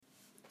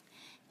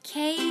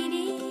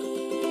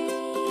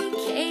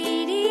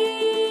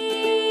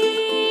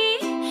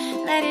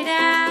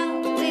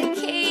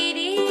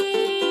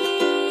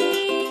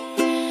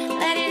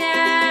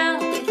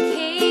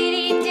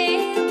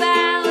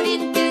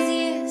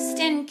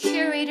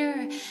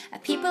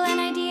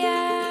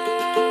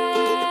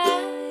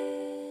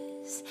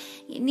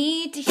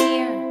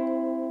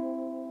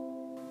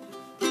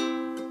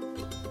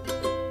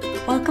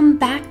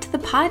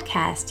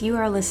podcast. You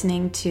are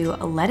listening to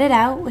Let It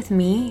Out with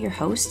me, your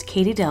host,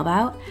 Katie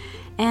Dilbout.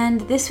 And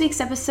this week's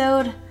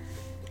episode,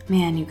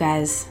 man, you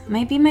guys,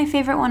 might be my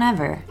favorite one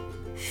ever.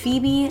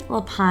 Phoebe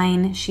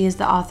Lapine, she is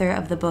the author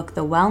of the book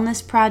The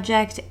Wellness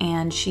Project,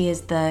 and she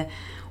is the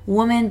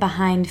woman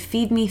behind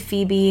Feed Me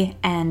Phoebe,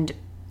 and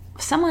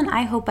someone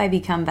I hope I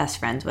become best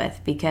friends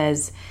with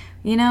because,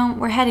 you know,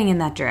 we're heading in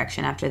that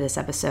direction after this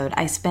episode.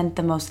 I spent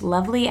the most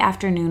lovely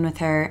afternoon with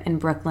her in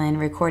Brooklyn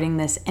recording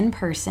this in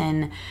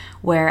person,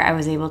 where I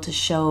was able to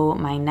show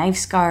my knife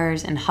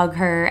scars and hug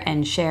her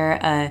and share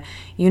a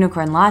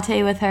unicorn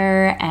latte with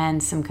her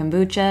and some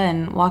kombucha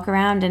and walk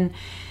around. And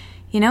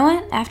you know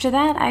what? After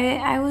that,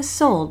 I was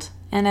sold.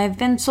 And I've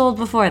been sold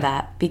before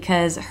that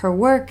because her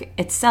work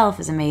itself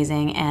is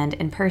amazing, and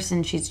in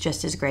person she's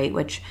just as great,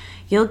 which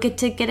you'll get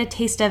to get a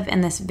taste of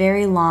in this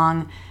very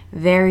long,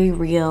 very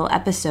real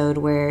episode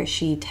where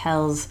she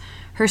tells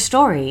her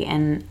story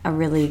in a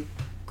really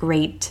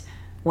great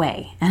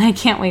way. And I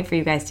can't wait for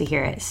you guys to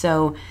hear it.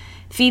 So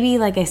Phoebe,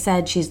 like I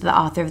said, she's the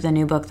author of the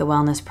new book, The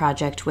Wellness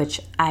Project,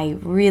 which I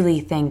really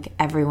think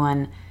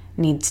everyone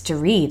needs to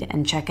read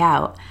and check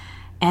out.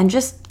 And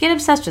just get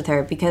obsessed with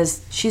her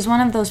because she's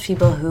one of those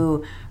people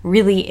who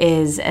really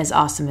is as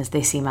awesome as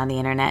they seem on the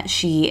internet.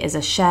 She is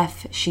a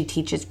chef. She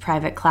teaches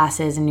private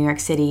classes in New York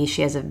City.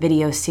 She has a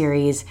video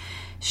series.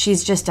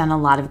 She's just done a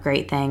lot of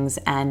great things,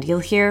 and you'll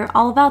hear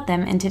all about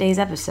them in today's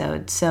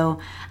episode. So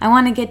I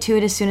want to get to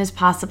it as soon as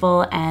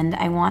possible, and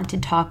I want to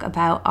talk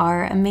about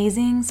our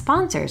amazing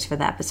sponsors for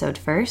the episode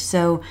first.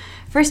 So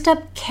first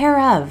up,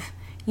 Care of.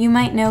 You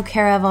might know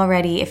Care of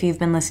already if you've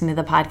been listening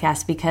to the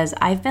podcast because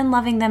I've been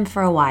loving them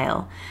for a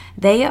while.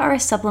 They are a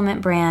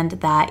supplement brand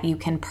that you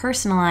can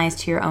personalize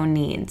to your own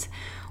needs.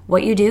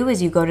 What you do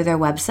is you go to their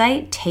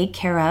website,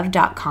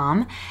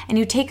 takecareof.com, and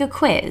you take a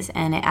quiz,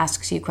 and it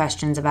asks you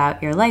questions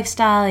about your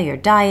lifestyle, your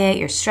diet,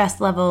 your stress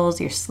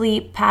levels, your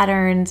sleep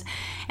patterns,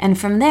 and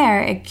from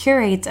there it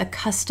curates a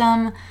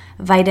custom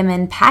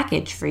vitamin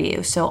package for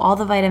you, so all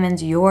the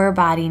vitamins your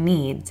body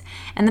needs.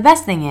 And the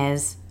best thing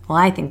is, well,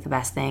 I think the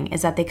best thing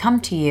is that they come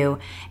to you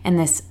in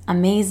this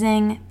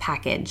amazing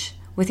package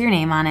with your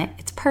name on it.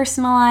 It's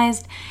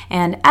personalized,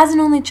 and as an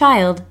only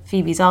child,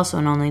 Phoebe's also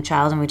an only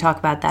child, and we talk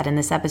about that in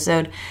this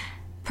episode,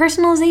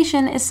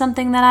 personalization is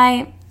something that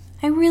I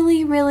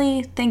really,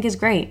 really think is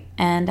great,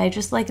 and I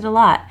just like it a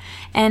lot.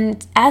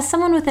 And as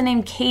someone with the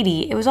name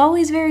Katie, it was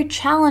always very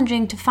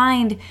challenging to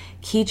find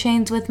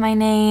keychains with my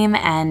name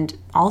and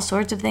all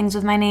sorts of things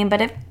with my name,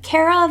 but at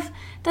Care of,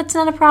 that's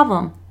not a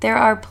problem. There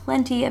are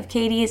plenty of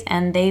Katies,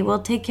 and they will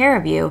take care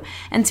of you.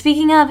 And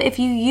speaking of, if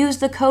you use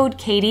the code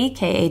Katie,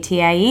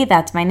 K-A-T-I-E,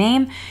 that's my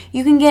name,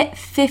 you can get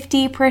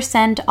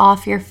 50%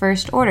 off your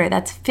first order.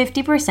 That's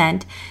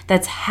 50%.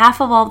 That's half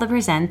of all the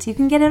percents. You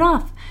can get it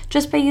off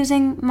just by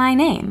using my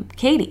name,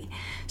 Katie.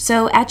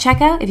 So at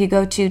checkout, if you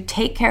go to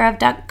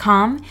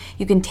takecareof.com,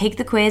 you can take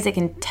the quiz. It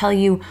can tell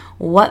you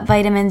what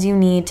vitamins you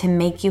need to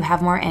make you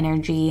have more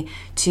energy,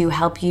 to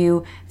help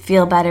you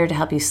feel better, to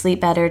help you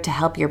sleep better, to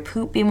help your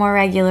poop be more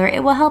regular.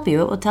 It will help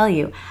you. It will tell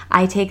you.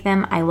 I take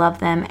them. I love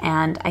them.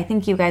 And I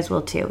think you guys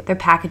will too. Their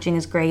packaging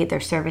is great.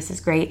 Their service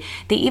is great.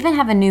 They even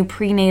have a new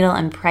prenatal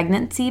and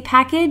pregnancy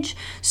package.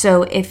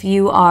 So if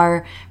you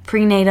are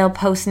prenatal,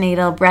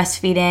 postnatal,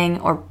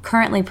 breastfeeding, or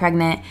currently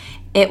pregnant,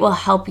 it will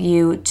help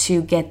you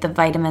to get the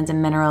vitamins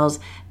and minerals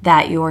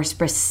that your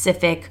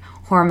specific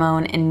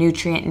hormone and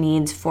nutrient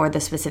needs for the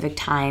specific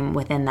time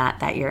within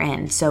that you're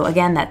in. So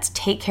again, that's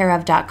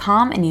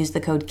takecareof.com and use the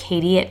code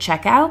Katie at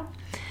checkout.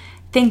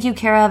 Thank you,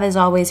 Care of, as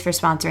always, for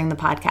sponsoring the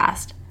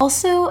podcast.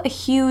 Also, a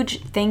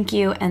huge thank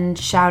you and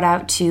shout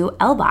out to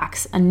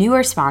LBox, a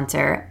newer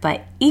sponsor,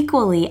 but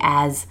equally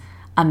as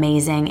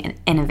amazing and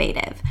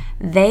innovative.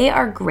 They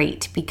are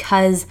great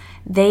because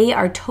they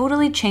are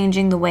totally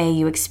changing the way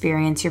you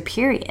experience your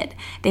period.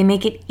 They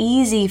make it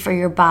easy for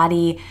your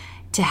body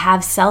to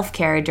have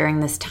self-care during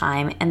this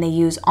time, and they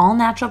use all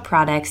natural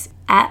products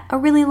at a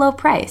really low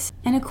price.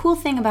 And a cool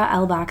thing about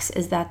LBox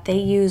is that they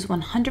use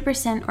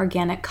 100%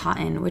 organic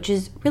cotton, which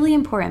is really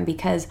important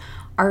because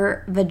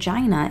our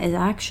vagina is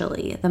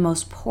actually the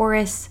most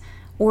porous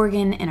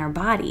organ in our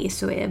body,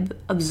 so it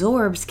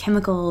absorbs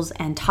chemicals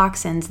and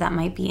toxins that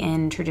might be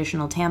in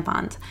traditional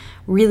tampons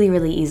really,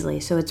 really easily.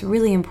 So it's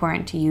really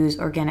important to use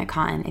organic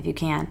cotton if you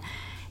can.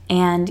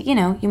 And, you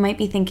know, you might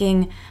be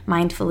thinking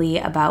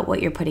mindfully about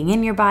what you're putting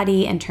in your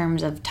body in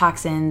terms of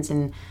toxins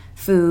and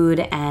food,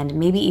 and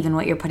maybe even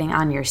what you're putting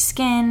on your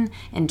skin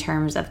in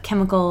terms of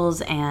chemicals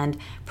and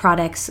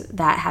products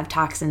that have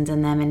toxins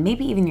in them, and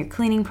maybe even your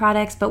cleaning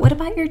products. But what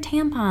about your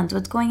tampons?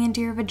 What's going into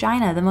your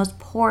vagina, the most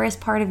porous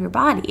part of your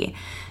body?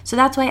 So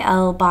that's why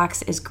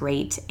LBox is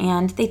great.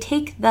 And they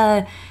take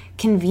the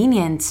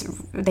convenience,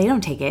 they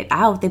don't take it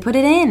out, they put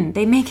it in.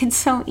 They make it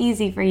so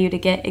easy for you to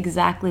get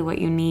exactly what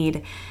you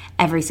need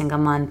every single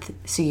month,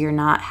 so you're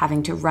not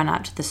having to run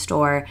out to the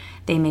store.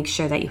 They make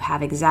sure that you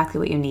have exactly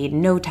what you need.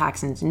 No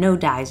toxins, no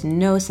dyes,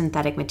 no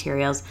synthetic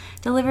materials,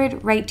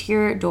 delivered right to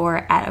your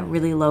door at a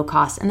really low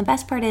cost. And the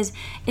best part is,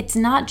 it's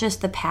not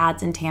just the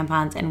pads and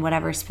tampons and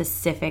whatever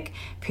specific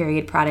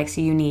period products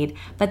you need,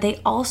 but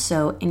they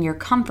also, in your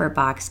comfort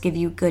box, give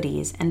you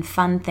goodies and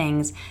fun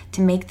things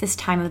to make this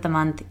time of the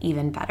month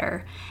even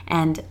better.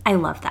 And I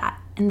love that.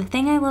 And the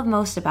thing I love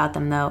most about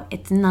them, though,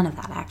 it's none of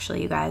that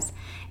actually, you guys.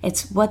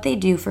 It's what they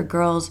do for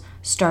girls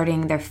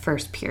starting their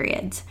first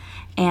periods.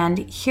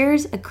 And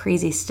here's a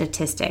crazy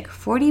statistic.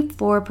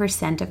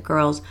 44% of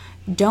girls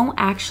don't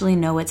actually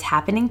know what's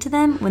happening to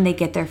them when they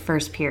get their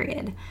first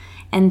period.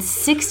 And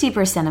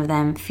 60% of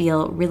them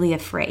feel really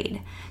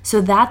afraid. So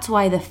that's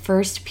why the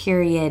first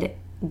period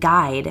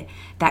guide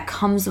that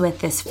comes with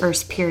this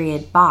first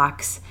period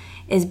box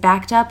is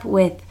backed up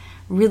with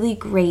really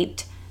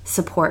great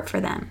support for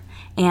them.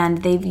 And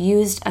they've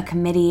used a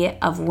committee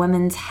of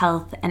women's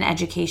health and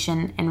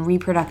education and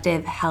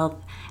reproductive health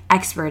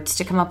experts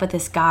to come up with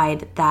this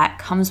guide that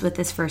comes with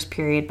this first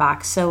period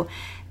box. So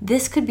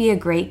this could be a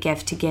great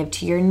gift to give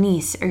to your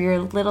niece or your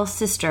little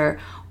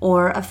sister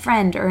or a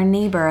friend or a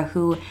neighbor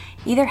who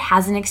either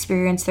hasn't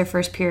experienced their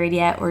first period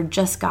yet or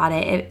just got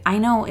it. I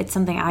know it's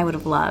something I would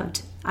have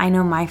loved. I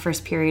know my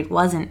first period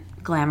wasn't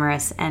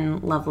glamorous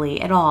and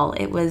lovely at all.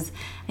 It was,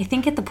 I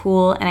think, at the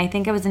pool, and I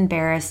think I was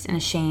embarrassed and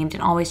ashamed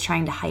and always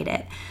trying to hide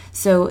it.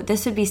 So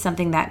this would be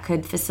something that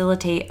could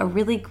facilitate a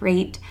really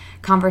great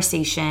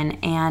conversation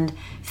and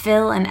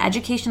fill an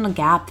educational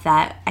gap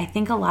that I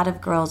think a lot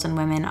of girls and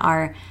women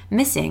are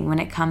missing when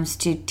it comes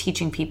to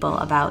teaching people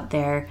about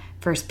their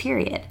first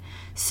period.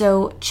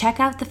 So check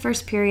out the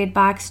first period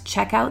box,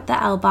 check out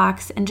the L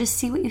box, and just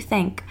see what you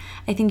think.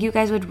 I think you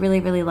guys would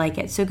really, really like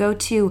it. So go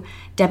to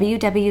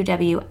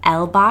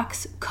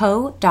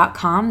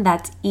www.ellboxco.com.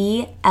 That's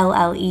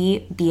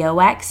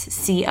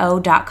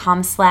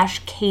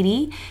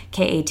ELLEBOXCO.com/Katie,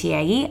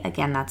 Katie.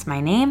 Again, that's my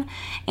name.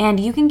 And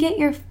you can get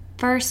your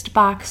first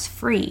box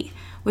free,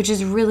 which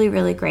is really,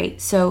 really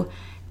great. So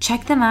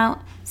check them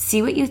out.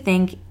 See what you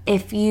think.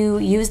 If you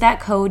use that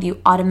code,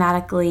 you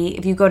automatically,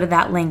 if you go to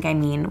that link,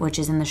 which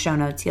is in the show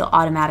notes, you'll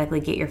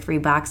automatically get your free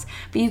box.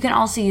 But you can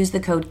also use the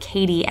code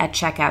Katie at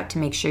checkout to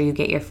make sure you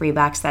get your free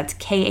box. That's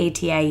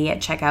KATIE at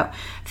checkout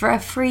for a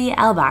free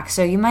L box.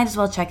 So you might as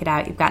well check it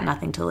out. You've got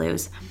nothing to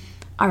lose.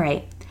 All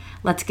right,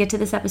 let's get to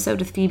this episode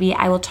with Phoebe.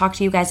 I will talk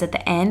to you guys at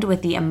the end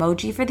with the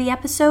emoji for the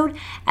episode,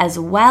 as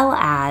well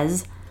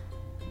as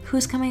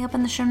who's coming up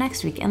on the show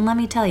next week. And let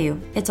me tell you,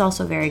 it's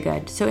also very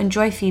good. So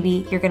enjoy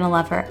Phoebe. You're going to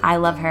love her. I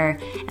love her.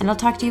 And I'll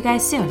talk to you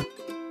guys soon. Wait,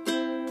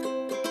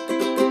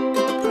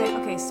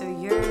 okay, so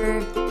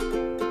your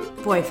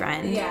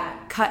boyfriend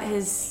cut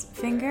his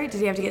finger? Did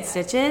he have to get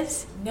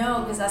stitches? No,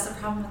 because that's the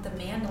problem with the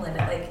mandolin.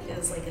 It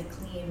was like a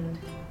clean...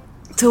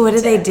 So what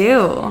did they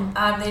do?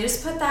 They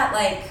just put that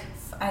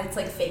it's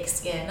like fake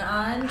skin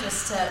on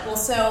just to... Well,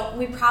 so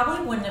we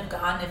probably wouldn't have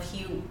gone if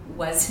he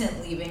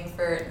wasn't leaving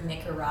for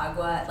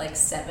Nicaragua at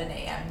 7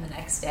 a.m. the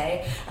next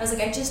day. I was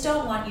like, I just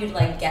don't want you to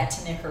get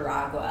to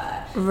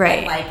Nicaragua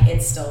right, and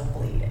it's still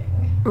bleeding.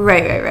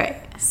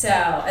 Right. So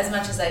as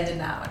much as I did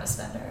not want to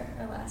spend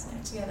our last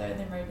night together in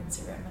the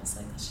emergency room, I was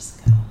like, let's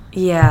just go.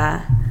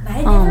 Yeah.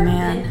 I don't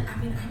know.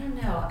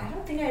 I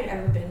don't think I'd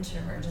ever been to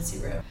an emergency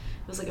room.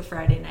 It was a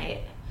Friday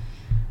night.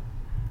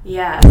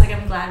 Yeah. I was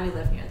I'm glad we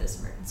live near this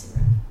emergency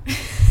room.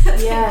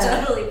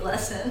 Yeah. Totally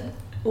blessed.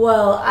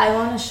 Well, I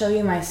want to show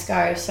you my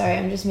scars. Sorry,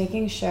 I'm just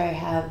making sure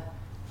I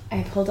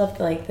pulled up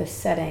the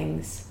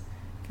settings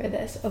for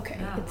this. Okay,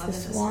 it's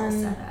this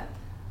one.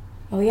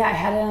 Oh yeah, I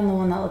had it on the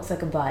one that looks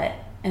like a butt,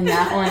 and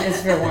that one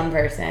is for one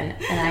person,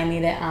 and I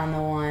need it on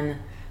the one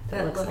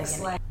that looks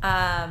like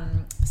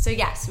So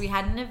yes, we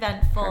had an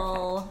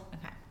eventful...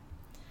 Perfect. Okay.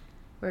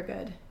 We're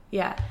good.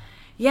 Yeah.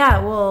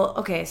 Well,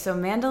 okay, so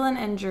mandolin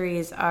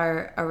injuries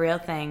are a real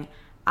thing.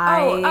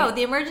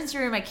 The emergency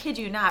room, I kid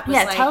you not, was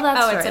tell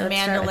that story. It's a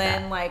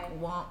mandolin, wah,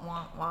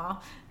 wah, wah.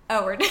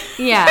 Oh, we're...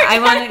 Yeah, I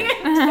want to...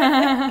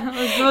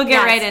 We'll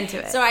get right into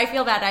it. So I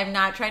feel bad. I'm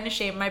not trying to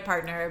shame my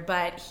partner,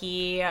 but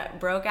he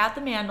broke out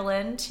the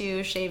mandolin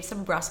to shave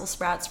some Brussels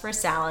sprouts for a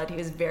salad. He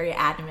was very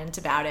adamant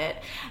about it.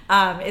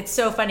 It's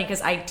so funny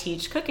because I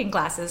teach cooking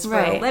classes for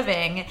a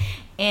living,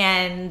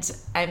 and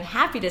I'm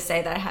happy to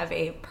say that I have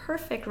a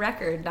perfect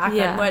record, knock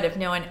on wood, of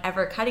no one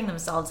ever cutting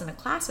themselves in a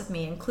class with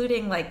me,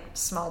 including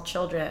small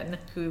children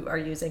who are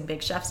using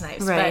big chef's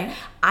knives. Right. But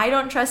I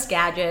don't trust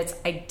gadgets.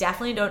 I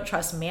definitely don't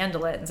trust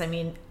mandolins. I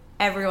mean,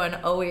 everyone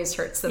always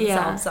hurts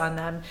themselves on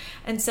them.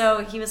 And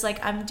so he was like,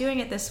 I'm doing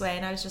it this way.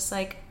 And I was just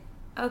like,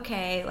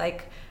 okay,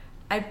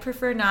 I'd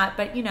prefer not,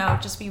 but,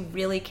 just be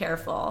really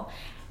careful.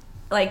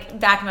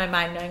 Back in my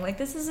mind knowing,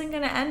 this isn't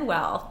going to end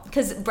well.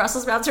 Because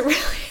Brussels sprouts are really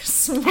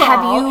small.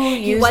 Have you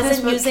used He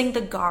wasn't using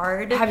the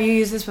guard. Have you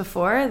used this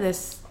before,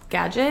 this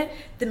gadget?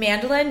 The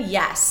mandolin,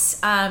 yes.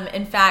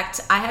 In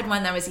fact, I had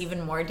one that was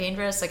even more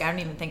dangerous. I don't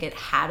even think it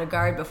had a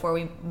guard before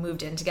we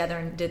moved in together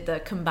and did the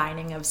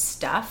combining of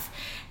stuff.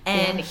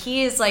 And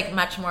he is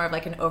much more of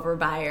an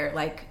overbuyer,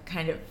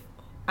 kind of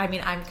I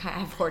mean, I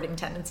have hoarding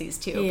tendencies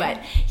too, but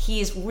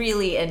he's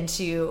really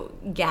into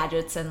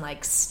gadgets and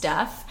like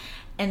stuff.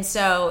 And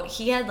so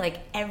he had like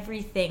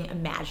everything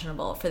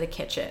imaginable for the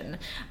kitchen,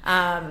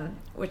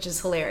 which is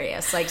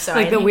hilarious. Like, so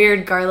like the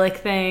weird garlic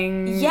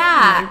thing.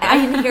 Yeah, I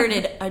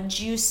inherited a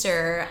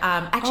juicer.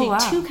 Actually,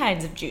 2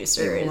 kinds of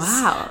juicers.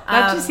 Wow,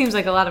 that just seems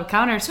like a lot of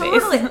counter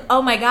space. Totally.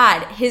 Oh my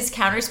god, his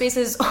counter space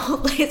is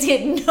he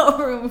had no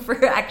room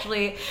for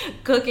actually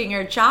cooking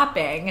or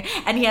chopping,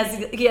 and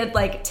he had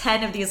like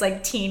 10 of these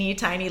like teeny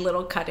tiny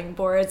little cutting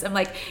boards. I'm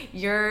like,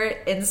 your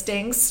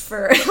instincts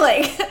for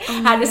like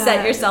how to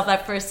set yourself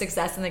up for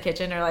success in the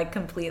kitchen are like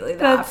completely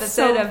the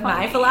opposite of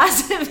my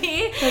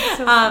philosophy. That's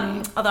so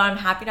funny. Although I'm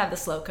happy to have the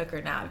slow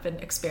cooker now. I've been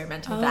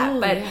experimenting with that.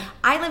 But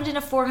I lived in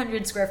a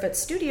 400 square foot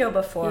studio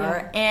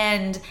before,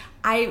 and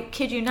I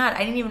kid you not, I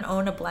didn't even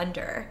own a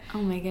blender.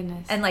 Oh my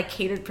goodness. And like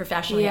catered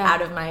professionally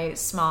out of my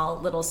small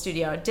little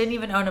studio. Didn't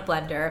even own a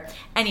blender.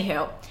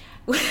 Anywho,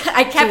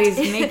 so he's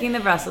making the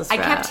Brussels sprout.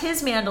 I kept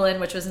his mandolin,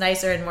 which was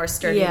nicer and more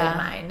sturdy than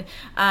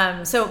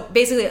mine. So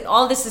basically,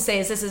 all this to say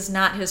is this is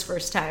not his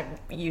first time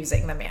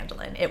using the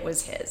mandolin. It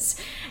was his.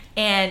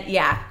 And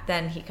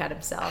then he cut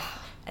himself.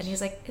 And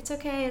he's like, it's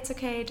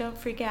okay, don't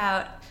freak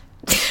out.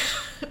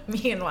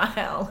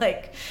 Meanwhile,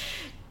 like,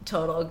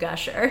 total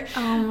gusher.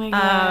 Oh my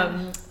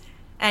God.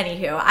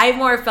 Anywho, I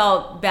more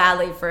felt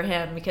badly for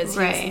him because he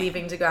was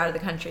leaving to go out of the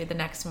country the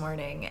next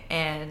morning,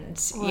 and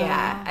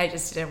I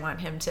just didn't want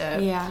him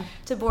to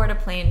board a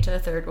plane to a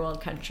third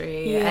world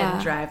country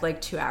and drive like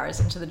 2 hours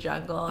into the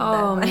jungle.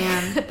 And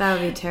man, that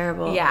would be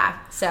terrible. Yeah,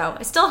 so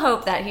I still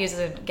hope that he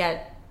doesn't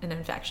get an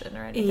infection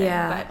or anything.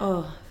 Yeah.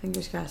 But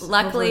fingers crossed.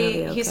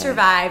 Luckily, he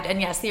survived. And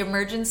yes, the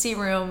emergency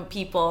room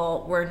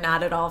people were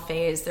not at all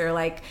phased. They're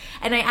like,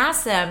 and I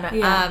asked them,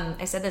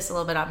 I said this a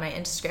little bit on my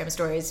Instagram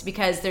stories,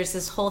 because there's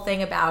this whole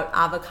thing about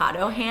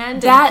avocado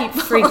hand. That and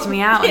people, freaked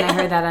me out when I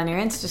heard that on your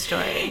Insta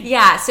story.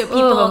 Yeah, so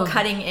people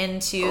cutting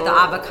into the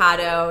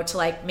avocado to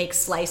like make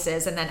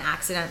slices and then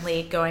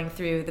accidentally going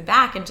through the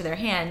back into their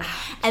hand.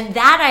 And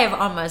that I have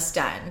almost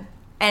done.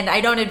 And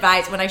I don't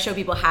advise, when I show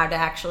people how to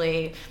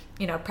actually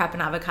prep an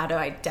avocado,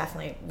 I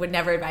definitely would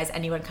never advise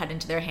anyone cut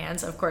into their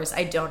hands. Of course,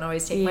 I don't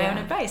always take my own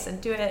advice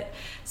and do it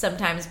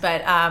sometimes.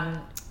 But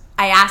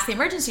I asked the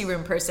emergency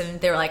room person,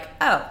 and they were like,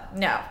 oh,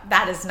 no,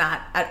 that is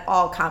not at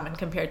all common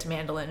compared to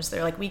mandolins.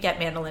 They're like, we get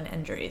mandolin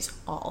injuries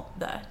all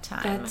the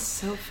time. That's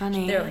so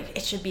funny. They're like,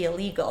 it should be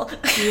illegal.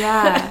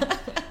 Yeah.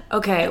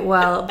 Okay,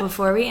 well,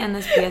 before we end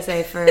this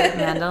PSA for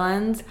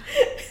mandolins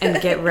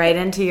and get right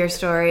into your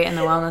story and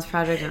the wellness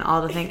project and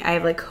all the things, I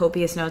have like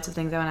copious notes of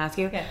things I want to ask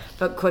you. Yeah.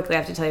 But quickly, I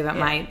have to tell you about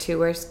my 2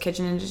 worst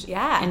kitchen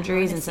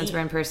injuries. And since we're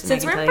in person,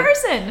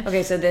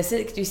 Okay, so this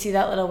is, do you see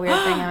that little weird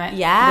thing I went?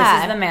 Yeah.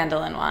 This is the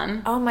mandolin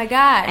one. Oh my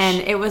gosh.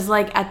 And it was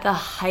like at the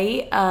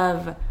height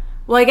of,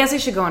 well, I guess I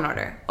should go in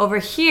order. Over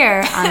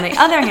here, on the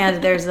other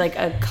hand, there's like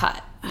a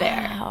cut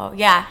there. Oh,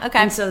 yeah. Okay.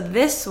 And so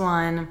this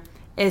one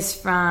is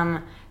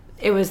from...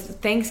 It was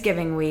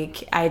Thanksgiving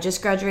week. I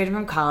just graduated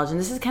from college, and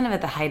this is kind of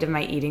at the height of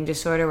my eating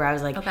disorder, where I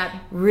was like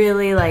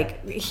really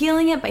like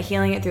healing it, but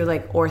healing it through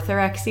like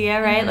orthorexia,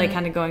 right? Mm-hmm. Like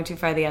kind of going too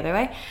far the other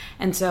way.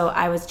 And so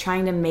I was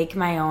trying to make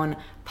my own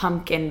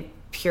pumpkin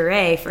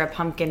puree for a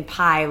pumpkin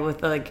pie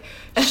with like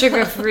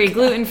sugar-free,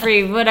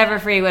 gluten-free,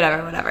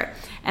 whatever.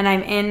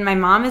 And my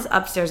mom is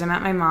upstairs. I'm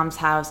at my mom's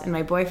house, and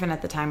my boyfriend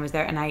at the time was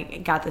there, and I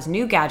got this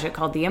new gadget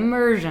called the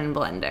immersion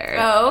blender.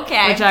 Oh,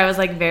 okay. Which I was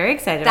like very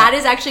excited about. That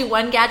is actually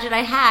one gadget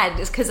I had,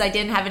 is because I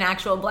didn't have an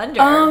actual blender.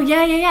 Oh,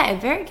 yeah.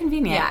 Very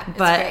convenient. Yeah,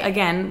 but great.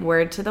 Again,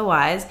 word to the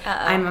wise.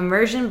 I'm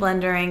immersion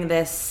blendering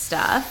this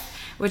stuff,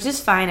 which is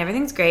fine.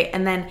 Everything's great.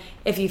 And then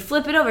if you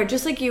flip it over,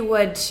 just like you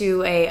would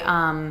to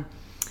a...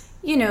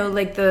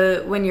 like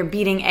when you're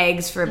beating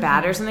eggs for a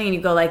batter or something, and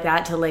you go like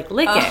that to like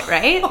lick it,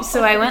 right?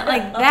 So I went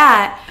like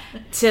that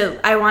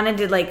I wanted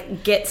to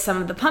like get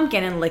some of the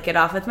pumpkin and lick it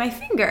off with my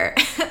finger,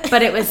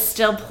 but it was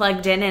still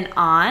plugged in and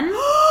on.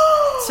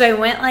 So I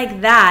went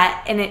like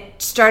that, and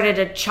it started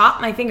to chop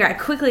my finger. I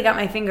quickly got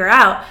my finger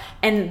out,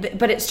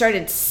 but it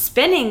started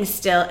spinning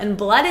still, and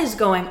blood is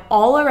going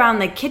all around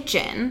the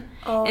kitchen.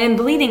 And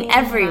bleeding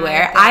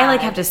everywhere. I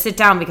like have to sit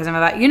down because I'm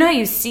about,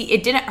 you see,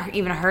 it didn't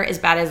even hurt as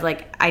bad as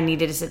like I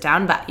needed to sit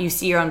down, but you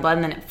see your own blood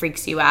and then it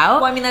freaks you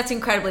out. Well, I mean, that's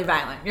incredibly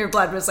violent. Your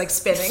blood was like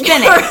spinning.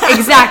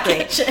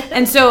 Exactly.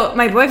 And so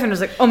my boyfriend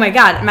was like, oh my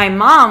God. My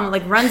mom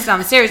like runs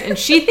downstairs, and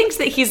she thinks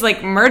that he's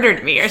like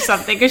murdered me or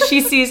something, because she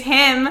sees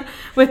him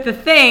with the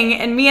thing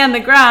and me on the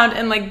ground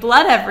and like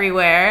blood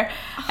everywhere.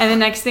 And the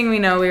next thing we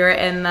know, we were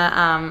in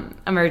the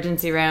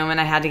emergency room, and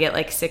I had to get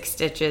like 6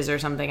 stitches or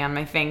something on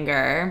my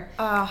finger.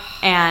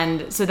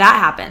 And so that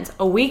happens.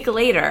 A week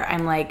later,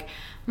 I'm like,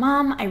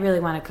 Mom, I really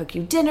want to cook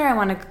you dinner.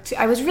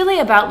 I was really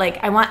about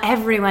like, I want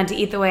everyone to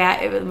eat the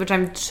way which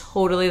I'm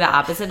totally the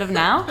opposite of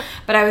now.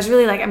 But I was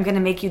really like, I'm going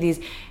to make you these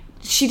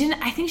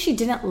I think she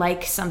didn't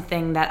like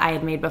something that I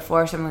had made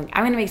before. So I'm like,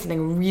 I'm going to make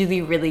something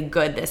really, really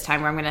good this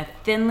time, where I'm going to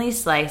thinly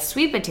slice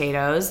sweet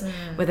potatoes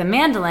with a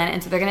mandolin.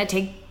 And so they're going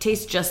to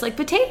taste just like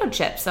potato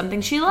chips,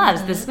 something she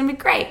loves. This is going to be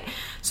great.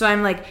 So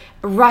I'm like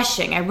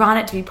rushing. I want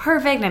it to be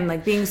perfect. And I'm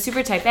like being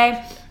super type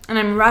A. And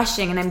I'm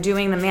rushing and I'm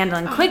doing the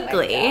mandolin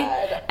quickly.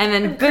 And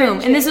then boom.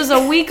 And this was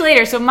a week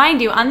later. So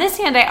mind you, on this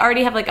hand, I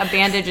already have like a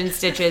bandage and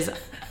stitches.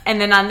 And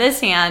then on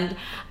this hand,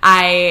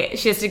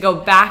 she has to go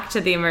back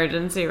to the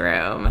emergency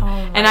room.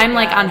 And I'm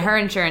like on her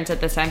insurance at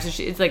this time.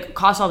 So it's like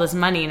costs all this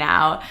money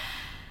now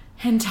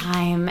and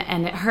time,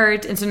 and it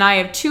hurt. And so now I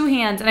have two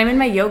hands, and I'm in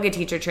my yoga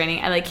teacher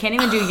training. I like can't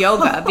even do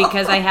yoga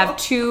because I have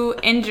two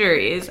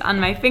injuries on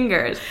my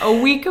fingers a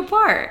week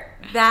apart.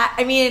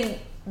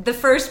 The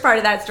first part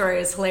of that story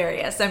is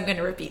hilarious. I'm going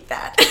to repeat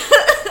that.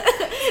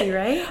 You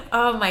right?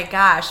 Oh my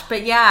gosh.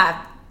 But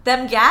yeah,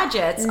 them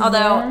gadgets,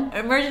 although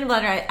immersion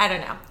blender, I don't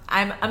know.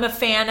 I'm a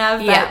fan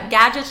of, but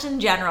gadgets in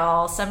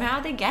general,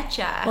 somehow they get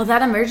you. Well,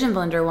 that immersion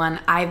blender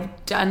one,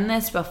 I've done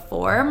this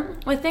before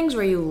with things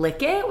where you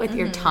lick it with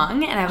your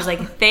tongue, and I was like,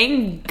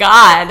 thank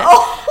God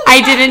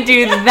I didn't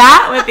do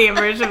that with the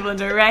immersion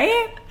blender,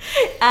 right?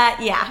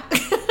 Yeah.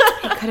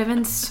 It could have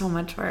been so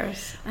much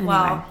worse. Anyway.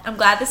 Well, I'm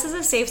glad this is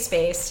a safe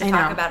space to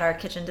talk about our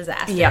kitchen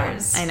disasters. Yeah,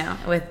 I know.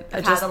 With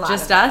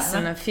just us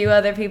and a few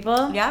other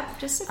people. Yep,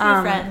 just a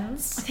few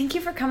friends. Thank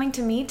you for coming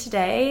to me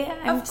today.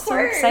 I'm so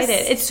course.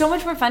 excited. It's so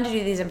much more fun to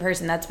do these in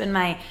person. That's been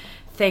my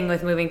thing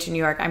with moving to New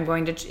York.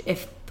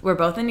 If we're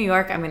both in New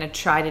York, I'm going to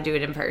try to do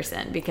it in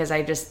person, because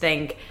I just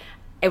think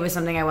it was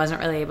something I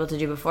wasn't really able to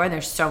do before. And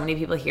there's so many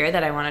people here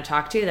that I want to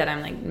talk to that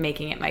I'm like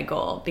making it my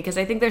goal, because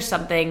I think there's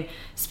something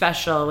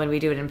special when we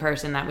do it in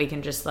person that we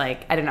can just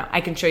like, I don't know, I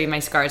can show you my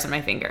scars on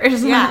my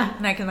fingers. Yeah.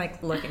 And I can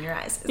like look in your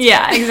eyes.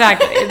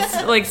 Exactly.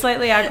 It's like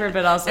slightly awkward,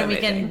 but also and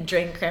amazing. We can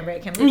drink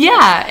cranberry kombucha.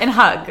 Yeah. And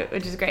hug,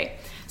 which is great.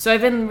 So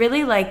I've been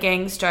really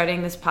liking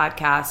starting this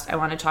podcast. I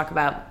want to talk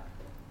about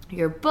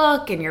your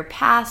book and your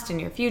past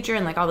and your future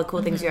and like all the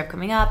cool things you have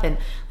coming up and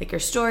like your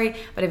story,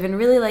 but I've been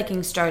really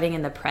liking starting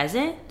in the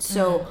present.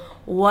 So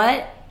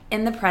what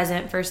in the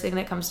present, first thing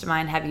that comes to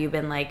mind, have you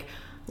been like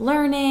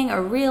learning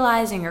or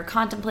realizing or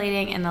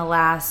contemplating in the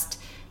last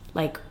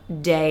like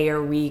day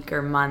or week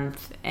or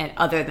month, and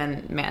other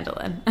than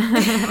mandolin?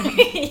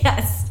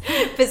 Yes,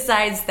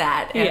 besides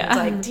that, and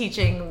like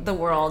teaching the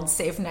world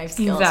safe knife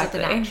skills with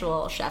an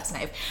actual chef's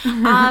knife.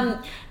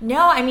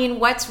 No, I mean,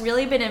 what's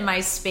really been in my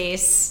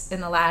space in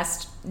the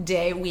last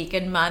day, week,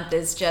 and month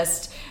is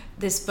just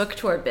this book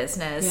tour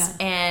business.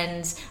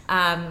 And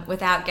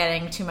without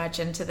getting too much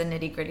into the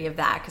nitty gritty of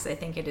that, because I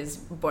think it is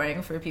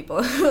boring for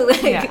people who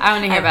like, I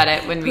want to hear about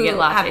it when we get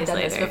lattes done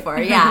later. This before.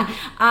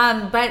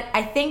 But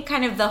I think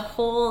kind of the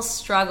whole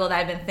struggle that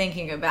I've been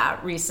thinking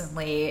about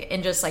recently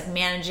in just like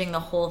managing the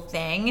whole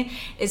thing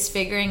is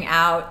figuring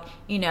out,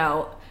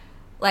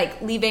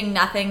 like leaving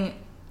nothing,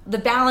 the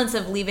balance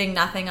of leaving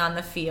nothing on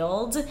the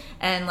field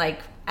and like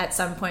at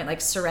some point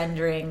like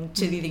surrendering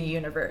to the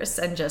universe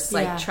and just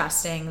like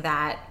trusting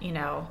that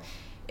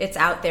it's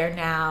out there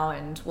now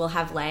and will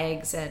have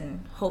legs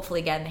and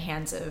hopefully get in the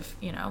hands of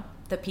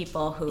the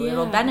people who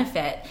it'll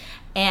benefit.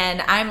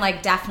 And I'm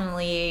like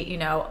definitely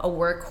a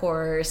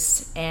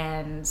workhorse,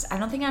 and I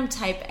don't think I'm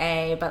type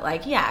A, but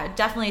like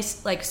definitely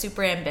like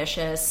super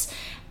ambitious.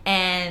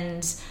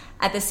 And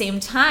at the same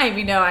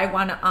time I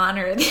want to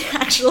honor the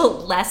actual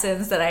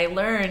lessons that I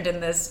learned in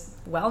this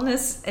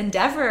wellness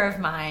endeavor of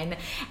mine,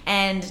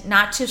 and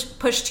not to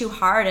push too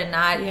hard and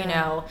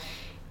not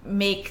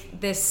make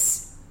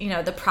this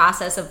the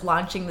process of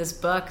launching this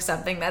book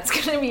something that's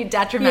going to be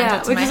detrimental to my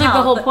health. Which is like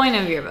the whole point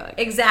of your book.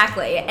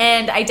 Exactly.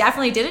 And I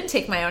definitely didn't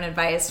take my own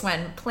advice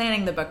when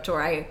planning the book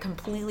tour. I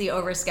completely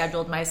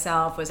overscheduled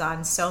myself, was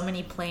on so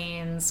many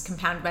planes,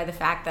 compounded by the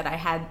fact that I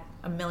had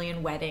a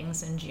million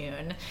weddings in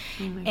June.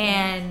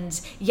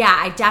 And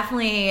I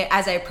definitely,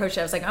 as I approached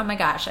it, I was like, oh my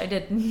gosh, I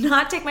did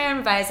not take my own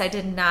advice. I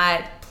did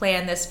not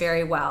plan this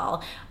very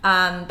well.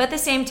 But at the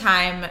same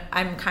time,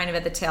 I'm kind of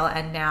at the tail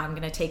end now. I'm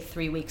going to take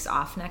 3 weeks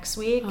off next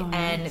week.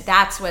 And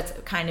that's what's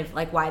kind of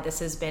like why this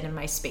has been in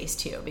my space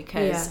too,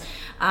 because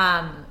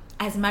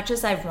as much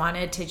as I've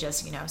wanted to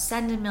just,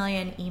 send a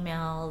million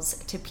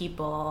emails to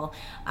people,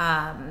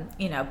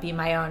 be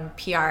my own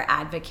PR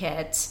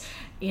advocate,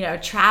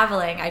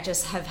 traveling, I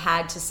just have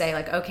had to say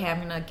like, okay, I'm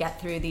going to get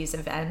through these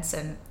events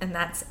and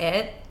that's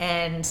it.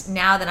 And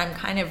now that I'm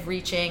kind of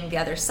reaching the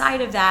other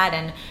side of that,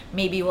 and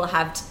maybe we'll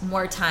have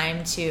more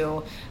time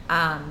to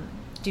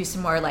do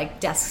some more like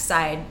desk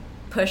side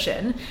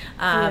pushing.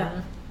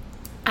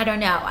 I don't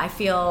know. I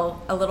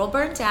feel a little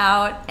burnt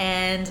out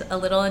and a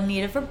little in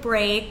need of a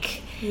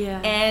break.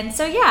 And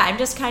so, I'm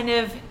just kind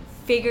of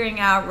figuring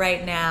out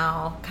right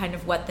now kind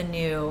of what the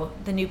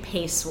new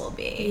pace will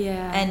be.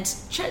 And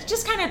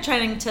just kind of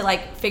trying to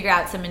like figure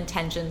out some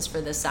intentions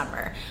for the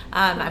summer.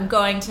 I'm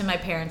going to my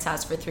parents'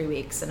 house for 3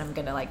 weeks, and I'm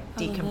going to like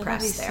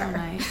decompress there. So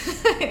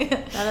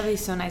nice. That'll be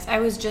so nice. I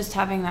was just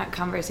having that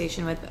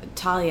conversation with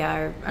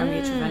Talia, our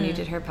mutual friend who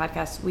did her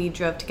podcast. We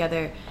drove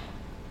together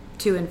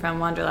to and from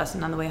Wanderlust,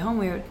 and on the way home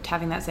we were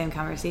having that same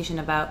conversation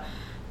about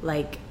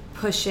like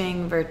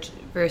pushing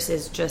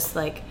versus just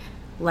like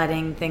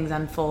letting things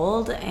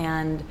unfold.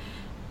 And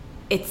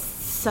it's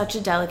such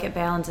a delicate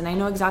balance. And I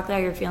know exactly how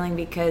you're feeling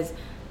because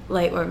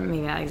like, or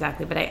maybe not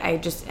exactly, but I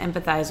just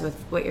empathize with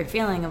what you're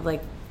feeling of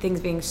like things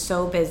being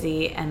so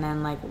busy and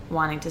then like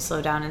wanting to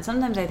slow down. And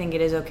sometimes I think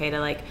it is okay to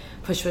like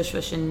push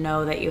and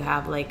know that you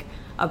have like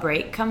a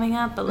break coming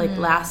up. But like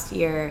last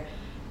year,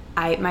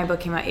 my book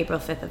came out April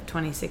 5th of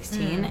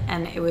 2016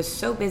 and it was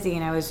so busy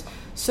and I was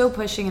so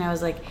pushing and I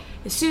was like,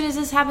 as soon as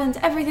this happens,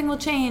 everything will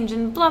change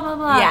and blah, blah,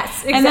 blah.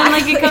 Yes, exactly. And then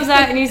like it comes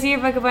out and you see your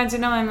book a bunch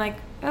and I'm like,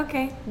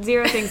 okay,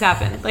 0 things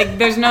happen. Like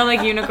there's no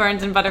like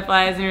unicorns and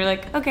butterflies and you're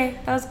like, okay,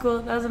 that was cool,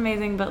 that was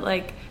amazing, but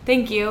like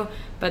thank you.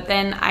 But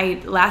then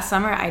last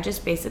summer I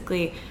just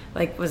basically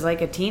like was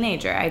like a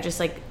teenager. I just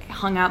like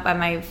hung out by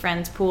my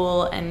friend's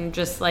pool and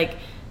just like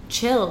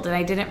chilled, and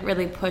I didn't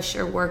really push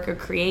or work or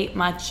create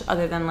much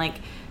other than like,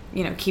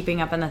 you know, keeping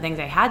up on the things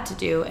I had to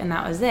do, and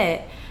that was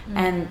it.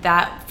 And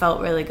that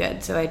felt really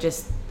good. So I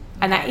just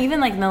and I, even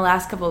like in the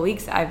last couple of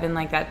weeks I've been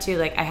like that too.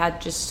 Like I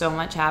had just so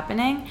much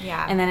happening.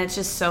 Yeah. And then it's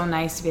just so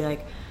nice to be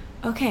like,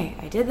 okay,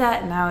 I did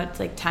that and now it's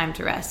like time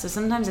to rest. So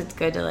sometimes it's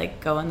good to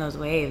like go in those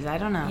waves. I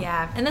don't know.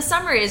 Yeah. And the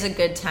summer is a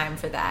good time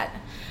for that.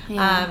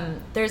 Yeah.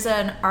 There's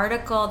an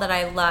article that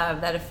I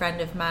love that a friend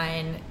of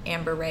mine,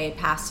 Amber Ray,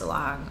 passed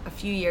along a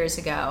few years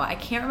ago. I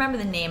can't remember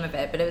the name of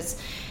it, but it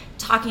was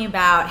talking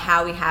about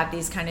how we have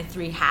these kind of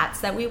 3 hats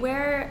that we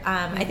wear.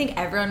 I think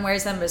everyone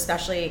wears them, but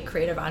especially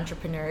creative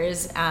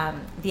entrepreneurs,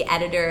 the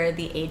editor,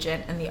 the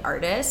agent, and the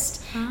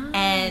artist.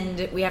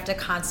 And we have to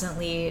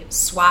constantly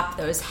swap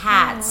those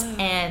hats.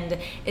 And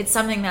it's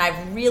something that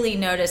I've really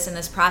noticed in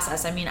this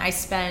process. I mean, I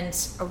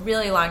spent a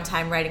really long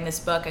time writing this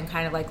book and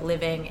kind of like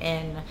living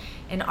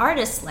in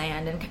artist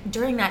land. And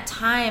during that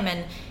time,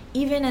 and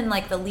even in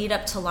like the lead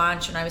up to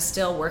launch when I was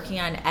still working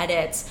on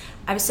edits,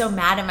 I was so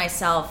mad at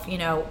myself, you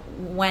know,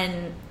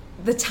 when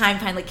the time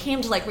finally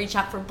came to like reach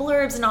out for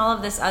blurbs and all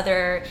of this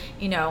other,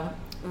 you know,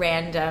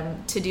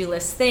 random to-do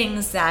list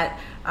things that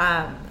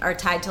are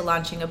tied to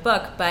launching a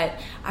book. But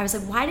I was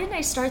like, why didn't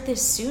I start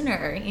this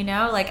sooner? You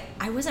know, like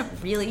I wasn't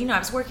really, you know, I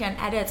was working on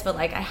edits, but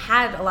like I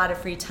had a lot of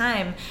free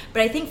time.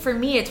 But I think for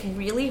me, it's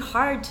really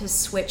hard to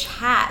switch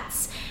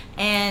hats.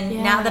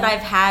 And now that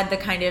I've had the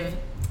kind of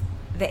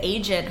the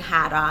agent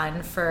hat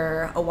on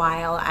for a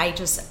while,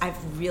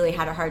 I've really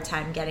had a hard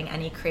time getting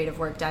any creative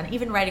work done,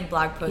 even writing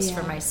blog posts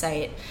for my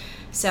site.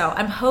 So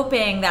I'm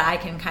hoping that I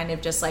can kind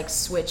of just like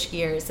switch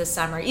gears this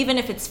summer, even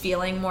if it's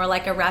feeling more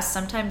like a rest.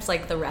 Sometimes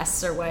like the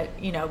rests are what,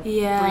 you know,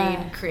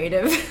 breed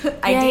creative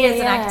ideas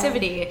and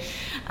activity.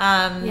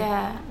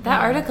 That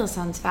article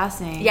sounds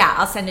fascinating. Yeah,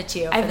 I'll send it to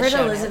you. I've heard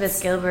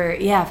Elizabeth Gilbert.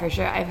 Yeah, for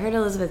sure. I've heard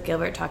Elizabeth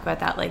Gilbert talk about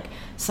that. Like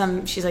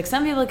she's like,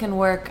 some people can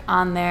work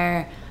on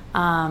their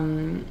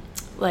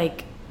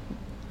like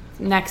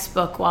next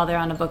book while they're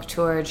on a book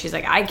tour. And she's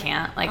like, I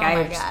can't. Like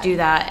I just do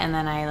that, and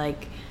then I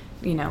like,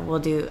 you know, we'll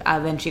do.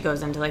 Then she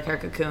goes into like her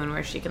cocoon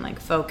where she can like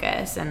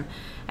focus. And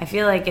I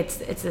feel like it's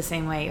the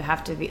same way. You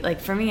have to be like,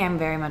 for me, I'm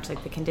very much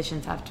like the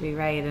conditions have to be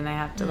right, and I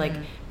have to like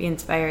be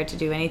inspired to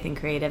do anything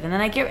creative. And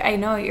then I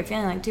know what you're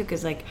feeling like too,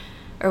 because like,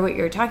 or what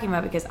you're talking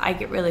about, because I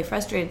get really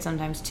frustrated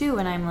sometimes too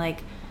when I'm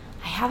like,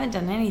 I haven't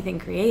done anything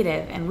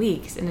creative in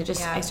weeks, and it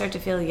just I start to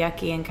feel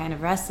yucky and kind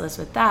of restless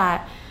with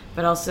that.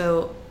 But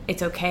also,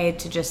 it's okay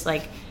to just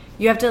like,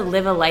 you have to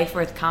live a life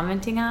worth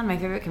commenting on. My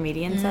favorite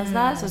comedian says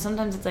that. So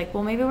sometimes it's like,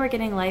 well, maybe we're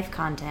getting life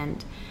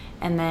content,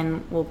 and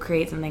then we'll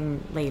create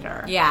something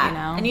later. Yeah. You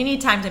know? And you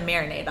need time to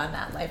marinate on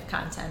that life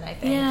content, I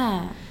think.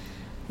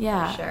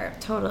 Yeah. For sure.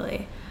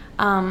 Totally.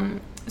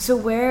 So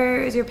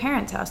where is your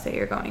parents' house that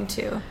you're going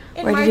to?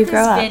 In where Martha's did you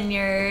grow up?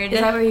 Vineyard.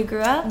 Is that where you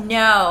grew up?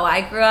 No,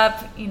 I grew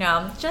up, you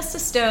know, just a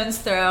stone's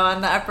throw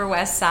on the Upper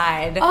West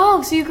Side.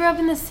 Oh, so you grew up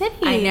in the city.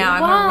 I know.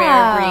 I'm a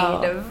rare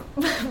breed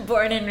of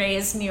born and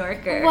raised New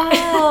Yorker.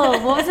 Wow.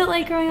 What was it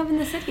like growing up in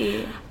the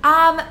city?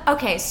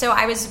 Okay, so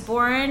I was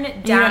born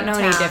downtown. You don't know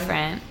any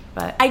different.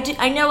 But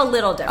I know a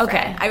little different.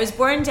 Okay. I was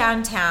born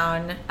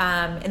downtown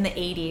in the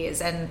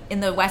 80s and in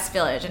the West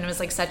Village, and it was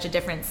like such a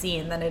different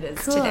scene than it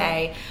is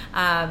today.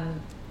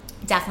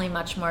 Definitely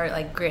much more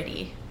like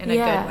gritty in a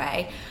good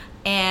way.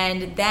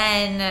 And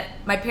then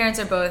my parents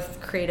are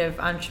both creative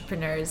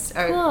entrepreneurs,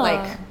 or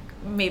like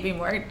maybe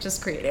more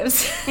just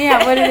creatives.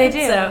 Yeah, what do they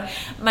do? So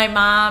my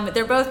mom,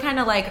 they're both kind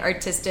of like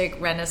artistic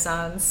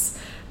Renaissance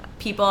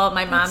people.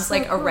 My mom's so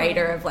like a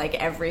writer of like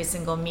every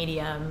single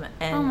medium,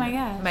 and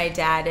my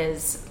dad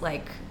is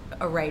like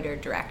a writer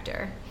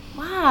director.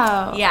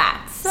 Wow.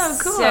 Yeah. So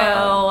cool.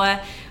 So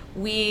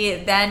we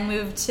then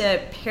moved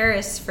to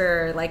Paris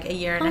for like a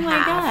year and a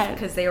half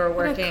because they were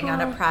working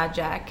on a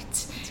project.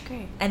 That's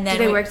great. And then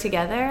did they work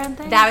together on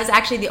things? That was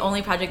actually the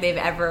only project they've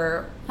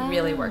ever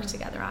really worked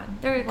together on.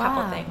 There are a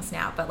couple things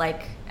now, but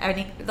like I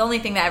mean, the only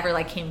thing that ever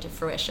like came to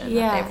fruition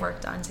that they've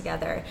worked on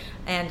together.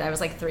 And I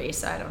was like 3,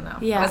 so I don't know.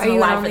 Yeah. I wasn't Are you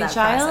alive an only for that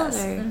child?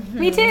 process. Mm-hmm.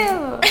 Me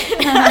too.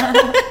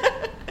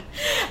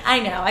 I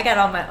know. I got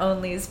all my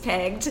onlys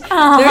pegged. There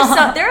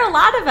are a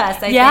lot of us,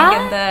 I think,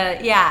 in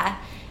the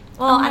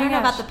Well, I don't know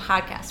about the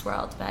podcast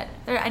world, but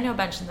I know a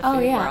bunch in the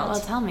food world.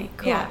 Well, tell me.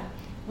 Cool. Yeah.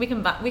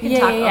 can talk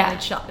yeah.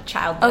 only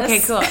childless. Okay,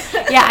 cool.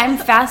 Yeah, I'm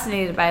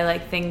fascinated by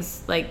like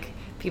things like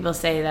people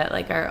say that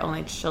like our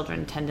only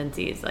children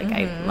tendencies. Like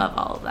I love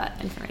all of that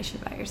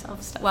information about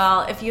yourself stuff.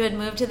 Well, if you had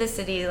moved to the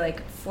city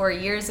like 4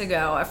 years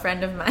ago, a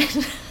friend of mine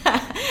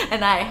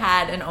and I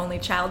had an only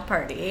child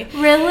party.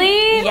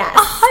 Really? Yes.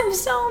 Oh, I'm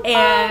so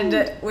bummed.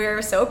 And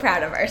we're so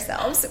proud of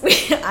ourselves. We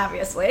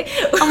obviously.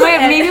 Oh my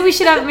God, maybe we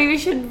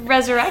should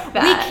resurrect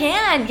that. We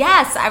can,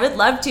 yes, I would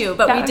love to.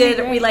 But That would be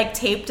great. we like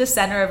taped a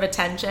center of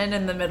attention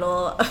in the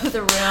middle of the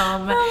room. Oh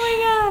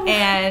my God.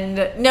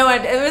 And no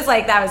one, it was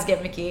like, that was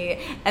gimmicky.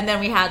 And then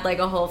we had like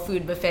a whole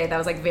food buffet that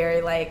was like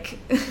very like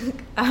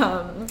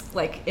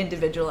like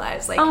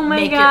individualized, like Oh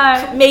my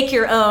God. make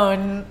your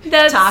own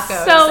That's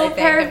tacos. so I think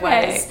perfect. it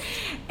was.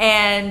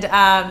 And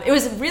it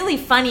was really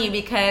funny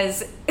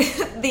because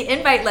the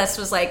invite list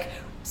was like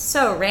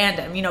so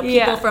random, you know, people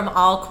Yeah. from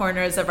all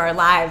corners of our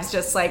lives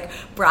just like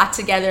brought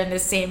together in the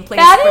same place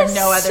That for is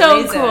no other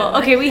so reason. cool.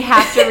 Okay, we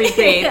have to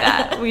recreate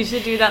that. We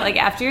should do that like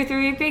after your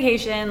 3-week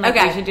vacation. Like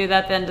Okay. we should do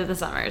that at the end of the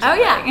summer. Or Oh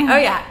something. yeah, oh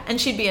yeah, and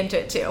she'd be into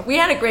it too. We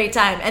had a great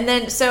time, and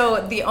then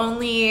so the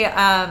only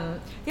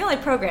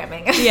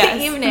programming of Yes.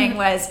 the evening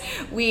was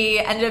we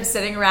ended up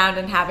sitting around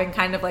and having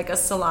kind of like a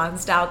salon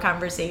style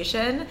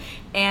conversation,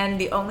 and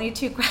the only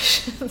 2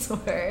 questions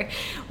were: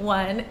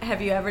 1,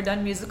 have you ever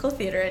done musical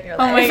theater in your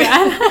life? Oh my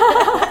God.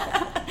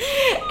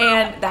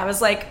 And that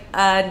was like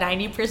a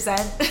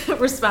 90%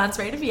 response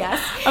rate of yes.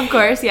 Of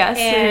course, yes.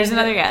 So And here's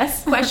another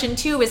guess. Question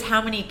 2 was: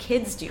 how many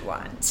kids do you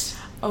want?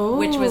 Oh.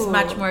 Which was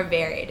much more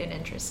varied and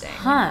interesting.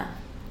 Huh.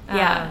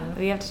 Yeah, Um,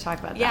 we have to talk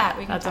about that. yeah,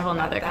 we can That's a talk whole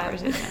about nother that.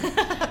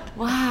 conversation.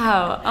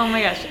 Wow. Oh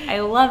my gosh. I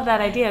love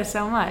that idea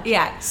so much.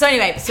 Yeah. So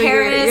anyway, So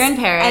Paris, you're in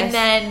Paris. and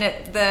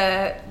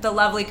then the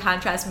lovely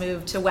contrast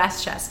moved to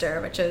Westchester,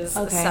 which is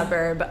a Okay.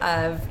 suburb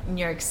of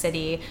New York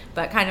City,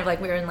 but kind of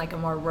like we were in like a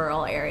more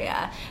rural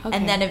area. Okay.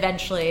 And then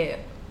eventually,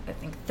 I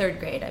think 3rd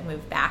grade, I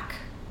moved back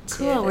to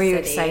Cool. the Were you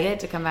city. excited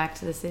to come back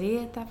to the city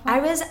at that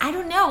point? I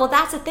don't know. Well,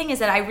 that's the thing, is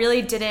that I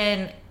really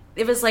didn't.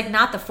 It was like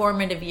not the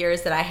formative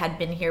years that I had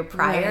been here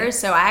prior, Right.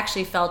 so I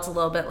actually felt a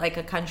little bit like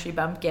a country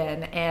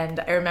bumpkin. And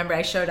I remember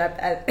I showed up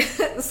at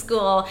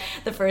school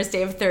the first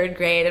day of 3rd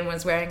grade and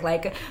was wearing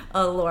like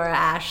a Laura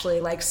Ashley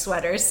like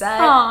sweater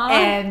set, Aw.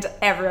 and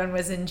everyone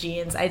was in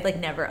jeans. I'd like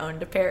never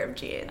owned a pair of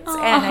jeans,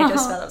 and I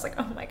just felt, I was like,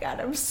 oh my God,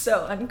 I'm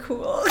so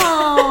uncool.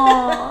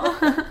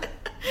 Oh.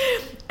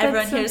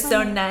 Everyone so here is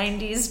so funny.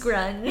 90s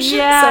grunge,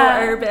 Yeah.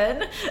 so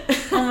urban.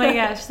 Oh my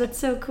gosh, that's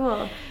so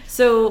cool.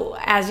 So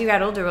as you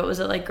got older, what was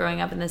it like growing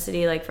up in the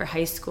city, like for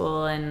high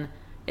school? And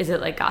is it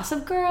like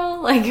Gossip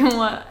Girl? Like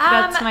what?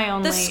 That's my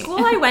only. The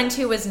school I went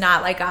to was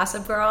not like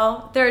Gossip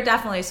Girl. There are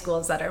definitely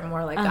schools that are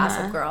more like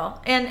Gossip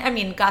Girl. And I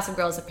mean, Gossip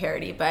Girl is a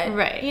parody, but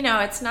Right. you know,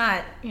 it's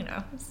not,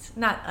 it's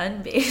not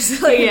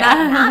unbased. Like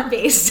Yeah. not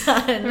based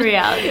on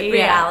reality. reality.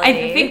 Yeah.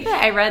 I think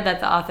that I read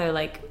that the author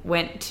like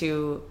went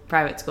to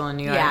private school in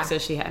New York, Yeah, so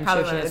I'm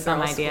probably sure she one of has the some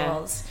girls' idea.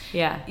 schools.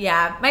 Yeah.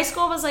 Yeah, my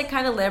school was like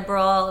kind of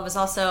liberal. It was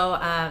also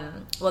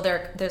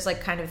there's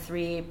like kind of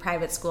 3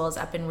 private schools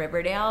up in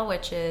Riverdale,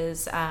 which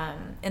is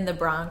in the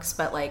Bronx,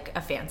 but like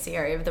a fancy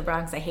area of the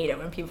Bronx. I hate it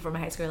when people from my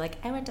high school are like,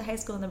 I went to high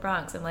school in the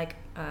Bronx. I'm like,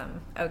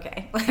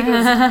 okay, like it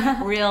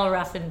was real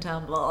rough and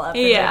tumble up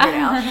in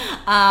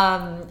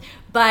Riverdale.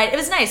 But it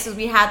was nice because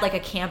we had like a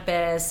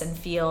campus and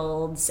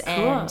fields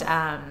and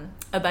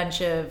a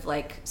bunch of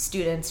like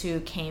students who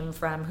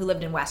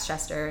lived in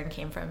Westchester and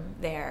came from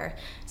there.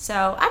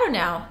 So I don't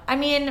know. I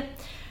mean,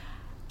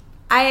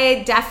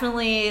 I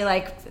definitely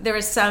like, there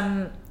was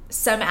some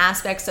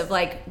aspects of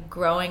like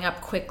growing up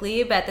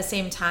quickly, but at the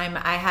same time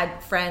I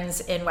had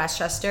friends in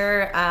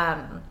Westchester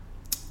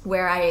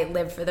where I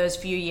lived for those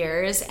few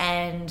years,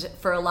 and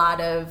for a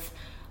lot of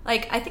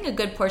like, I think a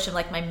good portion of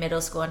like my middle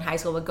school and high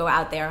school would go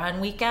out there on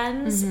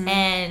weekends.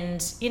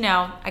 And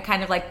I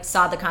kind of like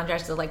saw the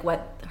contrast of like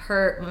what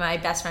my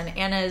best friend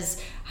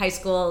Anna's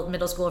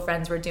middle school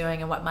friends were doing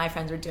and what my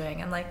friends were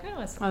doing, and like,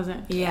 it's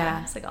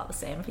like all the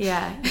same.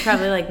 Yeah, you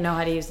probably like know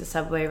how to use the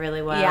subway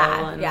really well.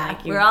 Yeah, and, yeah.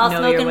 Like, you We're all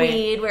know your smoking way.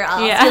 weed. We're all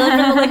stealing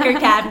from the liquor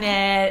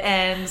cabinet,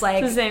 and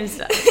like It's the same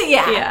stuff.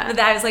 yeah. But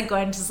I was like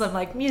going to some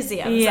like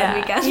museums on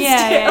weekends too.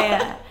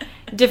 Yeah.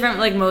 Different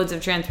like modes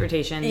of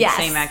transportation, Yes.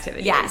 same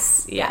activities.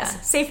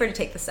 Yes. Safer to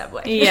take the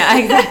subway. Yeah,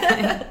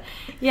 exactly.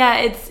 Yeah,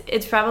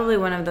 it's probably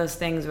one of those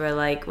things where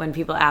like when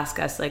people ask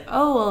us like,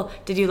 oh, well,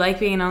 did you like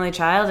being an only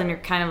child? And you're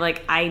kind of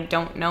like, I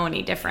don't know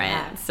any different.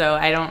 Yeah. So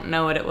I don't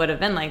know what it would have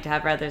been like to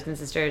have brothers and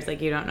sisters. Like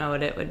you don't know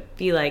what it would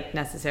be like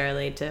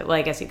necessarily to, well,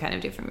 I guess you kind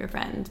of do from your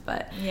friends,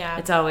 but Yeah.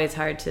 it's always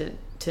hard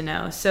to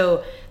know.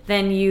 So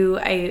then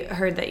I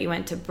heard that you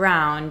went to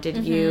Brown.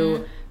 Did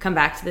you come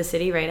back to the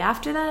city right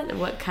after that?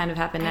 What kind of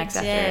happened next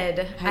I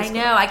after did. high I school?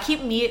 know. I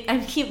keep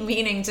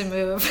meaning to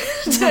move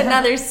to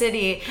another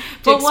city to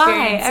But why?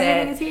 experience it.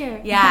 Everything is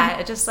here. Yeah,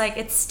 it just like,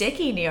 it's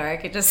sticky, New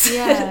York. It just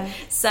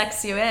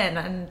sucks you in.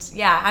 And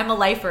yeah, I'm a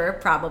lifer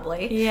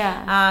probably.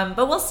 Yeah.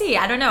 But we'll see.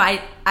 I don't know.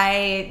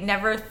 I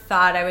never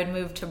thought I would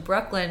move to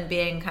Brooklyn,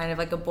 being kind of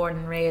like a born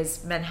and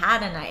raised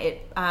Manhattanite.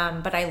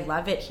 But I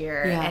love it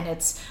here, Yeah. and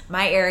it's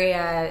my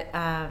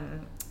area.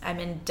 I'm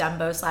in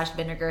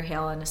Dumbo/Vinegar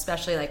Hill, and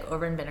especially like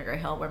over in Vinegar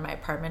Hill where my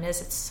apartment is,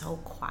 it's so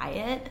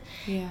quiet.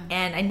 Yeah.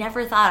 And I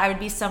never thought I would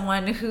be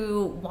someone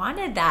who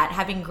wanted that,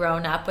 having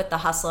grown up with the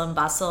hustle and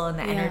bustle and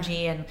the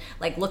energy, and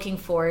like looking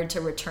forward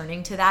to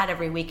returning to that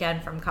every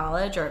weekend from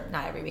college, or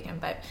not every weekend,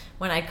 but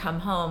when I come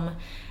home.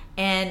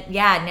 And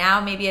yeah,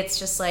 now maybe it's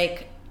just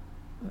like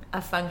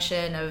a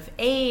function of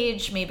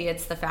age. Maybe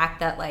it's the fact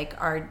that like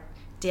our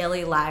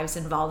daily lives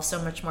involve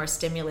so much more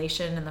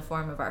stimulation in the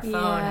form of our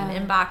phone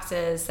and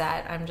inboxes,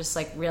 that I'm just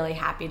like really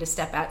happy to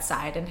step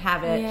outside and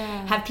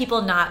have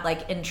people not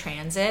like in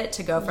transit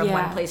to go from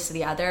one place to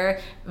the other.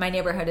 My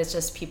neighborhood is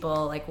just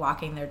people like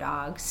walking their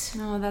dogs.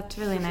 Oh, that's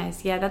really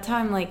nice. Yeah, that's how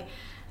I'm like,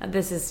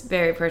 this is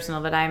very personal,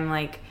 but I'm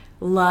like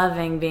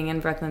loving being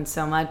in Brooklyn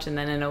so much, and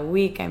then in a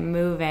week I'm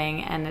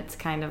moving, and it's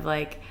kind of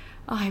like,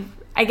 oh,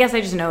 I guess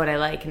I just know what I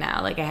like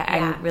now. Like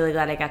I'm really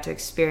glad I got to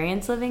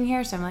experience living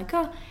here, so I'm like,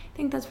 oh, I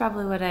think that's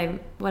probably what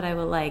I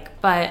will like.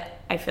 But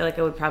I feel like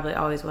I would probably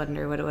always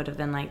wonder what it would have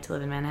been like to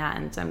live in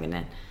Manhattan, so I'm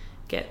gonna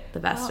get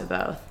the best of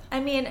both. I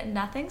mean,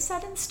 nothing's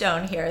set in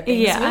stone here.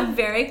 Things move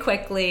very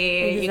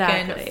quickly.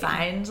 Exactly. You can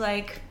find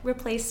like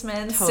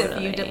replacements if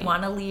you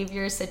want to leave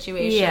your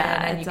situation,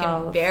 Yeah, and you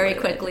can very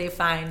quickly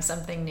find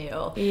something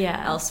new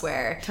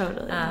elsewhere.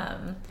 Totally.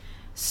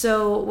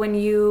 So when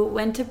you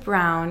went to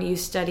Brown, you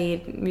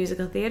studied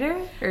musical theater,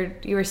 or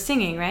you were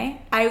singing, right?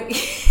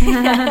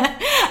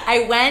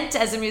 I went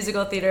as a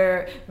musical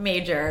theater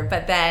major,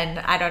 but then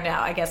I don't know,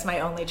 I guess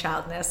my only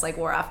childness like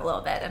wore off a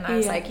little bit, and I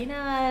was like, you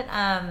know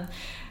what?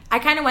 I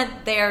kind of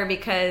went there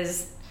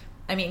because,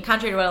 I mean,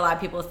 contrary to what a lot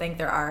of people think,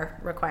 there are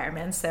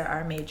requirements, there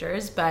are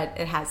majors, but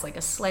it has like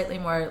a slightly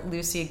more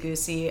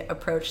loosey-goosey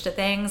approach to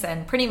things.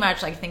 And pretty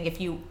much, like, I think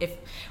if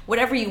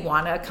whatever you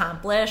want to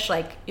accomplish,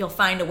 like, you'll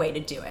find a way to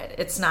do it.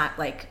 It's not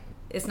like,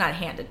 it's not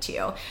handed to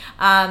you.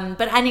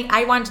 But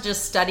I wanted to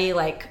just study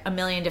like a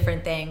million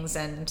different things.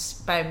 And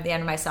by the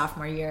end of my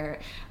sophomore year,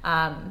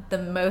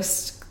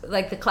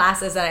 the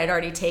classes that I'd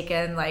already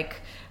taken, like,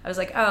 I was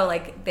like, oh,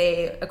 like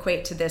they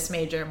equate to this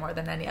major more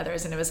than any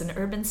others. And it was an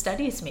urban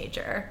studies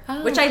major,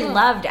 which I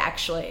loved,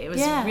 actually. It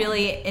was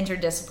really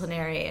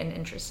interdisciplinary and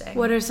interesting.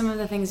 What are some of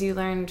the things you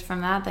learned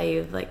from that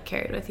you've like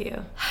carried with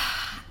you?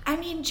 I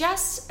mean,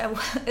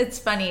 it's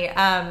funny.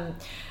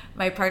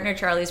 My partner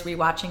Charlie's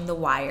rewatching The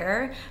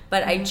Wire,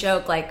 but I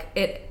joke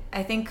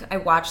I think I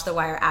watched The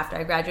Wire after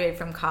I graduated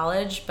from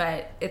college,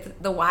 but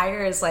The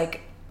Wire is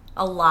like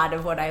a lot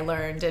of what I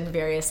learned in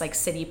various like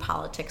city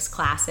politics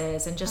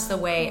classes, and just the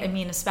way, I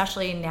mean,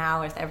 especially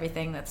now with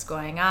everything that's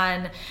going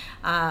on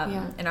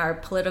in our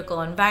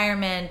political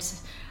environment.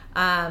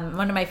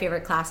 One of my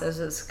favorite classes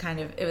was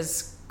it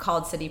was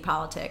called City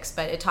Politics,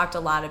 but it talked a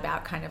lot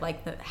about kind of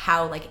like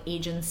how like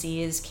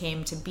agencies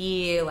came to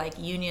be, like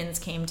unions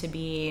came to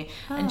be,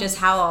 and just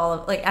how all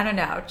of like, I don't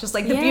know, just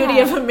like the beauty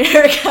of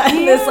America and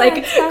this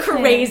like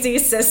crazy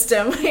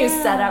system we've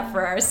set up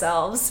for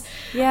ourselves.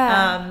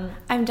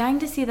 I'm dying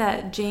to see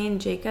that Jane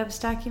Jacobs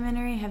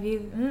documentary. Have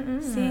you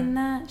seen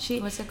that?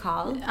 What's it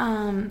called?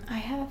 I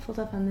have it pulled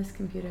up on this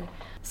computer.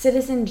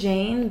 Citizen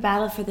Jane,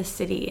 Battle for the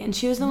City. And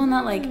she was the one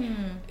that like,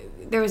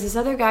 there was this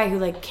other guy who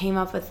like came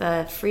up with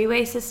a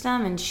freeway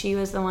system, and she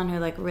was the one who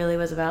like really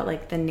was about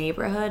like the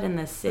neighborhood and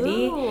the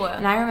city. Ooh.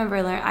 And I remember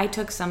I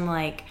took some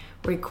like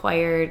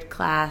required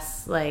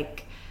class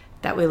like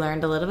that we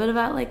learned a little bit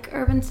about like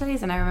urban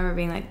studies, and I remember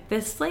being like,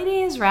 this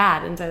lady is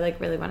rad, and so I like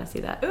really want to see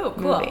that. Ooh,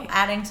 cool. movie.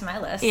 Adding to my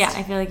list. Yeah,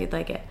 I feel like you'd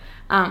like it.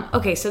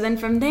 Okay, so then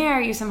from there,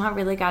 you somehow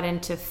really got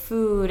into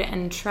food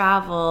and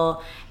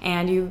travel,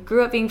 and you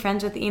grew up being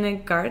friends with Ina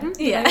Garten?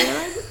 Yeah.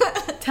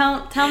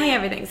 Tell me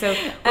everything. So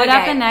what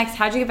happened next?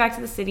 How'd you get back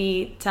to the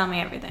city? Tell me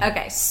everything.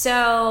 Okay,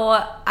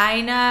 so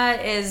Ina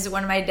is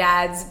one of my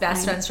dad's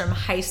best friends from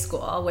high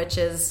school, which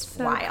is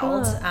so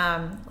wild.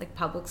 Cool. Like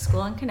public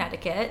school in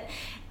Connecticut.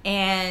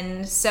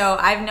 And so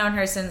I've known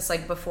her since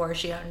like before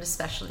she owned a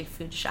specialty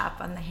food shop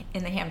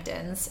in the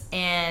Hamptons.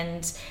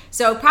 And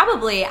so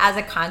probably as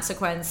a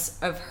consequence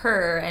of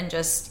her and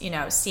just, you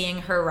know,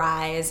 seeing her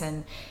rise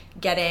and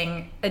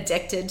getting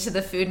addicted to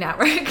the Food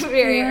Network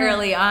very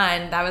early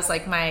on, that was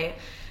like I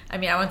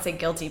won't say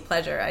guilty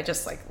pleasure. I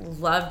just like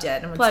loved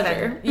it. And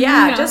pleasure.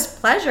 Just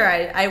pleasure.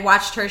 I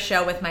watched her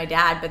show with my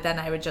dad, but then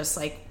I would just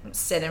like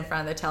sit in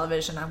front of the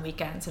television on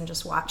weekends and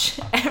just watch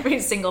every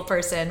single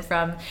person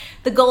from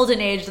the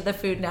golden age of the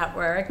Food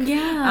Network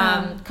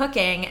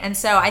cooking. And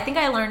so I think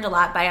I learned a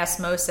lot by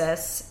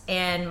osmosis.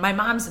 And my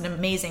mom's an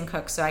amazing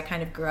cook, so I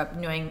kind of grew up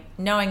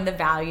knowing the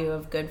value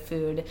of good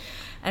food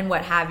and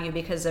what have you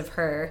because of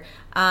her.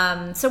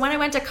 So when I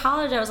went to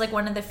college, I was like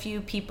one of the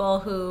few people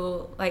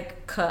who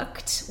like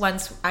cooked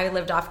once I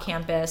lived off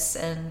campus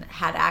and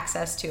had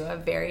access to a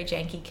very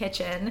janky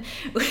kitchen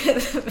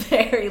with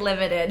very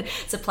limited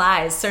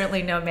supplies.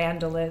 Certainly no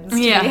mandolins to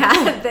be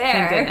had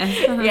there.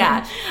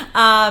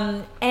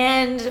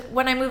 And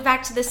when I moved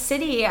back to the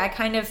city, I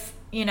kind of,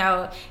 you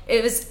know,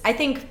 I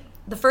think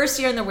the first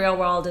year in the real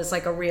world is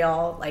like a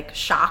real like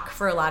shock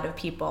for a lot of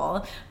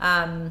people.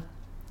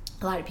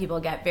 a lot of people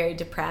get very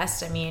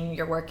depressed. I mean,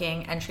 you're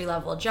working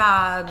entry-level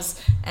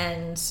jobs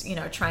and,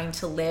 trying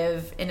to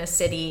live in a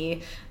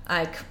city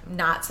like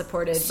not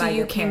supported by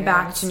your parents. So you came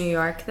back to New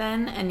York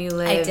then, and you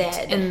lived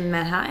in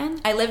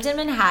Manhattan? I lived in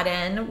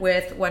Manhattan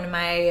with one of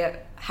my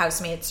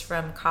housemates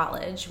from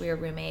college. We were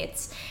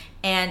roommates.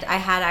 And I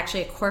had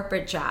actually a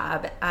corporate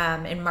job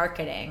in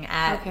marketing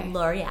at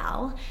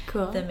L'Oreal,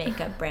 the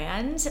makeup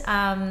brand.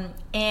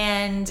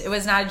 And it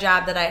was not a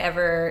job that I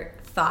ever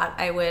thought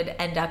I would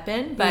end up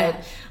in,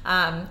 but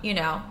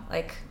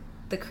like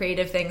the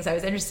creative things I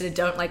was interested in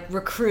don't like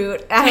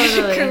recruit at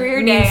a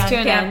career day on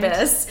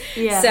campus.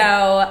 So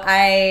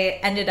I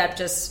ended up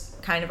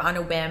just kind of on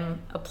a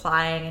whim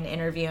applying and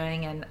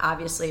interviewing, and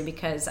obviously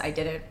because I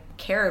didn't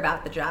care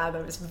about the job,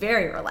 I was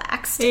very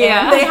relaxed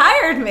and they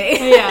hired me.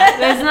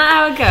 That's not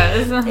how it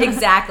goes.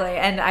 Exactly.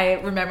 And I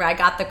remember I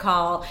got the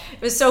call.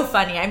 It was so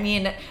funny. I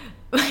mean,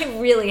 I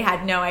really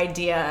had no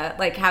idea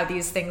like how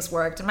these things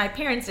worked, and my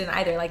parents didn't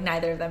either. Like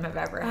neither of them have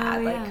ever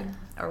had like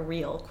a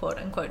real quote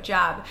unquote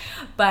job.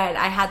 But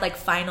I had like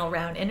final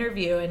round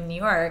interview in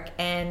New York,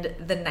 and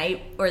the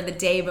night or the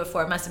day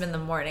before, it must have been the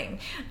morning,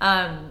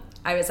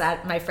 I was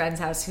at my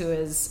friend's house who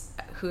is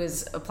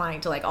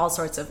applying to like all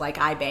sorts of like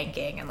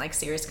iBanking and like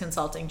serious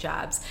consulting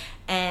jobs.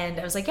 And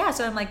I was like,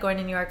 so I'm like going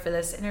to New York for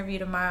this interview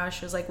tomorrow.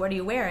 She was like, what are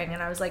you wearing?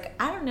 And I was like,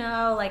 I don't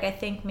know. Like, I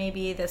think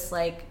maybe this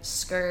like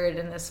skirt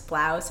and this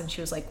blouse. And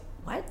she was like,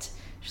 what?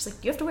 She's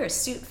like, you have to wear a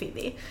suit,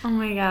 Phoebe. Oh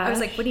my God. I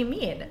was like, what do you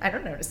mean? I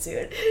don't know a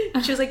suit.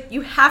 She was like,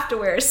 you have to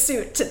wear a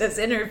suit to this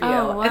interview.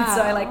 Oh, wow. And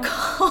so I like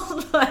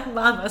called my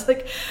mom. I was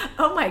like,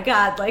 oh my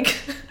God, like,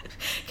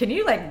 can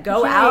you like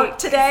go out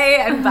today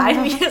and buy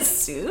me a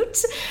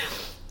suit?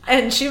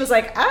 And she was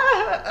like, okay.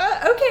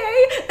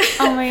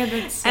 Oh my God,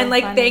 that's so and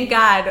like, funny. thank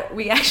God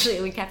we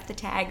kept the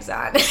tags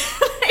on.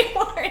 They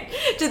weren't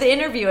to the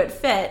interview. It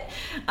fit.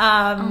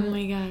 Oh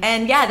my God.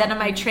 And then on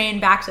my train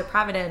back to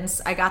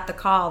Providence, I got the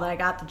call that I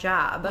got the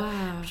job,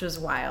 which was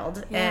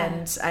wild.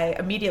 And I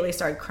immediately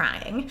started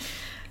crying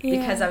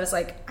because I was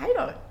like, I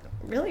don't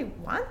really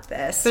want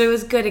this. But it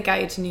was good. It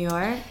got you to New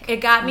York.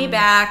 It got me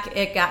back.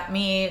 It got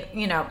me,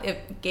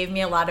 it gave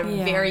me a lot of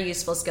very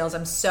useful skills.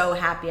 I'm so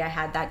happy I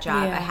had that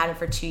job. I had it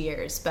for 2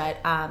 years. But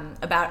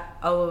about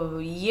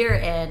a year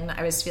in,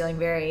 I was feeling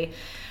very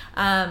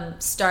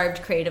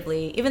starved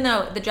creatively, even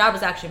though the job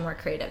was actually more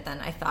creative than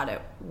I thought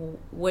it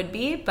would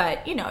be.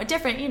 But, a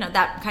different,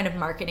 that kind of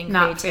marketing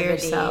Not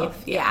creativity. For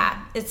yourself.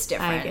 It's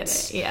different. I get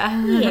it.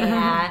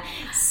 Yeah.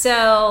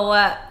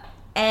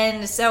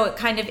 And so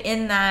kind of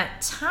in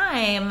that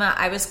time,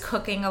 I was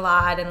cooking a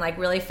lot and like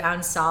really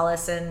found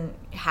solace in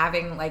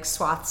having like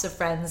swaths of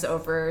friends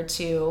over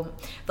to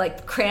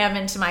like cram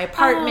into my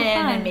apartment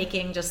and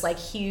making just like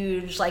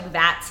huge like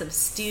vats of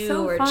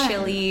stew or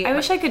chili. I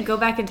wish I could go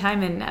back in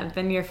time and have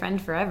been your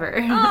friend forever.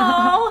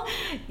 Oh,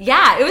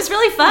 yeah. It was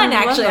really fun,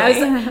 actually.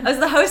 I was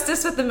the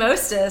hostess with the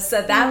mostess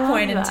at that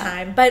point in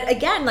time. But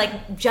again,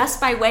 like just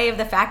by way of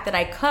the fact that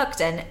I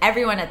cooked, and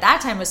everyone at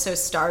that time was so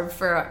starved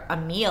for a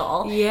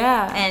meal.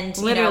 Yeah. And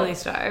literally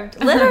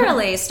starved.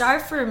 Literally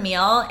starved for a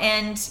meal.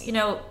 And,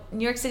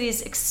 New York City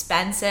is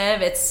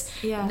expensive. It's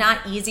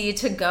not easy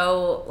to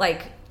go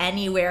like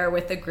anywhere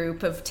with a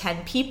group of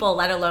 10 people,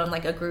 let alone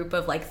like a group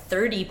of like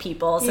 30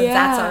 people, since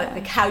that's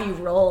like how you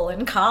roll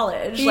in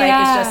college. Like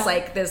it's just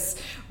like this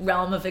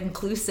realm of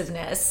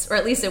inclusiveness, or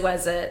at least it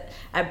was at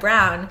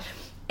Brown.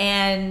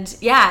 And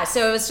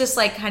so it was just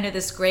like kind of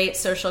this great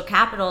social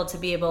capital to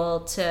be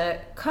able to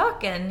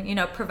cook and,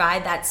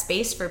 provide that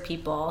space for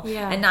people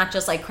and not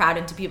just like crowd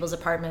into people's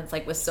apartments,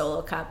 like with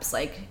solo cups,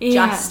 like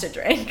just to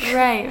drink.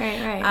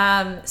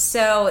 Right.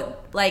 So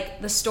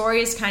like the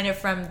stories kind of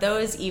from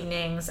those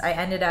evenings, I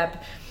ended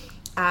up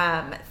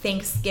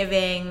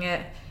Thanksgiving,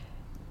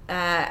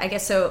 I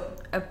guess so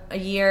a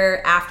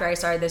year after I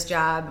started this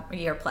job, a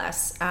year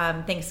plus,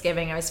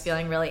 Thanksgiving, I was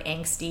feeling really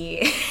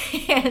angsty.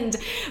 And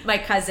my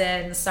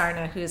cousin,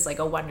 Sarna, who's like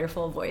a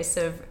wonderful voice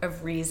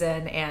of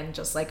reason and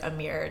just like a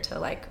mirror to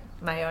like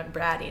my own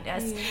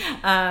brattiness,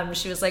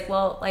 she was like,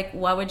 well, like,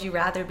 what would you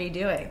rather be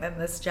doing than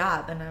this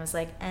job? And I was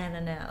like, I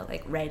don't know,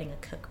 like writing a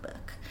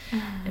cookbook.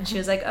 And she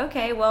was like,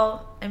 okay,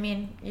 well, I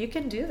mean, you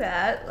can do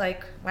that.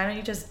 Like, why don't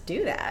you just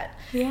do that?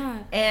 Yeah.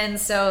 And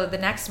so the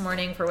next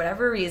morning, for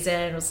whatever reason,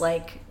 it was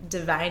like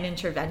divine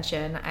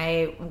intervention.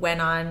 I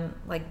went on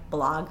like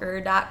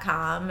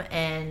blogger.com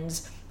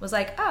and was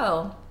like,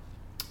 oh,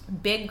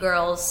 big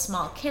girls,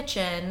 small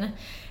kitchen,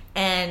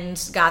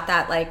 and got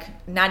that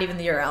like, not even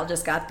the URL,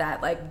 just got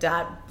that like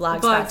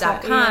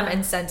blogspot.com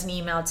and sent an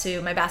email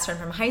to my best friend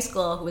from high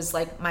school, who was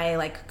like my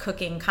like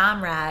cooking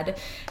comrade.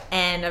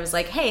 And I was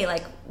like, hey,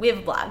 like we have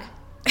a blog.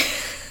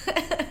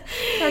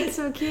 That's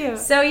so cute.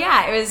 So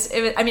it was,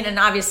 I mean, and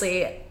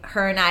obviously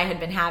her and I had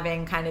been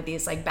having kind of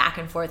these like back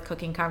and forth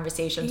cooking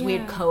conversations. We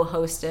had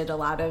co-hosted a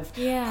lot of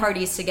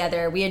parties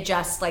together. We had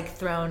just like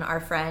thrown our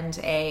friend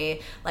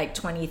a like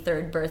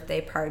 23rd birthday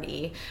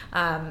party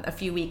a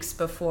few weeks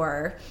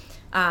before,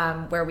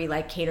 where we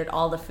like catered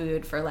all the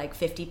food for like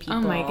 50 people.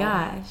 Oh my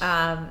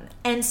gosh.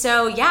 And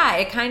so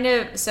it kind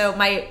of, so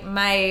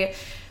my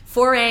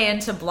foray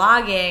into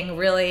blogging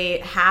really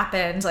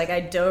happened. Like,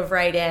 I dove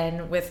right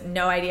in with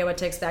no idea what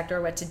to expect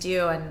or what to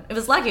do. And it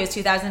was lucky. It was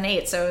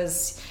 2008. So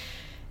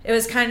it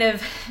was kind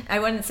of, I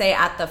wouldn't say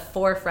at the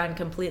forefront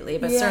completely,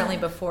 but certainly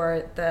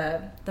before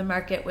the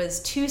market was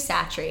too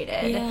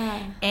saturated.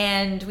 Yeah.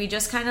 And we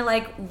just kind of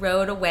like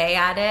rode away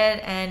at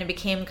it, and it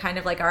became kind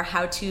of like our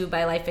how-to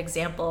by life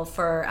example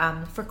for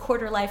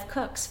quarter life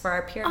cooks for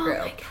our peer group.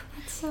 Oh my God,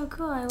 that's so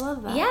cool. I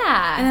love that.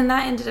 Yeah. And then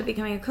that ended up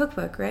becoming a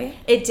cookbook, right?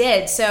 It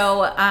did.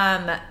 So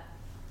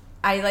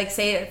I like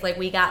say like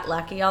we got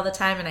lucky all the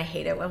time, and I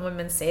hate it when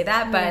women say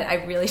that, but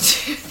I really do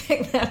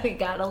think that we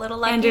got a little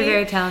lucky. And you're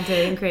very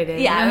talented and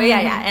creative.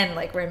 Yeah, and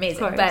like we're amazing.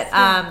 Course,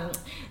 but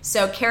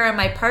so Kara,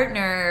 my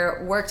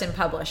partner, worked in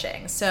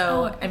publishing.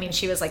 So I mean,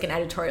 she was like an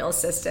editorial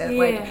assistant,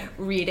 like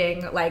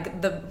reading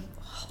like the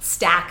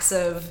stacks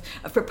of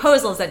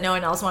proposals that no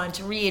one else wanted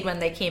to read when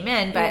they came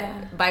in,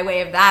 but by way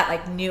of that,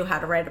 like knew how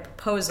to write a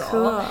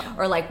proposal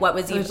or like what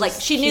was even like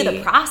she knew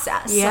the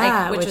process,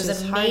 like, which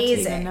was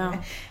amazing.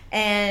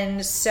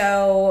 And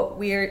so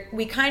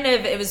we kind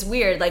of, it was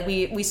weird. Like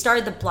we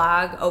started the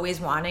blog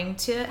always wanting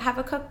to have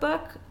a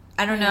cookbook.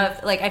 I don't know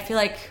if like, I feel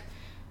like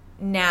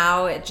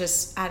now it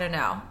just, I don't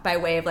know, by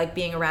way of like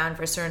being around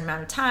for a certain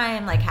amount of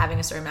time, like having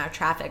a certain amount of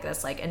traffic,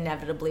 that's like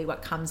inevitably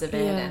what comes of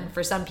it. And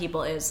for some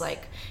people is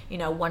like, you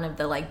know, one of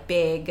the like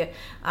big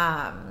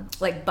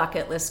like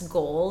bucket list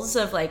goals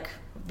of like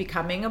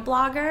becoming a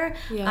blogger.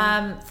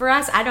 For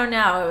us, I don't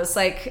know. It was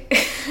like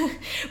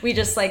we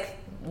just like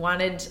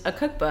wanted a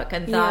cookbook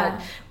and thought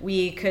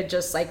we could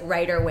just like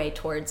write our way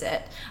towards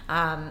it.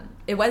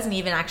 It wasn't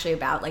even actually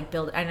about like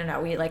I don't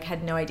know, we like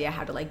had no idea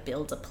how to like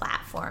build a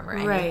platform or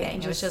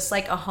anything. It was just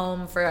like a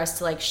home for us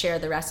to like share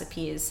the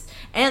recipes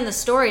and the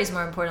stories,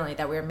 more importantly,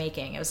 that we were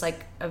making. It was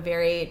like a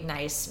very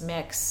nice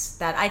mix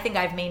that I think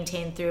I've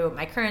maintained through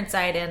my current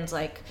site and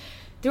like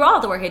through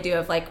all the work I do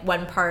of like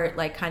one part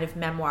like kind of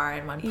memoir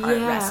and one part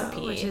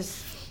recipe. Which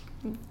is,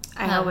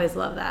 I always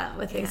love that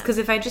with things, because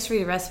if I just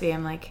read a recipe,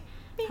 I'm like,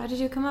 how did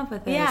you come up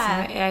with this?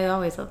 Yeah. And I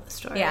always love the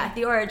story. Yeah,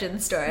 the origin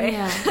story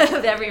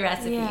of every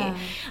recipe.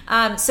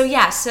 Yeah.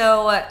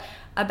 So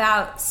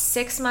about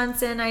 6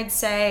 months in, I'd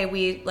say,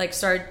 we like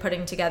started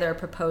putting together a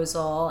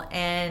proposal,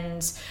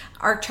 and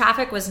our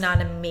traffic was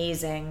not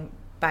amazing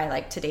by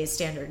like today's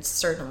standards,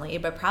 certainly,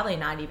 but probably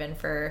not even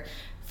for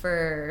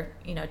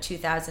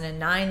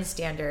 2009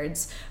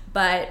 standards.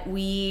 But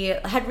we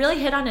had really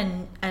hit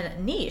on a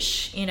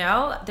niche, you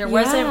know? There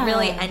wasn't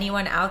really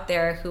anyone out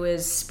there who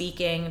was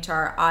speaking to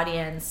our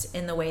audience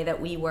in the way that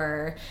we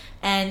were.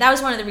 And that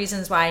was one of the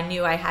reasons why I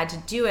knew I had to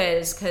do it,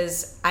 is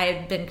because I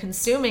had been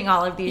consuming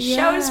all of these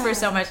shows for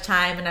so much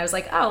time. And I was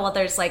like, oh, well,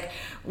 there's like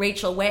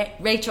Rachel Ray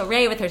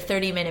with her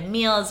 30-minute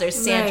meals.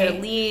 There's Sandra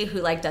Lee,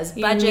 who like does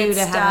budget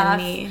stuff. Have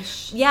a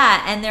niche.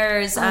 Yeah, and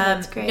there's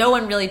no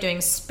one really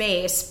doing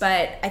space.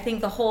 But I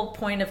think the whole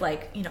point of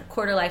like, you know,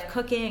 quarter life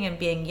cooking and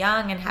being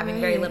young and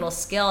having very little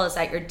skill is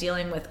that you're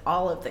dealing with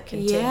all of the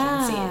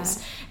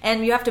contingencies.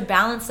 And you have to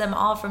balance them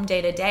all from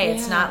day to day.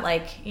 It's not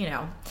like, you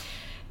know,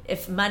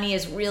 if money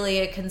is really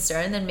a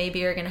concern, then maybe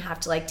you're going to have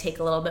to like take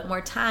a little bit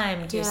more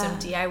time, do some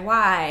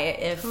DIY.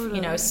 If, you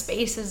know,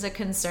 space is a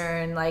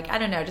concern, like, I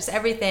don't know, just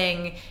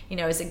everything, you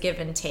know, is a give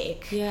and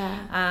take.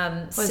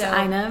 Was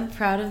Ina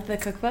proud of the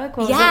cookbook?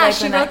 What was it like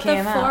she when wrote that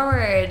came the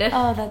foreword.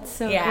 Oh, that's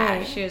so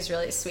great. She was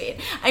really sweet.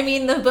 I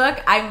mean, the book,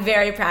 I'm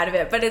very proud of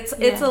it, but it's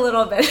a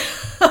little bit,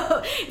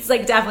 it's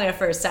like definitely a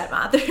first time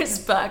author's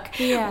book.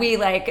 We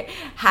like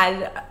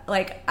had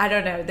like, I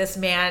don't know, this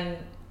man,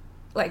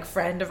 like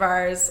friend of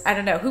ours, I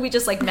don't know, who we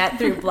just like met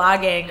through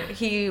blogging.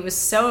 He was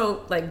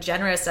so like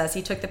generous to us.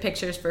 He took the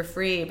pictures for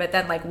free, but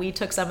then like we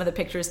took some of the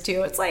pictures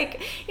too. It's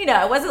like, you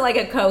know, it wasn't like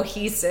a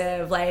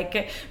cohesive,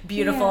 like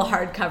beautiful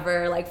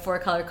hardcover, like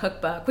 4-color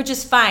cookbook, which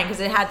is fine because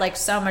it had like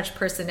so much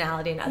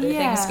personality and other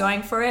things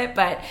going for it.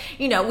 But,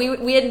 you know,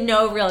 we had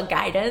no real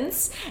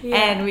guidance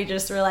and we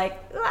just were like,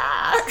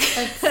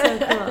 That's so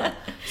cool.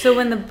 So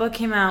when the book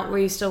came out, were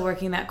you still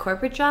working that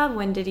corporate job?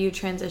 When did you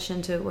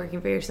transition to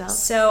working for yourself?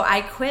 So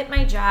I quit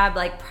my job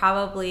like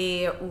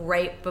probably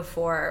right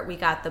before we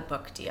got the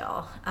book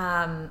deal.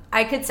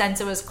 I could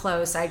sense it was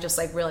close. I just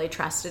like really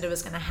trusted it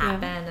was going to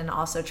happen and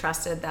also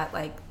trusted that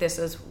like this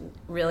was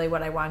really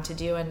what I wanted to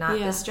do and not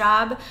this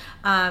job.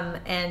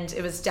 And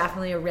it was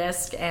definitely a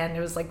risk, and it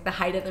was like the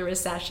height of the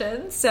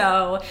recession.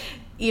 So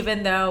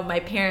even though my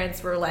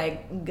parents were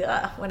like,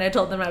 gah, when I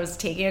told them I was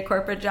taking a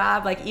corporate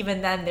job, like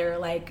even then they were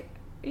like,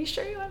 are you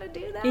sure you want to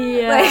do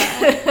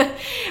that? Like,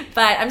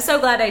 but I'm so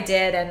glad I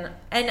did. And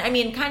I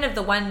mean, kind of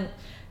the one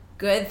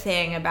good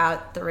thing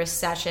about the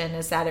recession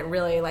is that it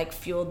really like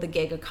fueled the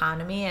gig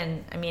economy.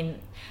 And I mean,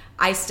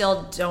 I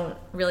still don't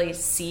really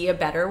see a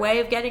better way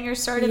of getting your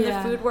start in the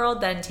food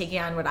world than taking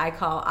on what I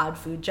call odd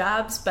food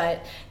jobs.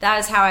 But that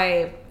is how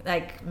I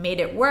like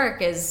made it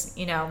work, is,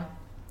 you know,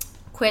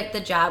 quit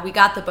the job. We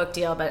got the book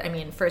deal, but I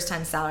mean, first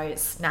time salary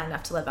is not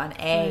enough to live on,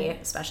 A,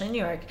 especially in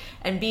New York,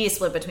 and B,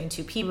 split between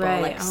two people,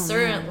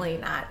 certainly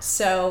not.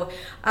 So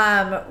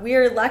we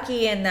were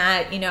lucky in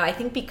that, you know, I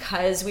think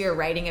because we were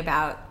writing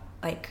about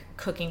like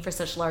cooking for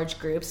such large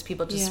groups.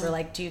 People just were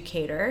like, do you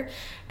cater?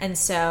 And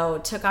so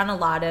took on a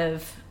lot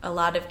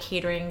of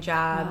catering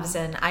jobs.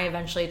 And I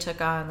eventually took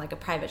on like a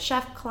private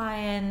chef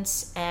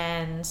client,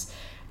 and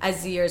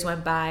as the years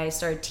went by, I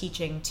started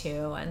teaching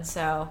too. And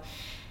so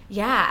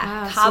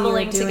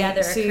cobbling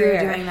together a career. So you were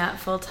doing that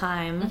full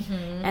time.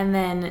 And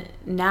then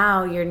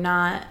now you're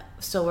not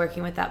still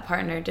working with that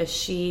partner. Does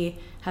she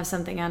have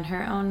something on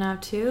her own now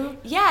too?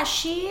 Yeah,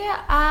 she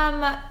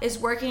is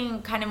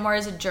working kind of more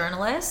as a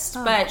journalist,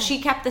 but cool. She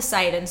kept the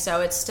site, and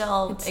so it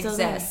still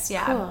exists. There.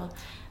 Yeah, cool.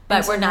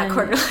 But we're not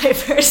quarter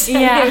lifers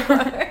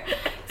anymore.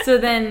 So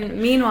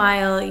then,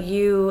 meanwhile,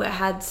 you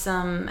had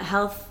some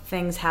health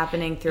things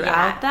happening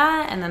throughout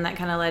that, and then that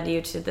kind of led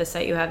you to the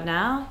site you have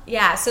now?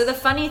 Yeah, so the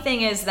funny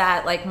thing is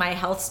that like my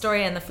health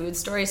story and the food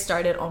story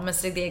started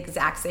almost at the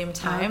exact same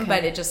time,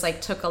 but it just like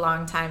took a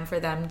long time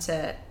for them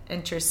to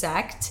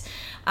intersect.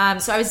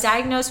 So I was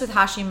diagnosed with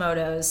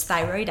Hashimoto's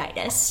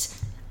thyroiditis.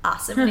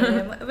 Awesome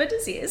name of a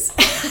disease.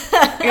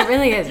 It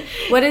really is.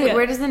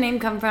 Where does the name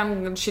come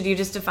from? Should you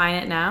just define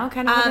it now,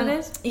 kind of what it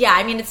is? Yeah,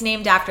 I mean, it's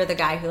named after the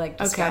guy who like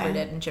discovered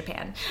it in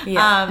Japan.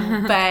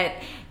 Yeah. But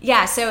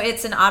yeah, so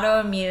it's an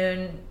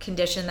autoimmune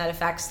condition that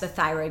affects the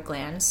thyroid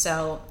gland.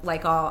 So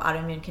like all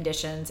autoimmune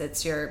conditions,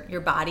 it's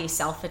your body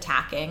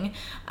self-attacking.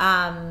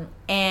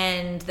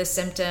 And the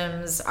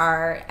symptoms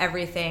are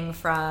everything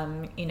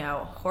from,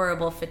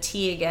 horrible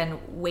fatigue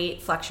and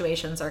weight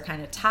fluctuations are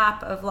kind of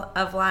top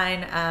of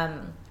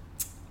line.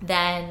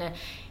 Then,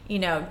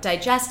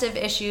 digestive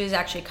issues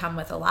actually come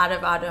with a lot of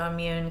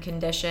autoimmune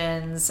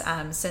conditions,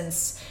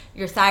 since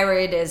your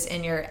thyroid is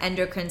in your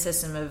endocrine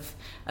system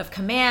of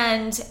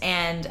command,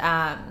 and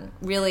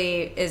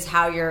really is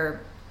how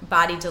your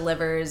body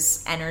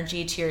delivers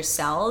energy to your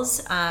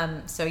cells.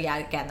 So yeah,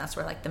 again, that's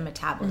where like the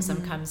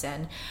metabolism comes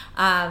in.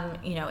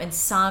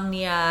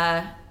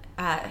 Insomnia,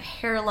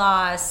 hair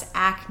loss,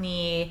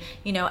 acne,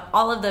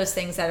 all of those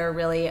things that are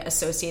really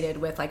associated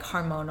with like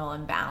hormonal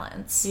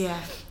imbalance. Yeah.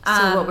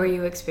 So what were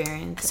you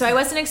experiencing? So I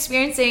wasn't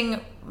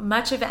experiencing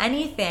much of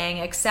anything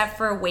except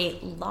for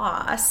weight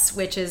loss,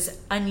 which is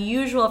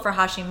unusual for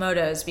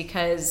Hashimoto's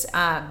because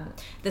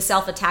the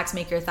self-attacks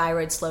make your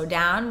thyroid slow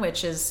down,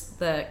 which is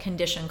the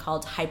condition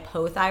called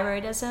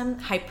hypothyroidism.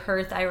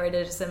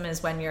 Hyperthyroidism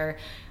is when your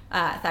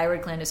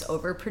thyroid gland is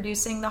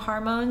overproducing the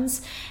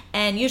hormones,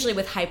 and usually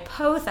with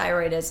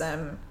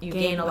hypothyroidism you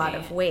gain a lot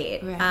of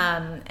weight.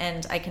 Right.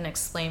 And I can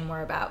explain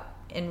more about,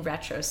 in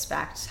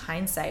retrospect,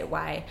 hindsight,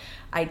 why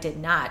I did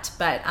not.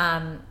 But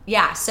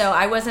so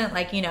I wasn't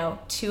like,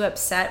 too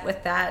upset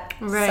with that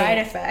side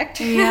effect,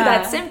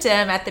 that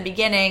symptom at the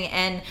beginning.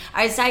 And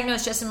I was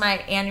diagnosed just in my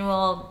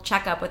annual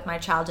checkup with my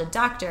childhood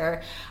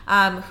doctor,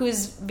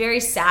 who's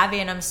very savvy,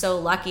 and I'm so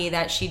lucky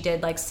that she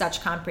did like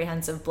such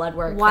comprehensive blood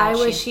work. Why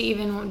was she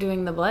even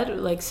doing the blood,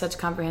 like such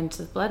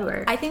comprehensive blood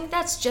work? I think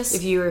that's just...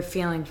 If you were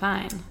feeling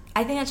fine.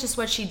 I think that's just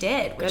what she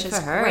did, which is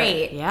her.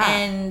 Great. Yeah.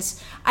 And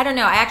I don't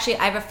know. I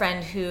have a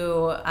friend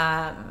who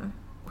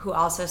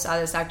also saw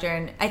this doctor,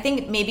 and I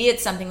think maybe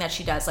it's something that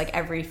she does like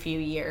every few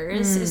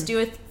years is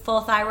do a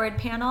full thyroid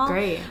panel.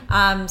 Great.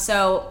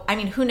 So I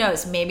mean, who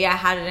knows? Maybe I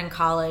had it in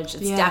college.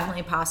 It's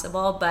definitely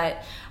possible,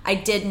 but I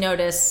did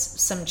notice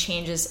some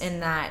changes in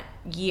that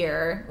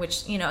year,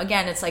 which,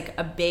 again, it's like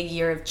a big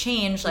year of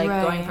change, like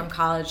going from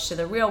college to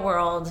the real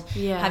world,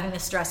 having the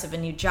stress of a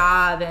new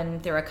job.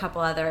 And there were a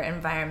couple other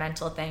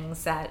environmental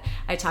things that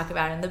I talk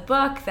about in the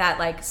book that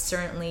like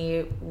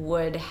certainly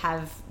would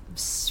have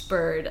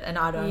spurred an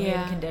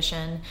autoimmune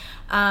condition.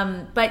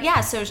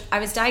 So I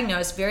was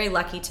diagnosed, very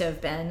lucky to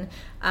have been.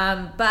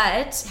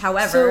 But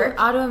however...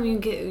 So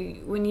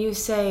autoimmune, when you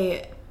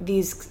say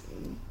these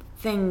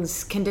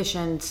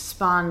conditions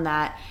spawn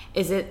that,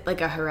 is it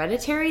like a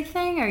hereditary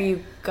thing, or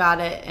you got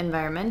it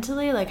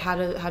environmentally? Like how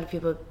do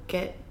people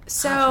get...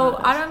 So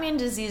autoimmune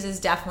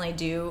diseases definitely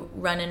do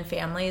run in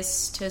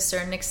families to a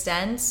certain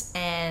extent,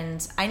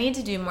 and I need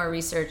to do more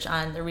research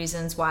on the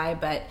reasons why,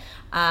 but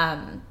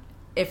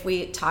if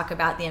we talk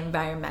about the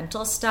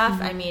environmental stuff,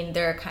 I mean,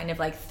 there are kind of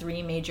like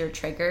three major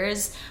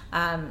triggers,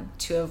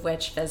 two of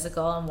which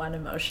physical and one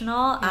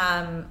emotional.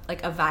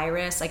 Like a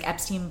virus, like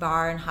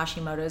Epstein-Barr and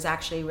Hashimoto's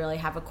actually really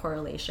have a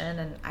correlation,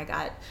 and I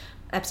got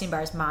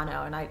Epstein-Barr's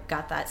mono, and I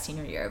got that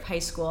senior year of high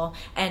school,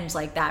 and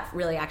like that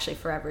really actually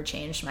forever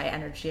changed my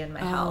energy and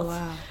my health.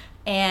 Wow.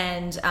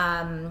 And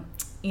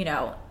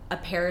a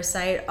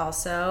parasite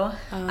also.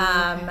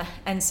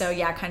 And so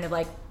kind of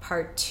like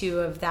part two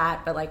of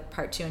that, but like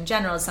part two in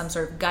general is some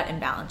sort of gut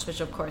imbalance, which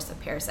of course a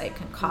parasite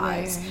can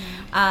cause.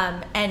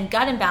 And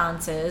gut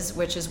imbalances,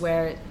 which is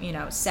where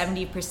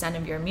 70%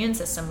 of your immune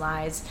system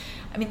lies,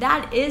 I mean,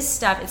 that is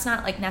stuff, it's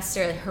not like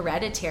necessarily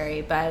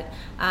hereditary, but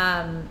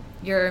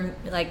your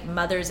like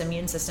mother's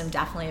immune system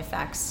definitely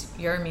affects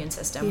your immune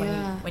system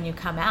when you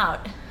come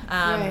out.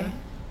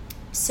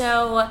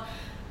 So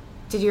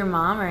did your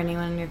mom or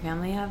anyone in your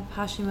family have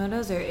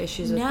Hashimoto's or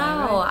issues with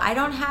thyroid? No, I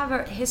don't have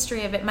a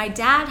history of it. My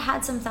dad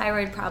had some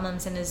thyroid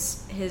problems in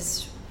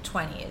his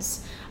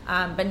 20s.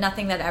 But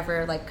nothing that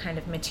ever like kind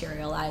of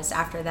materialized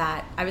after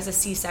that. I was a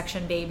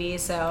C-section baby,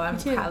 so I'm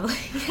probably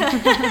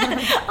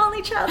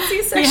only child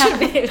C-section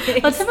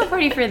baby. Let's have a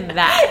party for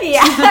that.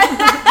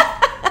 Yeah.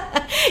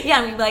 Yeah,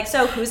 and we'd be like,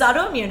 so who's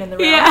autoimmune in the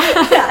room?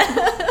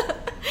 Yeah.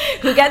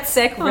 Who gets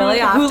sick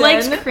really often? Who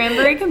likes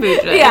cranberry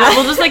kombucha? Yeah.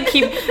 We'll just like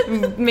keep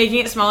making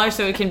it smaller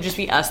so it can just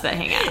be us that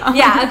hang out.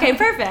 Yeah, okay,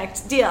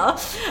 perfect. Deal.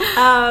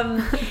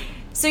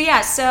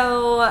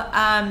 So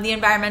the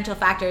environmental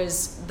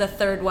factors, the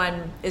third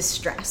one is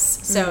stress.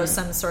 So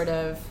some sort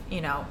of,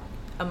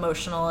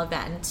 emotional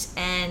event.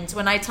 And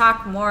when I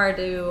talk more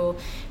to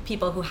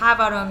people who have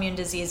autoimmune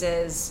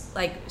diseases,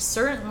 like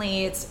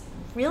certainly it's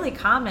really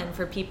common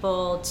for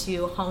people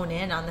to hone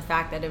in on the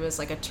fact that it was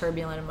like a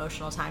turbulent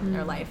emotional time in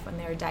their life when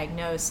they were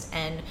diagnosed.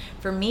 And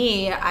for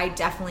me, I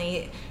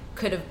definitely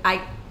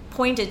I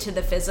pointed to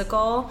the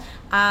physical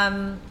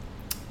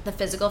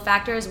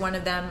factors. One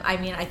of them,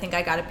 I think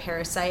I got a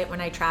parasite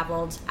when I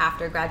traveled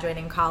after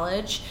graduating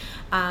college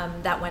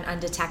that went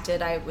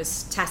undetected. I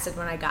was tested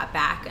when I got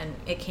back and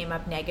it came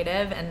up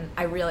negative, and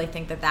I really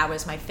think that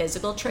was my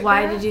physical trigger.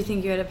 Why did you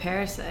think you had a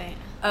parasite?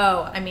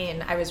 Oh,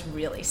 I was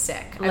really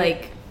sick.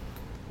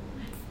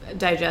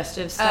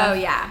 Digestive stuff? Oh,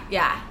 yeah.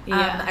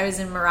 I was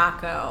in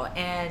Morocco,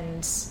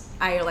 and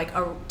I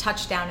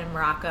touched down in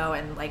Morocco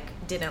and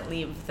didn't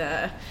leave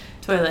the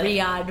toilet, the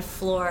Riyadh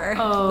floor,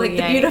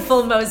 the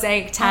beautiful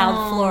mosaic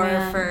tiled floor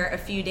for a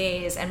few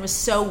days, and was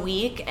so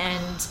weak.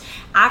 And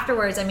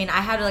afterwards, I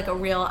had a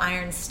real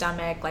iron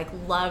stomach,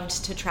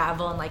 loved to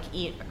travel and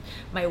eat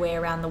my way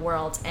around the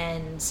world,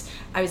 and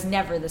I was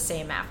never the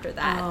same after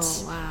that.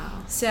 Oh,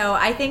 wow. So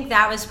I think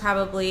that was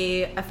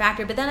probably a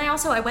factor. But then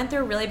I went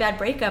through a really bad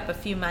breakup a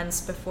few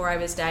months before I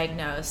was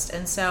diagnosed,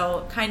 and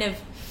so kind of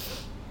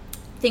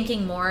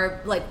thinking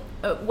more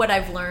what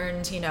I've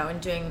learned, in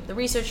doing the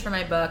research for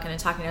my book and in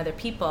talking to other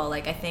people,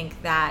 I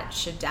think that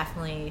should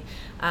definitely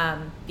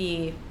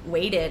be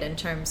weighted in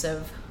terms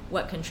of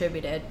what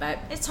contributed. But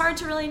it's hard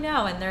to really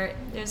know, and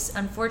there's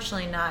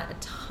unfortunately not a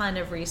ton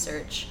of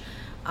research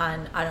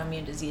on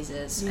autoimmune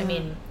diseases.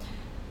 Yeah.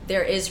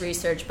 There is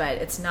research, but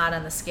it's not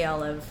on the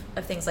scale of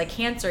things like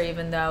cancer,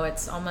 even though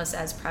it's almost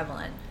as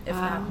prevalent, if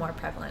not more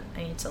prevalent.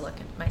 I need to look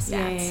at my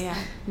stats. Yeah.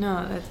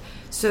 No,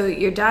 so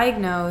you're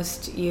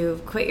diagnosed,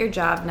 you've quit your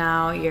job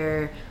now,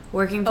 you're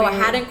working for I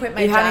hadn't quit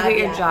my job. You hadn't quit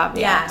your job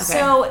yet. Yeah. Okay.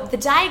 So the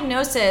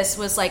diagnosis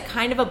was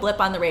kind of a blip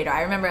on the radar.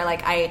 I remember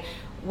I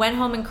went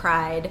home and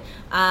cried.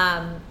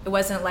 It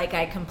wasn't like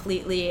I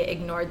completely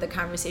ignored the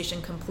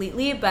conversation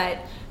completely, but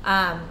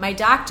my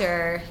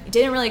doctor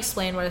didn't really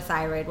explain what a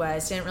thyroid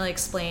was, didn't really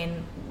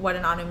explain what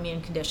an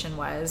autoimmune condition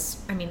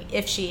was.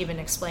 If she even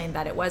explained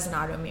that it was an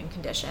autoimmune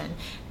condition.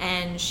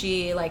 And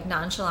she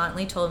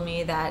nonchalantly told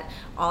me that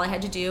all I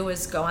had to do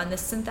was go on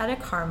this synthetic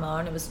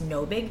hormone. It was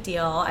no big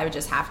deal. I would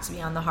just have to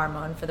be on the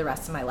hormone for the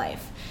rest of my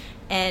life.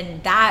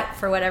 And that,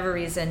 for whatever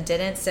reason,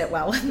 didn't sit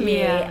well with me.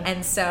 Yeah.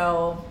 And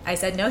so I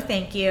said, no,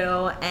 thank you.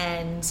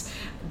 And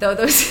though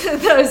that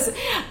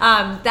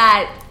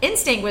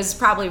instinct was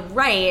probably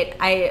right,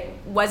 I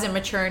wasn't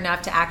mature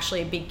enough to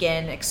actually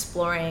begin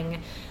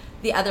exploring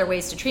the other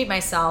ways to treat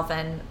myself.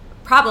 And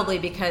probably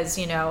because,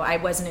 I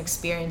wasn't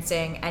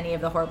experiencing any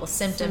of the horrible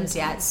symptoms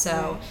yet,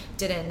 so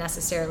didn't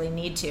necessarily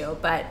need to.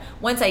 But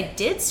once I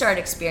did start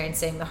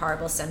experiencing the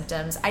horrible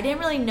symptoms, I didn't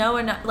really know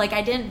enough,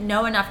 I didn't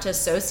know enough to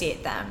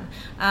associate them.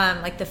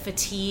 The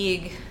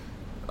fatigue,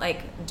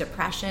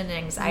 depression and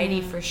anxiety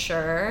for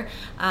sure.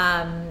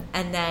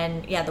 And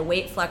then, the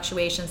weight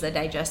fluctuations, the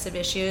digestive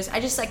issues.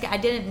 I just, I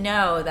didn't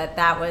know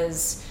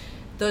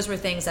those were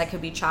things that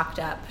could be chalked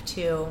up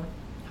to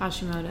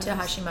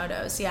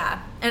Hashimoto's,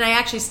 yeah. And I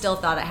actually still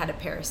thought I had a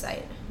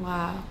parasite.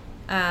 Wow.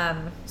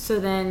 So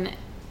then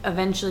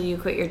eventually you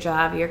quit your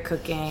job, you're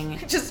cooking.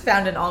 I just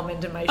found an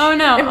almond in my Oh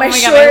no. in my God,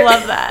 short I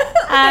love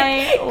that.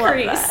 I love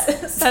crease.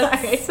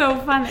 that. That's so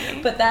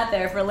funny. Put that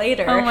there for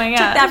later. Oh my gosh.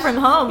 Took that from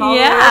home all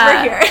the way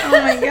over here. Oh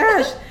my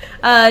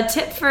gosh.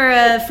 Tip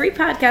for free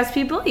podcast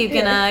people, you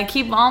can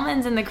keep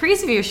almonds in the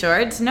crease of your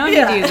shorts. No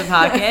need to use a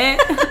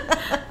pocket.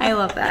 I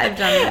love that. I've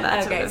done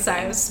that. Okay,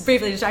 sorry. I was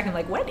briefly distracted.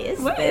 What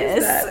is this?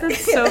 Is that?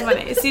 That's so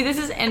funny. See, this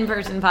is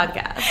in-person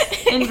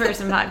podcast.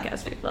 In-person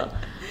podcast, people.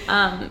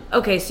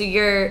 Okay, so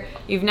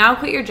you've now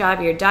quit your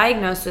job. You're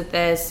diagnosed with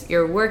this.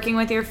 You're working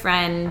with your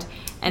friend.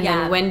 And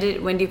then when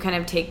do you kind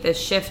of take this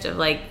shift of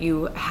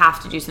you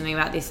have to do something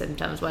about these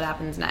symptoms? What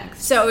happens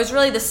next? So it was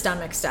really the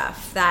stomach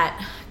stuff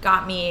that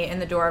got me in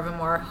the door of a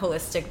more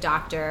holistic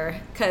doctor,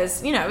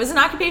 because it was an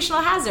occupational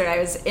hazard. I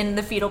was in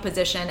the fetal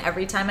position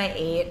every time I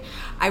ate.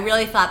 I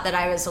really thought that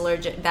I was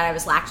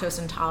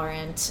lactose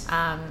intolerant,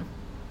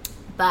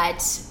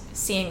 but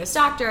seeing this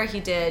doctor, he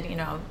did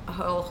a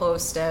whole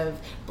host of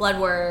blood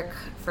work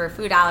for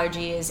food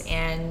allergies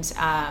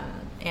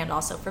and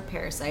also for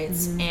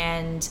parasites,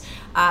 and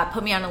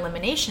put me on an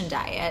elimination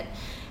diet.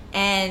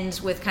 And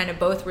with kind of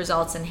both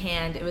results in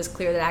hand, it was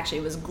clear that actually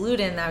it was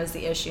gluten that was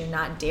the issue,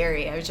 not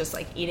dairy. I was just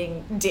like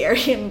eating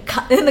dairy in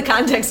the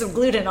context of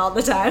gluten all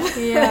the time.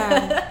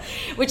 Yeah.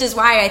 Which is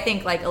why I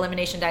think like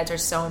elimination diets are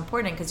so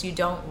important, because you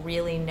don't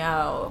really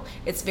know.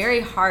 It's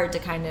very hard to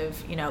kind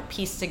of,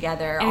 piece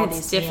together all these meals. And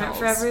it's different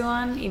for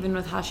everyone, even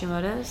with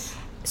Hashimoto's?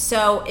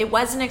 So it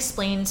wasn't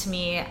explained to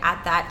me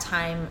at that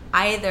time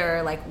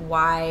either, like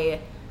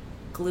why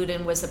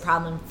gluten was the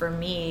problem for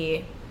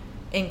me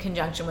in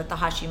conjunction with the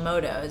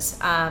Hashimoto's.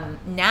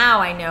 Now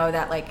I know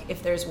that like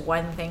if there's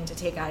one thing to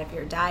take out of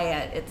your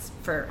diet, it's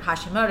for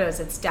Hashimoto's,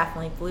 it's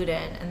definitely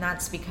gluten. And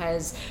that's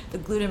because the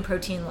gluten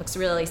protein looks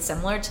really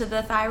similar to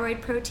the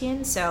thyroid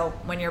protein. So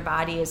when your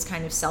body is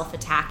kind of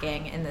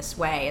self-attacking in this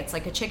way, it's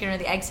like a chicken or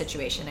the egg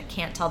situation. It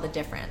can't tell the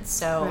difference.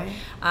 So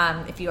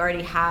if you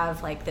already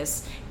have like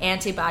this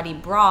antibody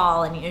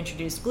brawl and you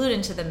introduce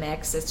gluten to the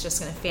mix, it's just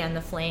going to fan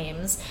the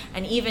flames.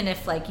 And even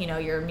if like,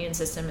 your immune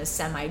system is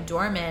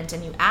semi-dormant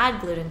and you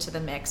add gluten to the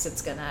mix,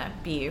 it's going to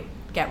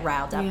get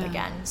riled up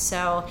again.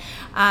 So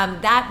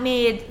that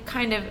made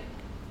kind of,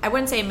 I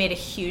wouldn't say it made a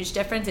huge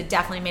difference. It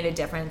definitely made a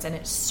difference, and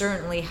it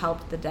certainly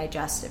helped the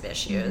digestive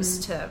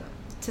issues to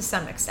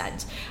some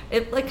extent.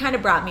 It like kind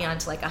of brought me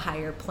onto like a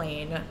higher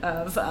plane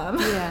of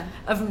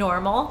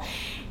normal.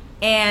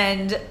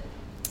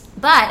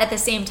 But at the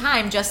same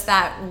time, just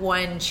that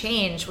one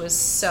change was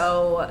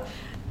so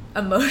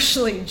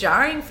emotionally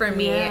jarring for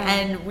me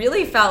and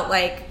really felt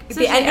like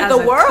especially the end of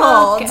the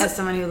world. Cook, as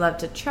someone who loved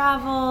to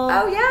travel.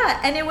 Oh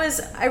yeah, and it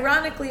was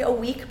ironically a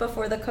week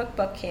before the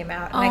cookbook came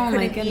out, and I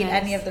couldn't eat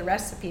any of the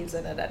recipes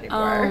in it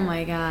anymore. Oh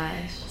my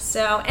gosh.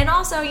 So, and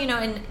also,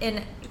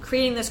 in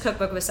creating this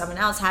cookbook with someone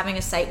else, having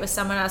a site with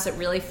someone else, it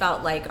really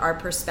felt like our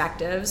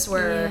perspectives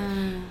were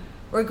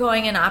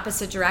going in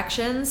opposite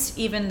directions,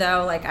 even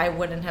though like I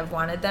wouldn't have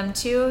wanted them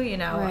to.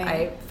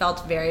 I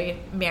felt very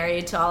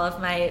married to all of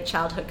my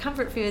childhood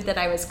comfort food that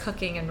I was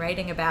cooking and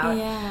writing about.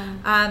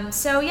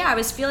 I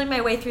was feeling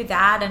my way through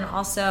that, and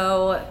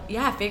also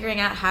figuring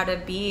out how to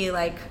be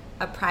like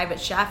a private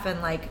chef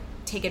and like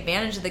take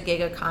advantage of the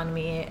gig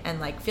economy, and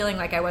like feeling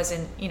like I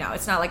wasn't,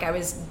 it's not like I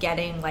was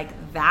getting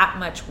like that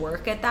much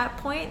work at that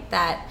point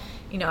that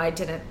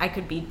I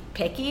could be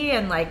picky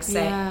and like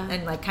say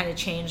and like kind of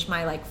change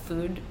my like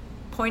food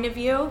point of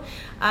view.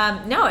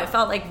 No, it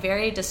felt like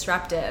very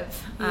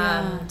disruptive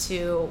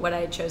to what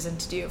I had chosen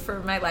to do for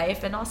my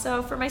life and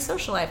also for my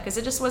social life, because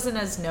it just wasn't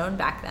as known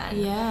back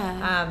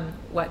then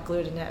what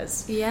gluten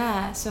is.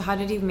 So how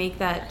did you make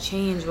that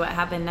change? What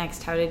happened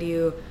next? How did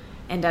you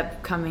end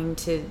up coming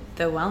to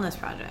the Wellness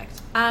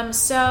Project?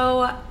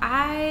 So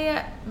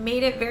I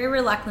made it very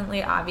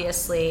reluctantly,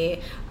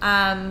 obviously,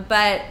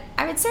 but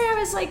I would say I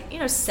was like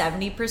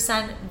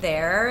 70%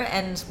 there,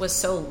 and was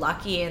so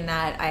lucky in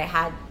that I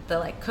had the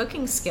like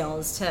cooking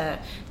skills to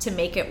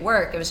make it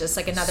work. It was just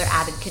like another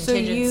added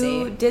contingency.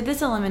 So you did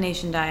this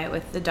elimination diet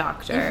with the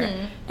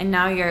doctor, and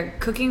now you're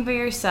cooking for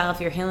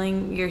yourself, you're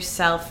healing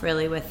yourself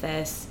really with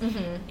this,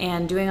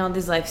 and doing all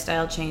these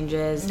lifestyle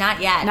changes.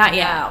 Not yet.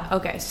 No.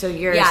 Okay, so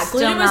you're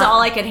gluten was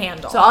all I could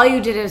handle. So all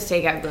you did is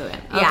take out gluten.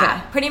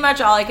 Yeah, pretty much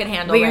all I could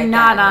handle. But you're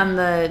not on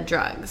the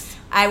drugs.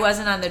 I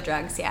wasn't on the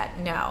drugs yet,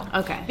 no.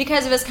 Okay.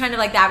 Because it was kind of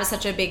like that was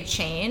such a big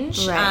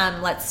change. Right.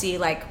 Let's see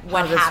like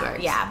what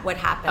happens. Yeah, what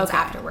happens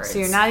afterwards. So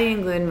you're not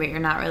eating gluten, but you're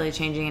not really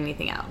changing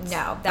anything else.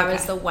 No, that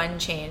was the one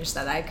change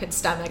that I could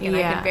stomach, and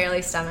I could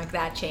barely stomach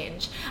that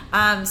change.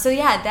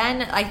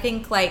 Then I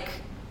think like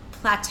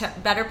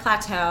better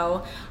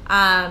plateau.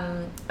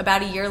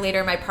 About a year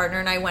later, my partner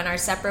and I went our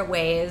separate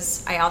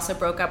ways. I also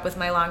broke up with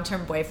my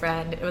long-term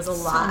boyfriend. It was a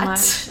lot.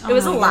 It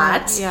was a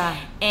lot. Yeah.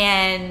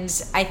 And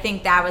I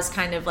think that was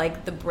kind of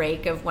like the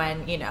break of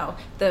when,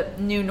 the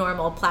new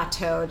normal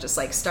plateau just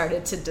like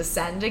started to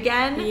descend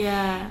again.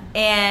 Yeah.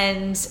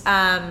 And,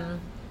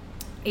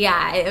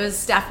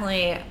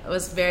 it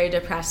was very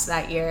depressed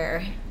that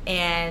year.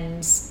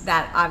 And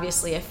that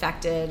obviously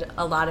affected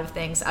a lot of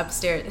things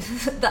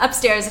upstairs. The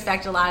upstairs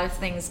affected a lot of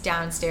things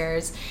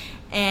downstairs.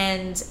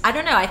 And I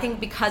don't know, I think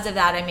because of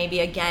that, I maybe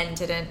again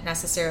didn't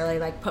necessarily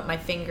like put my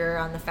finger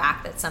on the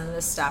fact that some of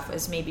this stuff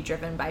was maybe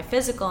driven by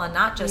physical and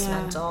not just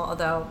mental,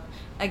 although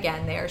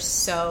again, they are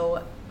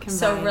so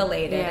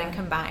related and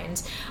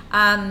combined.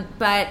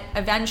 But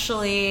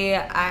eventually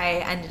I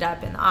ended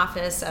up in the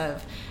office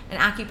of an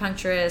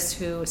acupuncturist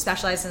who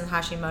specializes in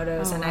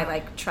Hashimoto's, and I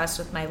like trust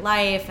with my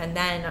life, and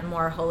then a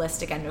more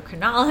holistic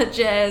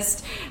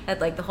endocrinologist,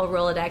 had like the whole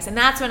Rolodex, and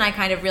that's when I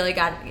kind of really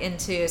got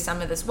into some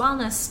of this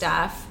wellness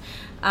stuff.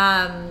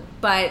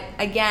 But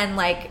again,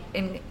 like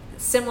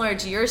similar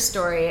to your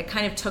story, it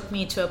kind of took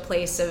me to a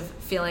place of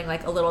feeling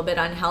like a little bit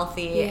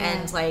unhealthy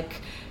and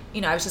like,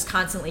 I was just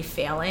constantly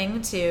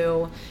failing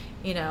to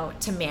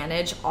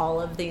manage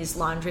all of these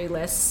laundry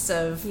lists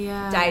of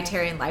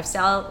dietary and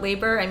lifestyle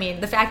labor. I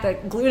mean, the fact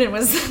that gluten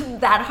was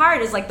that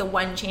hard is like the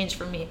one change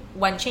for me.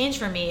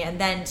 And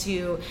then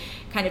to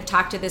kind of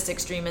talk to this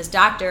extremist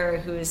doctor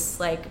who's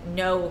like,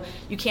 no,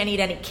 you can't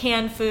eat any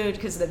canned food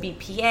because of the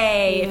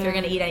BPA. If you're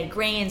going to eat any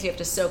grains, you have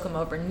to soak them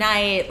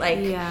overnight.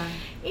 Like,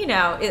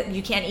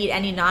 you can't eat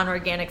any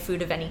non-organic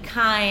food of any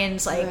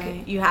kind. Like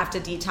Right. you have to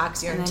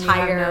detox your And then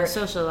entire you have no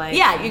social life.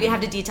 Yeah, you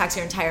have to detox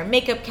your entire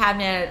makeup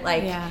cabinet,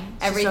 like Yeah, it's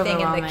just everything in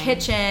the overwhelming.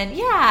 kitchen.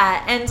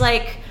 Yeah, and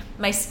like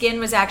my skin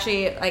was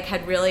actually like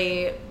had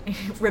really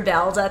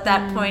rebelled at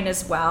that point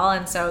as well,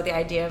 and so the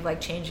idea of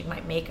like changing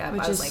my makeup,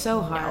 Which I was is like,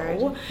 so no.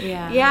 hard.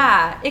 Yeah.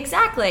 Yeah,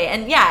 exactly.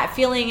 And yeah,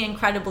 feeling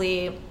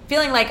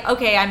like,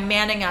 okay, I'm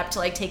manning up to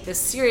like take this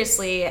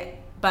seriously,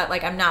 but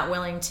like I'm not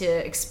willing to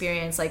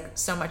experience like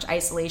so much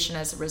isolation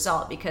as a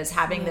result, because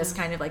having this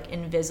kind of like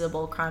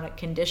invisible chronic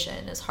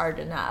condition is hard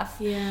enough.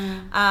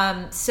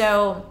 Yeah.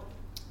 So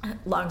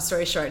long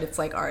story short, it's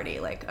like already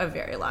like a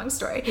very long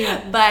story.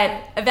 Yeah.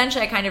 But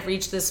eventually I kind of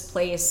reached this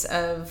place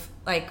of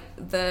like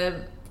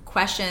the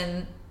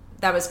question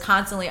that was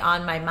constantly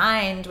on my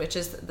mind, which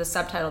is the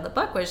subtitle of the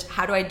book, was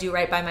how do I do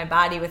right by my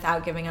body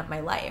without giving up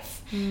my life?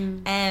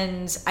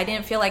 And I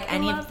didn't feel like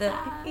any of the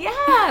that.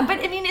 yeah, but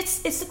I mean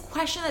it's a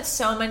question that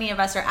so many of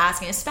us are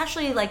asking,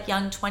 especially like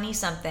young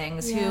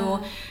 20-somethings who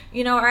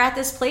are at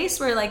this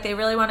place where like they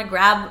really want to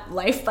grab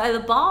life by the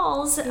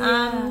balls,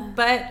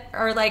 but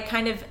are like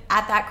kind of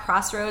at that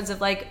crossroads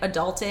of like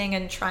adulting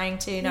and trying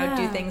to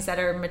do things that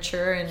are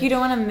mature. And You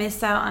don't want to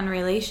miss out on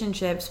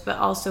relationships, but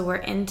also we're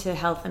into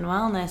health and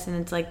wellness, and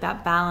it's like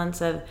that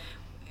balance of,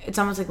 it's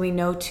almost like we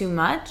know too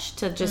much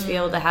to just be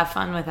able to have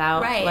fun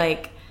without Right.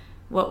 like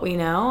what we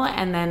know.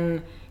 And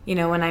then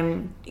when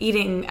I'm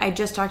eating, I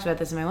just talked about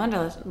this in my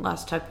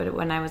Wanderlust talk, but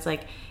when I was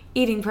like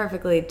eating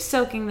perfectly,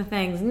 soaking the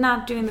things,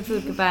 not doing the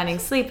food combining,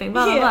 sleeping,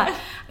 blah blah blah,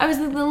 I was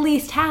the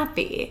least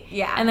happy.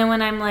 Yeah. And then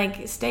when I'm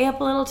like stay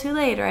up a little too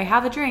late, or I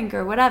have a drink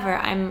or whatever,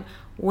 I'm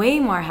way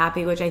more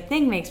happy, which I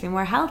think makes me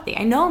more healthy.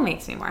 I know it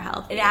makes me more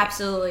healthy. It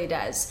absolutely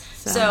does.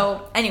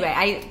 So anyway,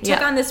 I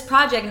took on this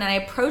project and I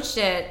approached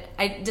it.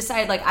 I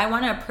decided like I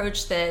want to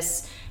approach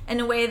this in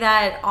a way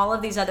that all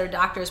of these other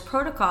doctors'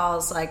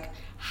 protocols like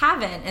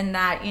haven't, in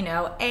that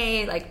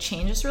like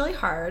change is really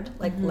hard.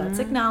 Like let's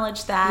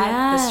acknowledge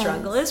that the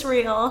struggle is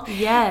real.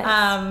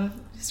 Yes.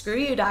 Screw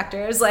you,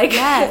 doctors. Like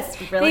Yes.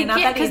 it's really not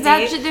that easy.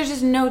 Because there's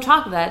just no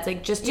talk of that. It's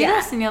like just do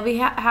this and you'll be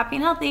happy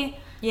and healthy.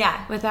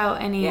 Yeah.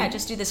 Without any... Yeah,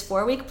 just do this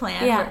 4-week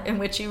plan in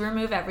which you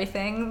remove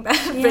everything that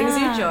brings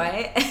you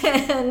joy.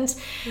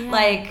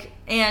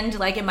 And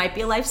like it might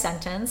be a life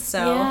sentence.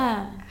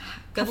 So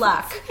good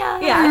luck.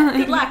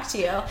 Good luck to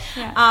you.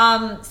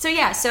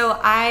 So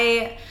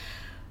I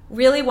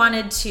really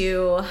wanted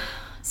to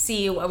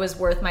see what was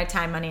worth my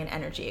time, money, and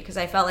energy, because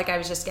I felt like I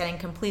was just getting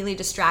completely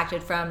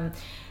distracted from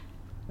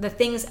the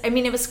things. I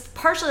mean, it was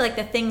partially like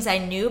the things I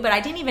knew, but I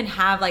didn't even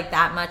have like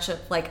that much of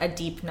like a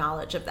deep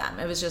knowledge of them.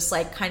 It was just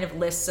like kind of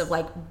lists of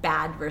like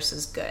bad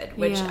versus good,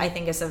 which I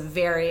think is a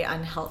very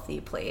unhealthy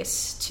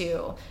place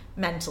to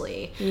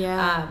mentally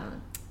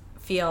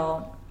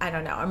feel, I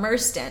don't know,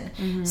 immersed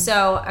in.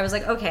 So I was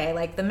like, okay,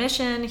 like the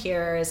mission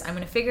here is I'm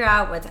going to figure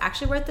out what's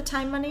actually worth the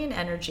time, money, and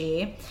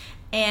energy.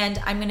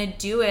 And I'm going to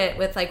do it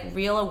with like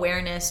real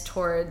awareness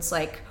towards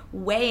like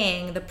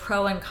weighing the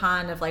pro and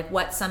con of like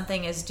what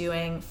something is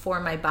doing for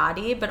my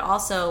body, but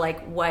also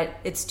like what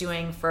it's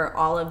doing for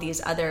all of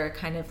these other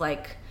kind of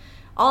like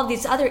all of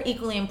these other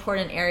equally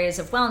important areas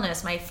of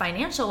wellness, my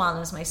financial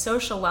wellness, my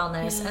social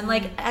wellness, and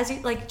like as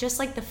you like just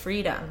like the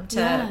freedom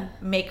to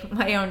make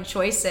my own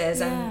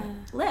choices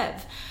and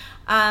live.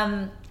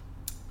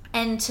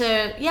 And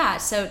to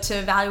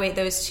evaluate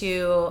those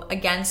two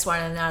against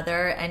one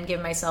another and give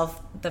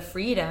myself the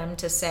freedom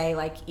to say,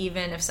 like,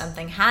 even if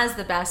something has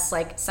the best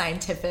like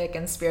scientific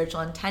and spiritual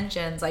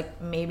intentions,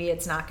 like maybe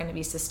it's not going to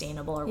be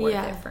sustainable or worth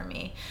it for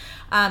me.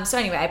 So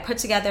anyway, I put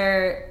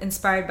together,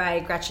 inspired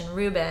by Gretchen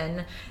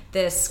Rubin,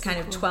 this kind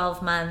of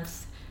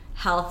 12-month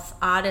health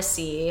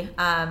odyssey.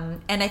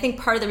 And I think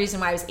part of the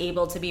reason why I was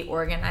able to be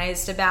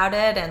organized about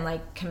it and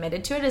like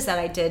committed to it is that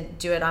I did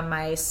do it on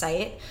my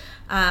site.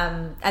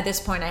 At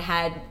this point, I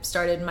had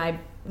started my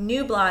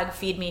new blog,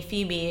 Feed Me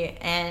Phoebe,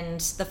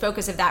 and the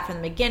focus of that from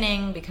the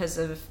beginning, because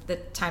of the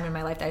time in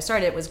my life that I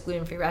started, it was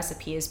gluten-free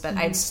recipes, but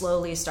I'd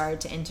slowly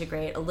started to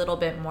integrate a little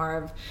bit more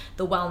of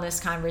the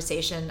wellness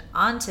conversation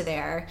onto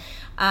there.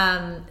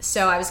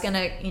 So I was going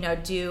to,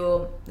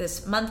 do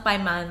this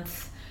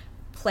month-by-month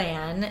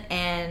plan,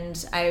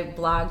 and I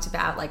blogged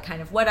about like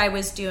kind of what I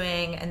was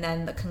doing and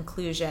then the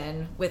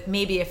conclusion with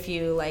maybe a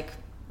few like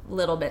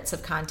little bits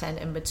of content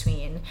in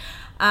between.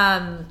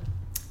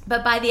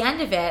 But by the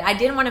end of it, I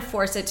didn't want to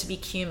force it to be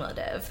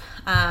cumulative.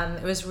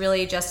 It was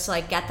really just to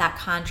like get that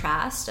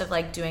contrast of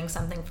like doing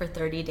something for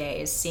 30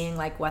 days, seeing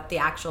like what the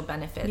actual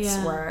benefits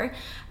were.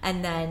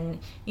 And then,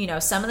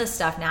 some of the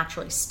stuff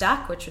naturally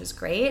stuck, which was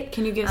great.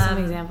 Can you give some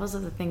examples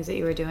of the things that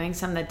you were doing?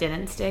 Some that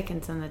didn't stick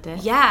and some that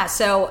did? Yeah.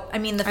 So, I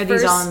mean,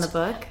 these all in the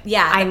book?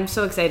 Yeah. I'm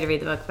so excited to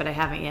read the book, but I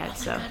haven't yet.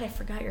 Oh my God, I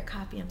forgot your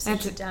copy. I'm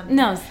such a dumb.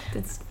 No,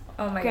 it's...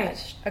 Oh my Great.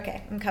 gosh.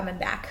 Okay, I'm coming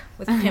back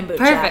with kombucha.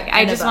 Perfect.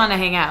 I just want to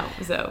hang out.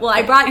 So. Well,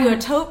 I brought you a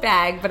tote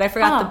bag, but I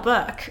forgot the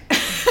book.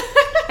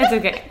 It's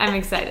okay. I'm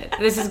excited.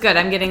 This is good.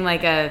 I'm getting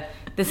like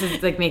this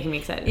is like making me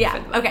excited.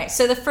 Yeah. Okay.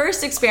 So the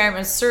first experiment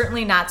was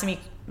certainly not to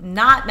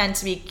not meant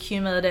to be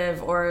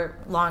cumulative or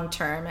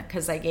long-term,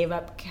 because I gave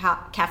up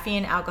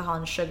caffeine, alcohol,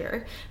 and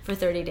sugar for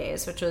 30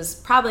 days, which was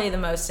probably the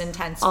most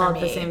intense for me. All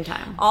at the same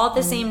time. All at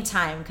the same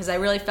time, because I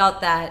really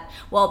felt that,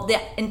 well, the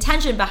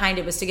intention behind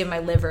it was to give my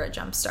liver a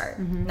jump start,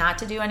 not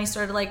to do any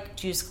sort of like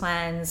juice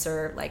cleanse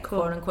or like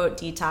quote unquote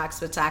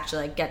detox, but to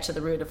actually like get to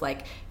the root of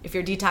like, if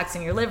you're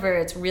detoxing your liver,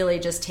 it's really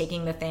just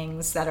taking the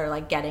things that are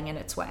like getting in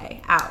its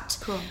way out.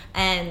 Cool.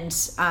 And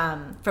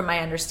from my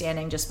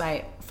understanding,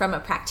 from a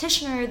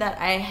practitioner that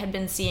I had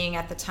been seeing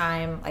at the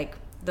time, like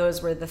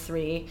those were the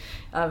 3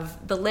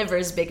 of the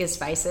liver's biggest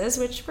vices,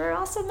 which were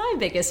also my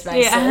biggest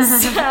vices. Yeah.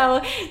 So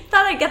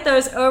thought I'd get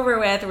those over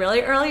with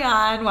really early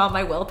on while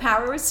my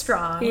willpower was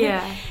strong.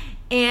 Yeah.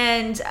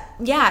 And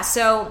yeah,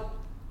 so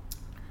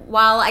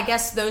while I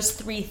guess those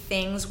 3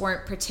 things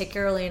weren't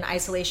particularly in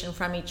isolation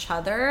from each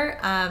other,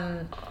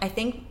 I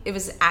think it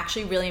was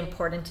actually really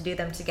important to do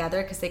them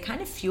together because they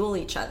kind of fuel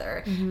each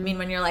other. I mean,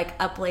 when you're like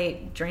up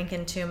late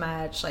drinking too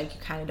much, like you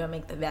kind of don't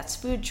make the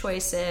best food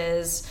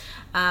choices.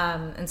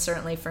 And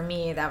certainly for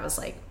me, that was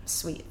like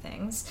sweet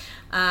things.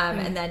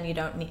 And then you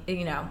don't need,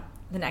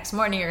 the next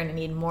morning you're going to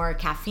need more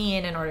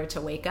caffeine in order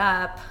to wake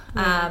up.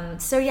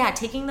 So yeah,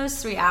 taking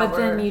those 3 hours. But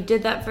then you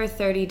did that for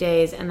 30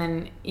 days and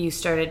then you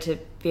started to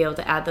be able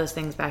to add those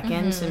things back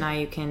in. So now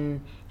you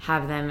can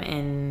have them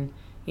in,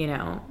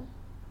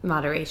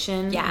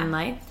 moderation in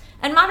life.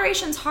 And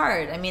moderation's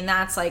hard. I mean,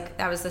 that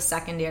was the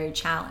secondary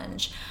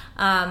challenge.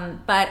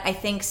 But I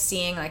think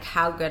seeing like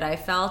how good I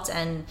felt,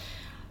 and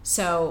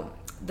so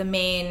the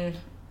main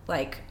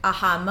like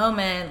aha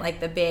moment, like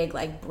the big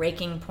like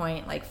breaking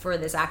point like for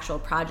this actual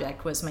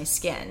project was my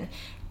skin.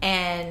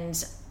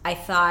 And I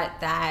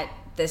thought that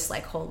this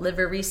like whole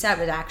liver reset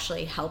would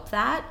actually help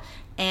that,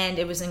 and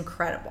it was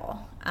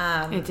incredible.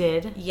 It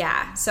did?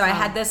 Yeah. So I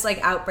had this like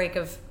outbreak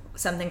of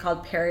something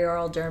called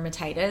perioral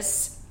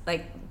dermatitis,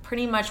 like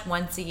pretty much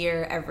once a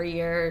year, every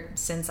year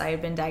since I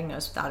had been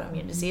diagnosed with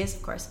autoimmune disease.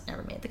 Of course,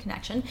 never made the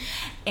connection.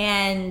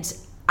 And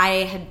I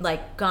had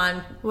like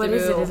gone through... What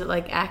is it? Is it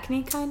like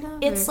acne kind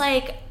of? It's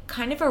like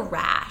kind of a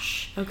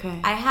rash. Okay.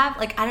 I have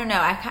like, I don't know,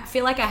 I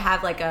feel like I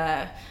have like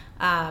a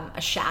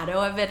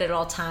shadow of it at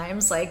all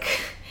times. Like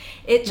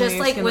it just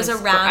like was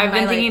around. I've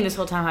been thinking this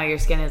whole time how your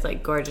skin is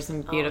like gorgeous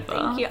and beautiful.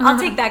 Oh, thank you. I'll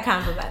take that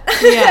compliment.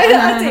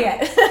 Yeah. I'll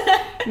take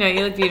it. No,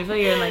 you look beautiful.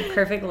 You're in like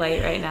perfect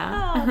light right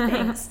now. Oh,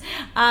 thanks.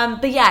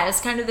 But yeah,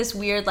 it's kind of this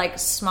weird like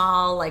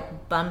small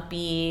like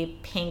bumpy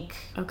pink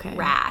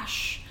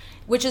rash.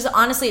 Which is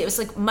honestly, it was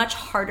like much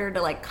harder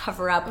to like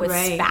cover up with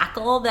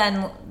spackle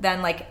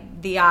than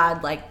like the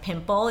odd like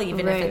pimple,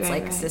 even if it's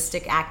like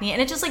cystic acne,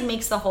 and it just like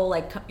makes the whole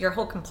like your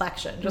whole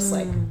complexion just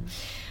like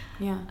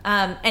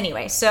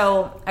Anyway,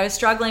 so I was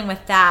struggling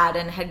with that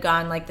and had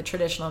gone like the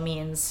traditional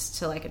means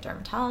to like a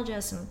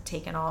dermatologist and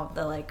taken all of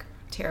the like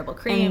terrible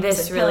creams. And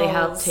this really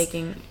helped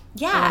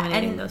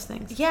eliminating those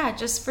things. Yeah,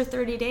 just for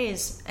 30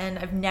 days. And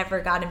I've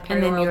never gotten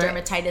perioral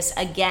dermatitis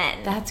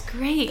again. That's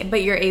great.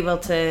 But you're able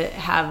to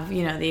have,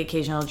 the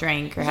occasional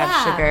drink or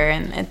have sugar,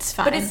 and it's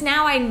fine. But it's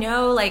now I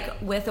know,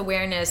 like, with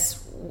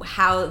awareness,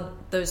 how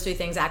those 3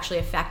 things actually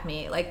affect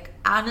me. Like,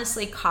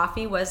 honestly,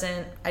 coffee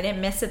I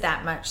didn't miss it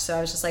that much. So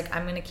I was just like,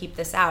 I'm going to keep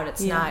this out.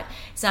 It's not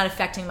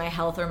affecting my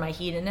health or my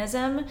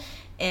hedonism.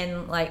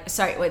 And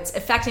it's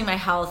affecting my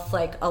health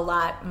like a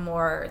lot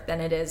more than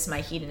it is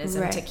my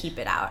hedonism to keep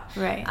it out.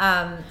 Right.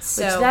 Which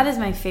that is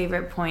my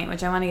favorite point,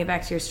 which I want to get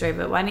back to your story,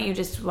 but why don't you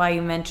just, while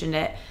you mentioned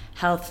it,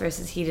 health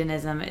versus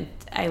hedonism,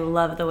 I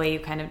love the way you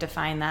kind of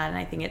define that, and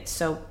I think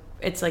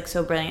it's like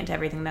so brilliant to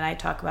everything that I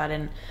talk about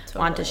and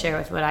want to share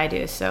with what I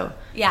do. So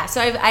yeah,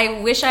 so I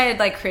wish I had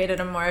like created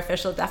a more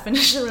official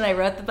definition when I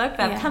wrote the book, but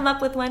I've come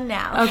up with one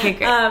now. Okay,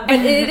 great. But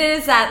it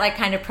is that like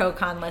kind of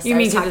pro-con list. You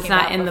mean because it's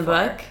not in the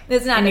book?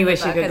 It's not. And in you the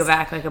wish book. you could go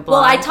back like a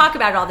blog. Well, I talk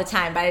about it all the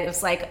time, but it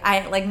was like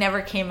I like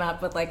never came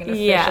up with like an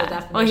official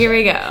definition. Well, here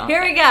we go.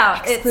 Here we go.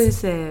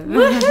 Exclusive.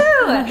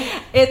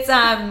 Woohoo! It's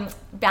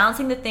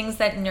balancing the things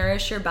that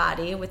nourish your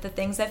body with the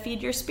things that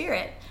feed your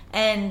spirit.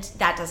 And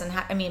that doesn't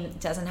it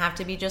doesn't have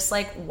to be just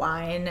like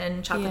wine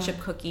and chocolate chip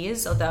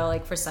cookies, although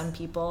like for some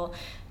people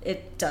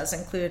it does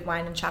include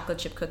wine and chocolate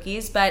chip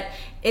cookies. But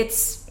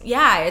it's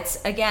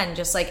again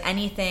just like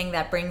anything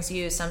that brings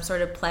you some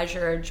sort of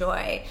pleasure or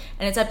joy,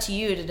 and it's up to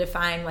you to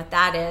define what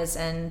that is.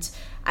 And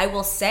I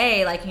will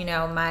say, like,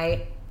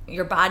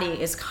 your body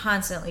is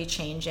constantly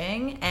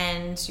changing,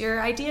 and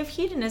your idea of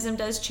hedonism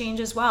does change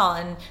as well.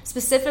 And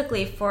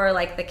specifically for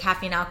like the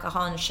caffeine,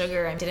 alcohol, and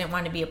sugar, I didn't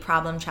want to be a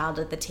problem child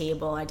at the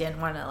table. I didn't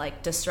want to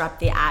like disrupt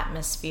the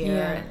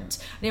atmosphere, and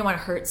I didn't want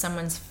to hurt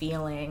someone's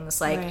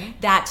feelings. Like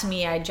that to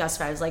me, I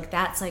was like,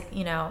 that's like,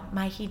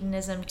 my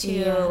hedonism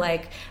too.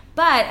 Like,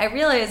 but I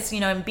realized,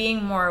 in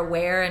being more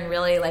aware and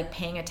really like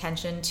paying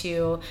attention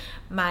to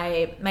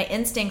my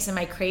instincts and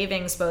my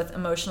cravings, both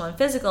emotional and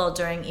physical,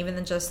 during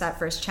even just that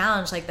first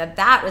challenge, like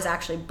that was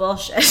actually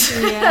bullshit.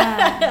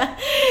 Yeah.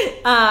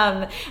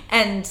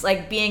 And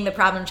like being the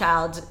problem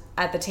child,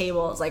 at the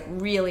table is like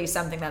really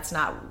something that's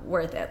not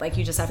worth it. Like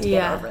you just have to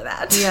get over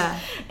that. Yeah.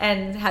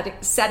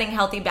 And setting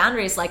healthy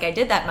boundaries like I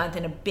did that month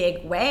in a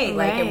big way.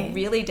 Like it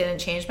really didn't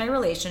change my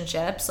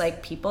relationships.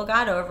 Like people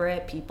got over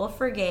it, people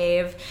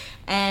forgave.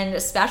 And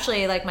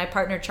especially like my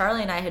partner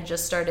Charlie and I had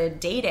just started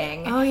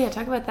dating. Oh yeah,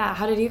 talk about that.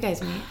 How did you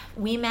guys meet?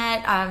 We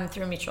met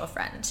through a mutual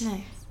friend.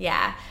 Nice.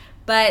 Yeah.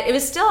 But it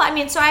was still, I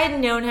mean, so I had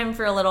known him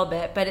for a little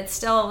bit, but it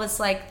still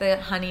was like the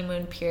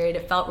honeymoon period.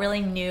 It felt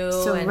really new.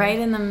 So right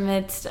in the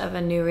midst of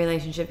a new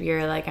relationship,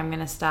 you're like, I'm going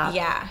to stop.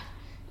 Yeah.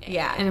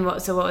 Yeah.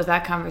 And so what was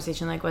that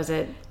conversation like? Was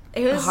it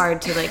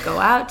hard to like go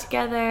out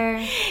together?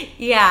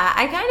 Yeah,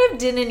 I kind of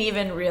didn't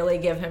even really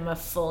give him a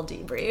full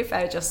debrief.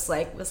 I just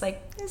like was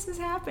like, this is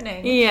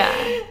happening.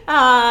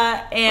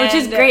 Yeah. Which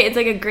is great. It's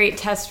like a great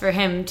test for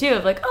him too,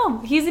 of like,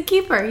 oh, he's a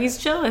keeper, he's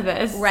chill with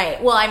this.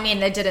 Right. Well, I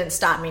mean, it didn't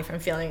stop me from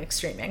feeling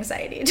extreme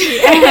anxiety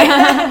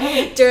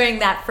during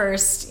that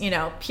first,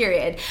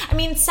 period. I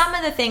mean, some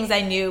of the things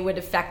I knew would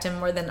affect him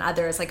more than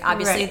others. Like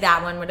obviously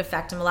that one would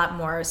affect him a lot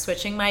more.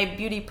 Switching my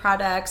beauty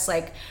products,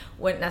 like,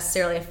 wouldn't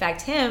necessarily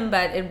affect him,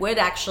 but it would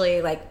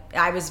actually, like,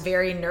 I was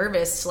very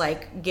nervous to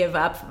like give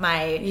up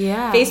my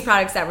face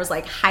products that was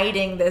like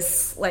hiding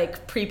this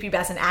like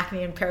prepubescent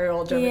acne and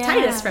perioral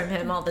dermatitis from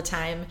him all the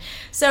time.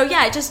 So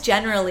yeah, it just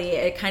generally,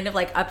 it kind of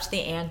like upped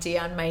the ante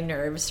on my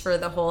nerves for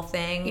the whole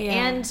thing.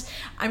 And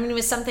I mean, it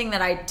was something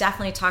that I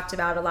definitely talked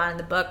about a lot in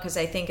the book, because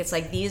I think it's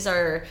like these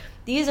are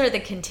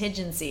the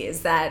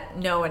contingencies that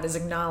no one is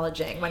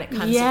acknowledging when it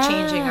comes to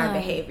changing our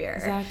behavior.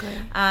 Exactly.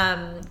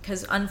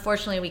 Because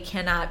unfortunately we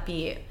cannot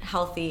be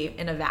healthy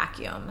in a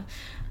vacuum.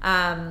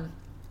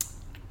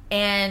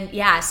 And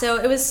yeah, so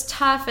it was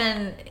tough.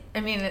 And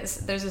I mean,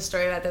 there's a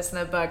story about this in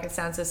the book. It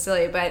sounds so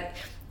silly, but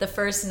the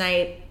first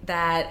night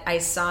that I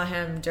saw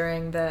him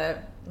during the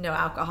no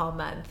alcohol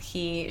month,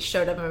 he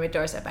showed up on my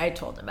doorstep. I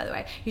told him, by the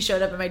way, he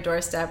showed up on my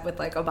doorstep with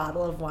like a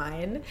bottle of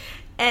wine.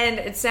 And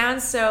it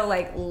sounds so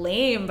like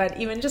lame, but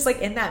even just like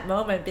in that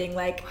moment being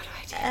like, what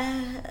do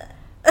I do?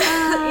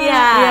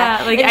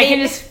 Like I can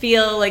just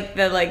feel like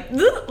the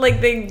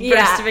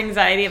burst of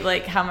anxiety of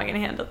like, how am I going to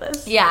handle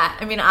this? Yeah,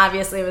 I mean,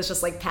 obviously it was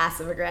just like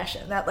passive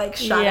aggression that like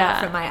shot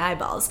out from my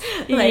eyeballs.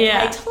 Like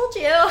I told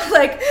you,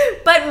 like,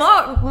 but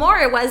more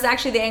it was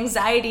actually the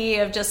anxiety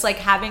of just like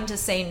having to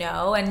say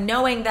no, and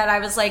knowing that I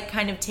was like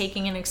kind of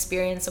taking an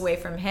experience away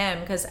from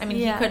him, because I mean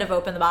he could have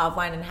opened the bottle of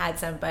wine and had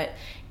some, but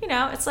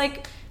it's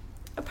like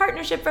a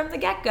partnership from the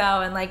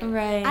get-go, and like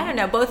I don't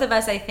know, both of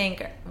us I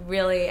think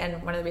really,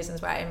 and one of the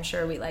reasons why I'm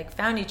sure we like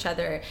found each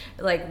other,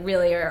 like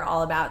really are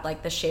all about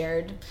like the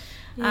shared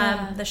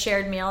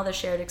meal, the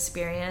shared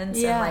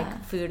experience, and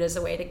like food as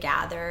a way to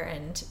gather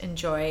and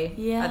enjoy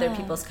other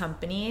people's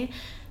company.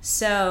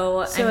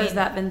 So I mean, has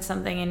that been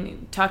something,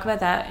 and talk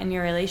about that in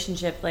your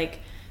relationship, like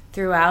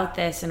throughout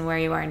this and where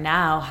you are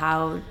now?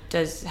 How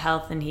does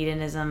health and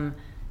hedonism,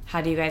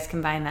 how do you guys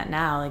combine that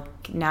now?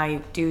 Like now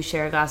you do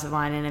share a glass of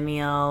wine in a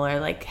meal, or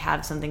like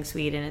have something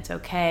sweet and it's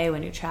okay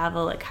when you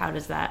travel. Like how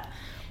does that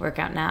work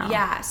out now?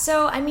 Yeah.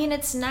 So, I mean,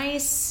 it's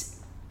nice.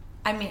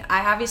 I mean,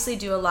 I obviously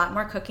do a lot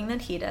more cooking than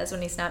he does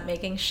when he's not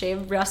making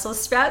shaved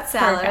Brussels sprout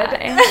salad.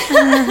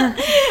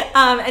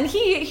 And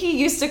he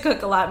used to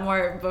cook a lot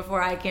more before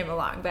I came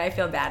along, but I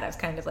feel bad. I've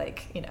kind of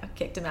like,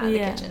 kicked him out of the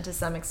kitchen to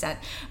some extent.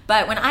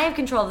 But when I have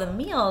control of the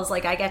meals,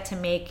 like I get to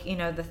make,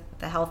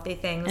 the healthy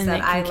things and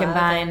that I love.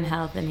 Combine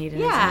health and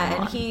hedonism.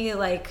 Yeah, and he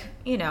like,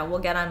 will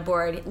get on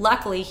board.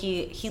 Luckily,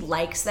 he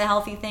likes the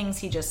healthy things.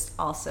 He just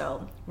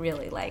also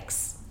really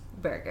likes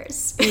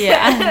burgers.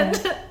 Yeah.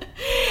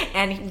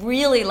 and he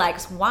really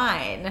likes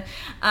wine.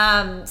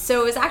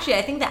 So it was actually,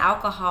 I think the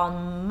alcohol,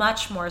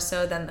 much more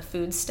so than the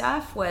food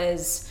stuff,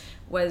 was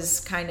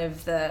kind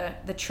of the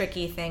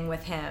tricky thing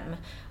with him.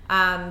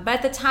 But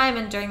at the time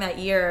and during that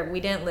year,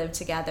 we didn't live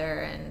together,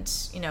 and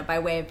by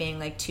way of being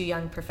like two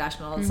young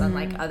professionals on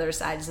like other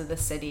sides of the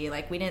city,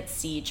 like we didn't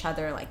see each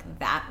other like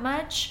that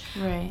much.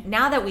 Right.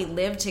 Now that we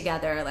live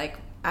together, like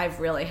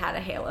I've really had a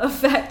halo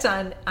effect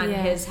on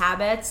his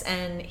habits,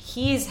 and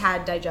he's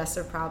had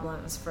digestive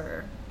problems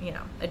for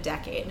a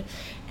decade,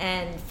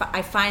 and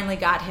I finally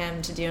got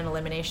him to do an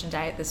elimination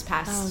diet this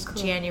past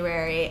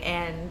January,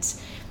 and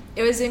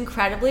it was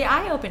incredibly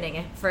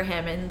eye-opening for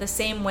him, in the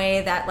same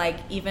way that like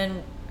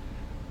even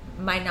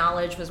my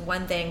knowledge was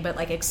one thing, but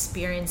like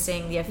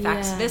experiencing the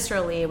effects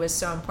viscerally was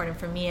so important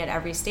for me at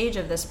every stage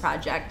of this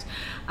project.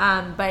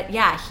 But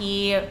yeah,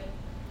 he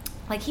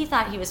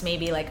thought he was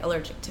maybe like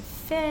allergic to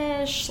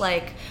fish,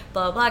 like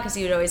blah blah blah, because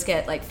he would always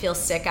feel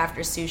sick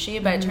after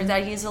sushi, but it turns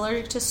out he's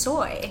allergic to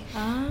soy.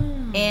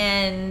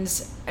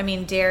 And I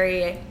mean,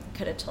 dairy, I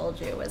could have told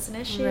you, was an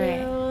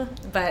issue,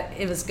 but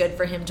it was good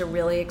for him to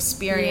really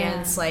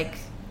experience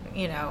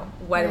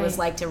what it was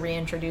like to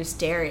reintroduce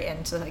dairy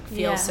and to like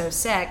feel so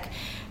sick.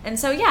 And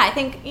so I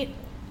think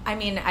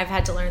I've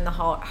had to learn the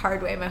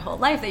hard way my whole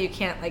life that you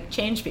can't like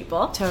change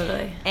people.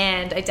 Totally.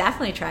 And I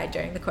definitely tried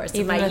during the course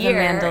Even of my with year.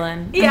 a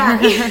mandolin. Yeah.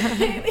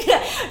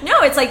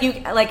 No, it's like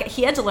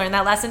he had to learn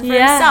that lesson for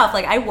himself.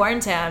 Like I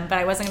warned him, but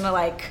I wasn't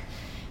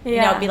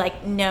gonna be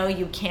like, no,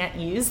 you can't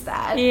use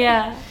that.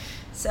 Yeah.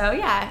 So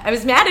yeah, I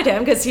was mad at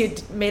him because he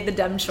made the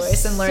dumb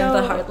choice and learned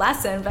the hard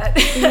lesson. But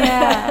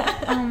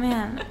yeah, oh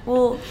man.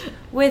 Well,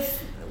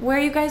 with where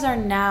you guys are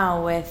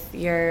now with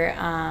your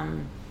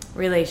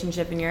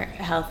relationship and your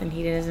health and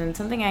hedonism,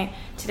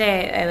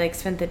 today I like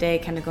spent the day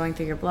kind of going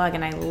through your blog,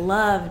 and I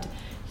loved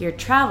your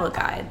travel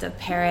guides of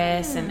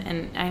Paris,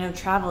 and I know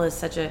travel is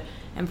such a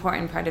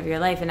important part of your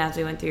life, and as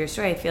we went through your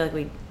story, I feel like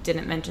we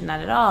didn't mention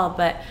that at all.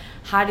 But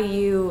how do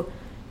you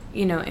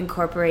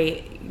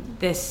incorporate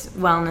this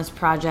wellness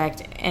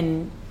project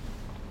and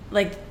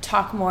like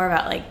talk more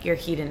about like your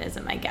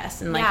hedonism, I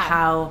guess, and like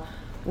how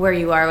where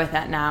you are with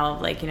that now,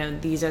 like,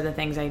 these are the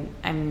things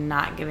I'm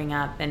not giving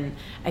up. And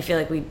I feel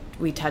like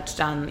we touched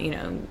on,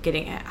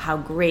 how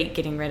great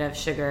getting rid of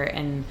sugar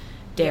and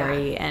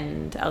dairy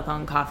and alcohol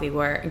and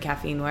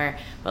caffeine were,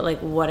 but like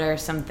what are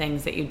some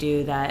things that you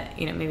do that,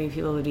 maybe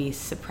people would be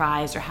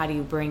surprised, or how do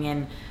you bring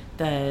in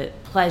the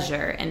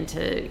pleasure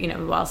into,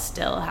 while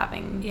still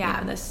having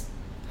this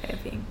way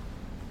of being?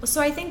 So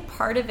I think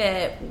part of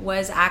it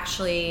was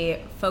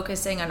actually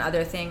focusing on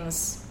other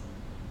things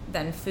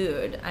than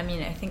food. I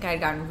mean, I think I'd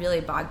gotten really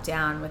bogged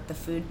down with the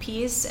food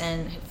piece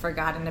and had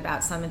forgotten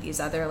about some of these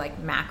other like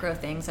macro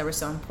things that were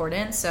so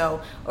important. So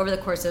over the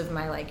course of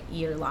my like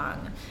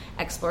year-long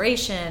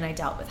exploration, I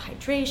dealt with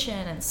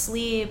hydration and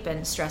sleep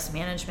and stress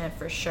management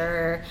for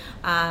sure,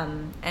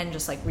 and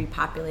just like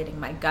repopulating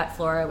my gut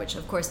flora, which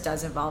of course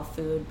does involve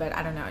food, but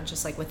I don't know,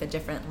 just like with a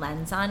different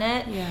lens on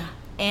it. Yeah.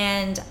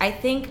 And I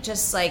think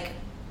just like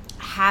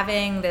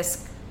having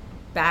this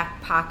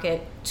back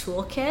pocket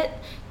toolkit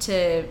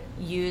to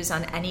use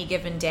on any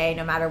given day,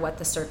 no matter what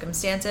the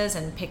circumstances,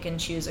 and pick and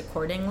choose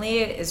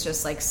accordingly, is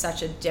just like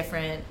such a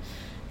different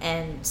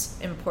and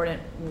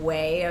important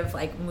way of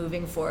like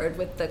moving forward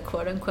with the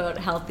quote unquote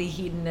healthy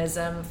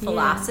hedonism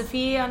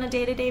philosophy on a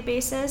day-to-day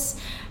basis.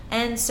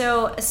 And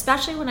so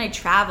especially when I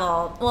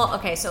travel,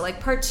 so like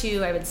part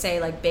 2, I would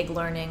say like big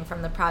learning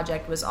from the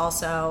project was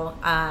also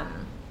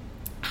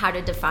how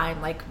to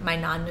define like my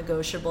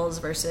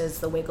non-negotiables versus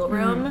the wiggle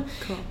room.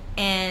 Cool.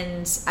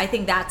 And I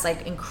think that's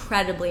like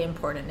incredibly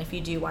important if you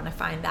do want to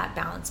find that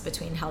balance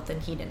between health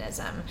and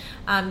hedonism,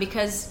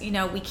 because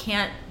we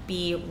can't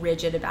be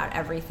rigid about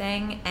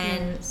everything,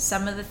 and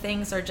some of the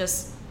things are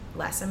just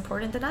less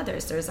important than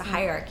others. There's a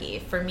hierarchy.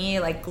 For me,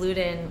 like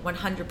gluten,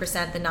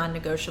 100% the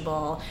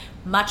non-negotiable,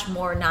 much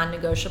more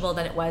non-negotiable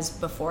than it was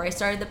before I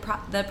started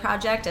the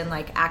project, and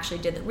like actually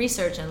did the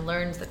research and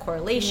learned the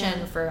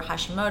correlation for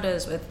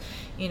Hashimoto's with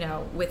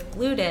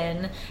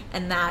gluten,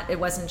 and that it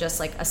wasn't just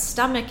like a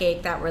stomach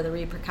ache that were the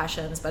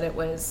repercussions, but it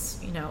was,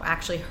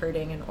 actually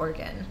hurting an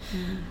organ.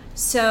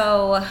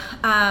 So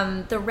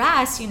the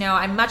rest,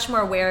 I'm much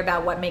more aware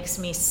about what makes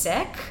me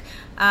sick.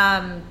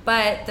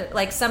 But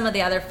like some of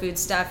the other food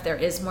stuff, there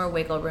is more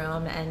wiggle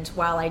room. And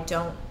while I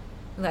don't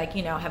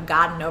have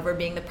gotten over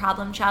being the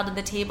problem child at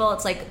the table,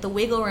 it's like the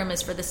wiggle room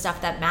is for the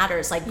stuff that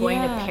matters, like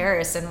going to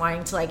Paris and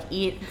wanting to like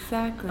eat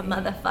a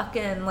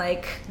motherfucking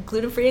like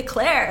gluten-free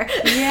eclair.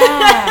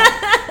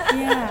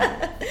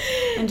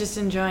 And just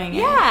enjoying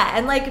it.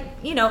 And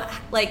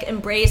like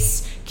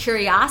embrace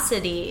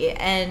curiosity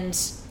and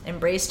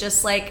embrace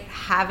just like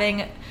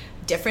having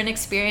different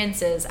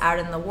experiences out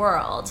in the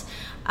world.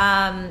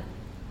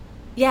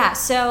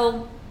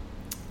 So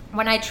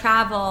when I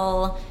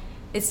travel,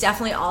 it's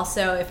definitely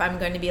also, if I'm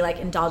going to be like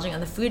indulging on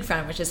the food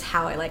front, which is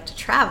how I like to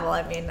travel.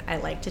 I mean, I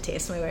like to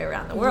taste my way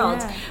around the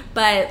world,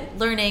 but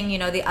learning,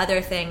 the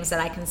other things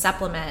that I can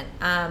supplement.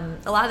 A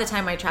lot of the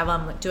time I travel,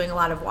 I'm doing a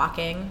lot of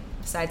walking.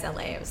 Besides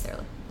LA, I was there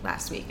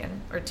last week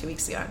or 2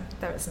 weeks ago.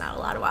 There was not a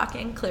lot of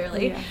walking,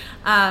 clearly.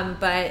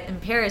 But in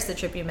Paris, the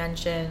trip you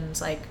mentioned,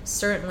 like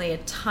certainly a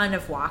ton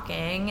of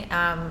walking,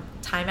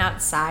 time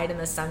outside in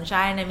the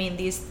sunshine. I mean,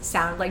 these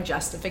sound like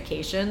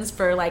justifications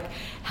for like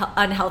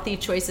unhealthy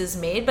choices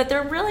made, but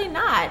they're really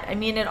not. I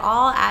mean, it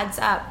all adds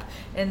up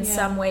in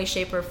some way,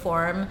 shape, or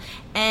form.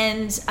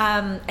 And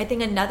I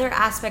think another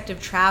aspect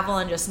of travel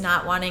and just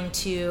not wanting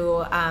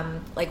to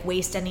like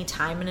waste any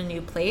time in a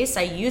new place,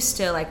 I used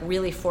to like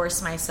really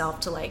force myself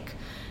to like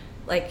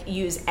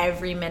use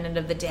every minute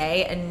of the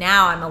day, and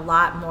now I'm a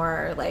lot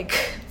more like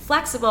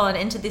flexible and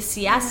into the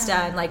siesta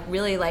and like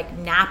really like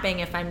napping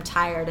if I'm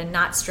tired and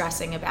not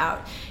stressing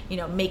about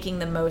making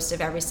the most of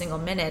every single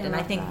minute. And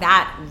I think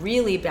that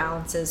really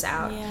balances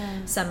out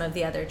some of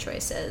the other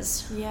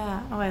choices.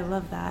 I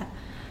love that.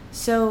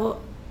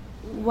 So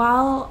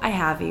while I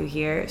have you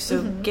here,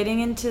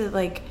 getting into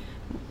like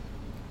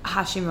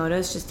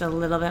Hashimoto's just a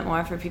little bit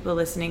more for people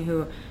listening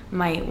who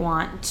might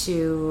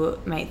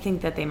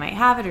think that they might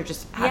have it, or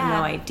just have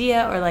no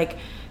idea, or like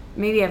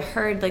maybe I've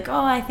heard like,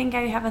 oh, I think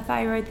I have a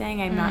thyroid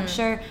thing, I'm not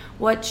sure.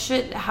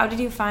 How did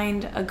you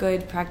find a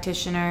good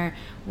practitioner?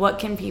 What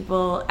can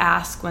people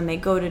ask when they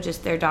go to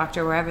just their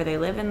doctor wherever they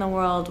live in the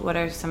world? What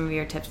are some of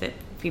your tips that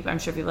I'm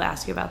sure people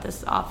ask you about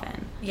this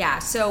often?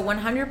 So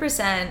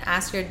 100%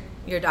 ask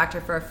your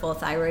doctor for a full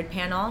thyroid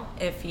panel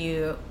if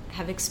you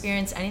have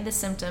experienced any of the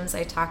symptoms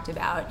I talked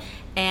about.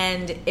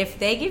 And if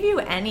they give you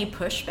any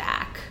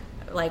pushback,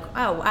 like,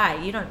 oh, why?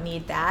 You don't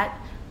need that.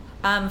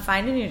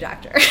 Find a new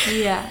doctor.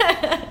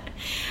 Yeah.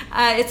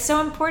 It's so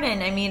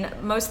important. I mean,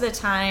 most of the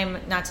time,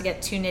 not to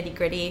get too nitty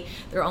gritty,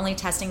 they're only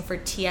testing for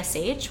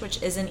TSH,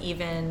 which isn't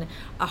even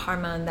a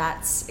hormone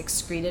that's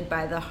excreted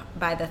by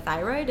the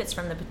thyroid. It's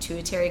from the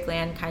pituitary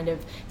gland, kind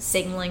of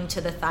signaling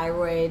to the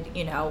thyroid,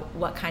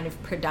 what kind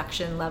of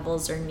production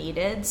levels are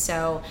needed.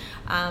 So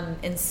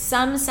in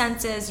some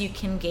senses, you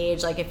can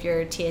gauge, like if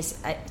your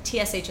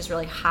TSH is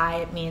really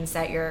high, it means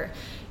that your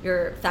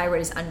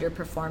thyroid is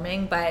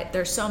underperforming. But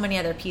there's so many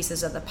other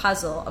pieces of the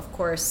puzzle. Of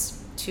course,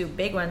 two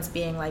big ones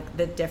being like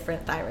the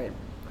different thyroid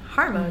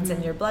hormones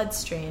in your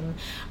bloodstream.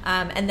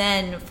 And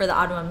then for the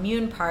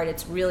autoimmune part,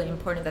 it's really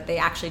important that they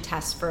actually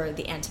test for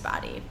the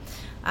antibody.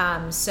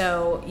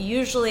 So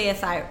usually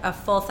a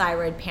full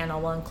thyroid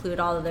panel will include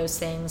all of those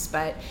things,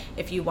 but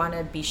if you want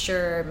to be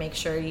sure, make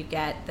sure you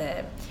get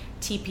the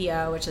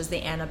TPO, which is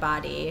the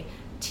antibody,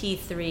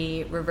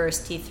 T3,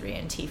 reverse T3,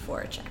 and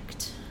T4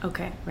 checked.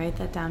 Okay, write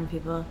that down,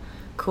 people.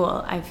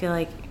 Cool. I feel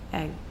like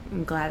I'm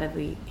glad that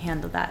we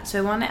handled that. So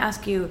I want to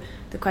ask you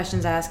the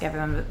questions I ask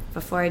everyone, but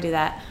before I do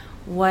that,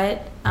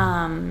 what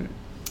are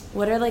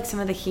like some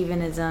of the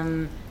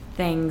hedonism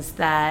things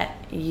that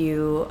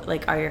you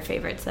like are your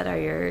favorites, that are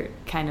your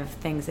kind of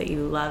things that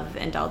you love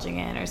indulging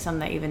in, or some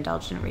that you've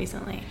indulged in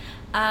recently?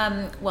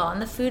 Well, on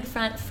the food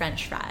front,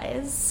 French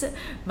fries.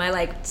 My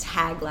like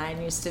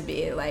tagline used to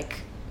be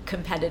like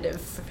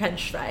competitive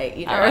French fry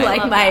eater, or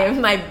like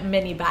my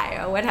mini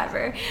bio,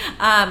 whatever.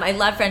 I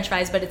love French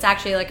fries, but it's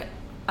actually like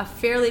a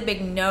fairly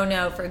big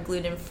no-no for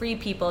gluten-free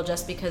people,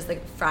 just because the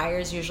fryer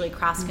is usually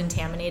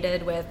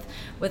cross-contaminated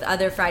with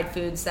other fried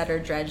foods that are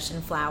dredged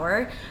in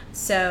flour.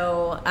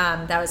 So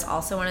that was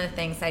also one of the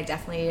things I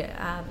definitely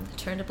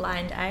turned a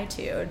blind eye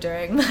to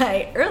during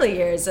my early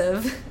years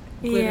of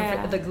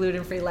the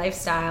gluten-free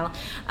lifestyle.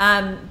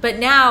 But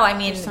now, I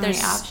mean,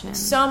 there's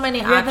so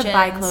many options. Have you had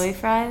the By Chloe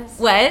fries?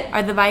 What?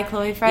 Are the By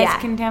Chloe fries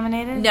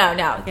contaminated?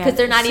 No, because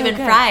they're not even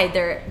fried.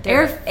 They're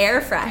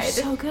air fried.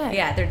 They're so good.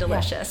 Yeah, they're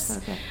delicious. Yeah,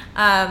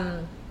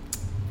 so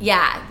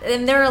good.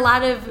 And there are a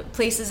lot of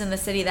places in the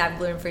city that have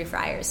gluten-free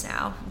fryers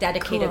now,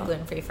 dedicated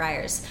gluten-free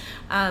fryers.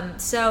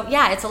 So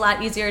yeah, it's a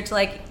lot easier to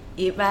like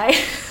eat my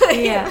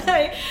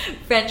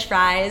French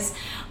fries.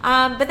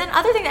 But then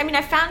other things, I mean,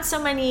 I found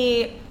so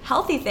many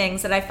healthy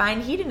things that I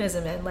find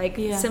hedonism in, like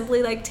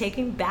simply like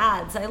taking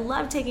baths. I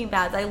love taking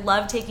baths. I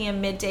love taking a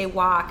midday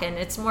walk, and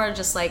it's more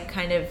just like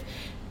kind of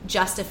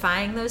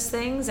justifying those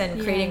things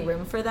and creating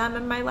room for them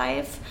in my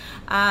life.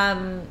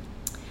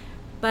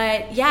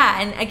 But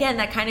yeah, and again,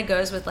 that kind of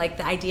goes with like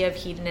the idea of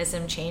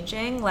hedonism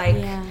changing. Like,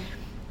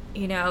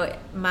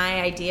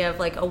 my idea of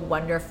like a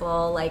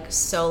wonderful like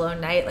solo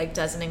night like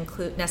doesn't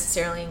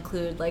necessarily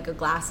include like a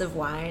glass of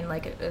wine.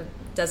 Like it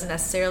doesn't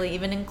necessarily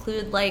even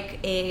include like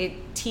a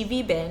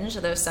TV binge,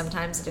 though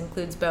sometimes it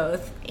includes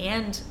both,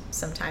 and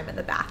some time in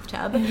the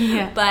bathtub.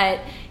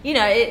 But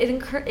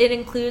it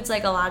includes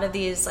like a lot of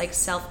these like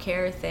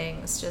self-care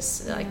things,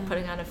 just like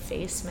putting on a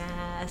face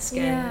mask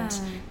and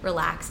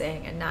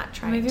relaxing and not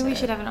trying Maybe we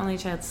should have an only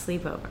child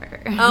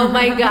sleepover. Oh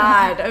my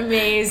god,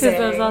 amazing.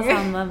 Because those all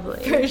sound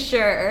lovely. For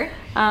sure.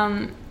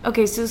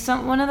 Okay,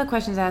 so one of the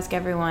questions I ask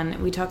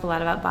everyone, we talk a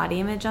lot about body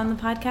image on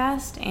the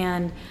podcast,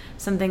 and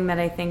something that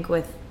I think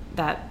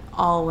that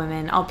all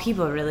women, all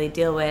people really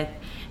deal with,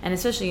 and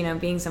especially,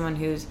 being someone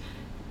who's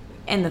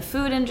in the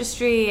food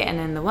industry and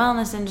in the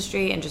wellness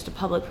industry and just a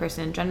public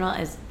person in general,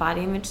 is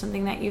body image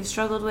something that you've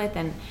struggled with?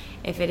 And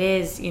if it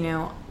is,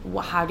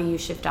 how do you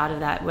shift out of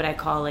that, what I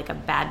call like a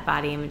bad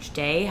body image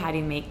day? How do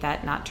you make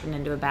that not turn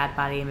into a bad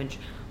body image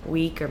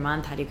week or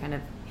month? How do you kind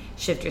of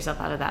shift yourself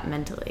out of that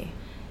mentally?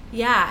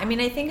 Yeah, I mean,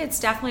 I think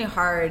it's definitely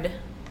hard,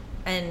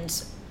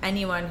 and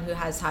anyone who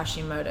has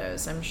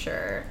Hashimoto's, I'm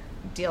sure,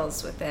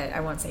 deals with it.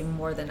 I won't say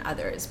more than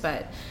others,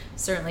 but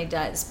certainly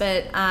does.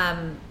 But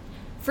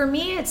for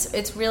me,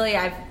 it's really,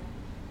 I've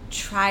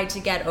tried to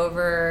get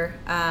over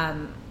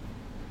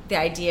the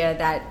idea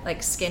that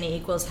like skinny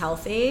equals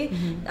healthy.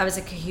 That was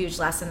a huge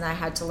lesson that I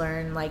had to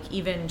learn, like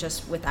even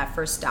just with that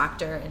first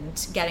doctor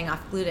and getting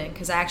off gluten,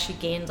 because I actually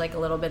gained like a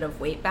little bit of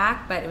weight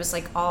back, but it was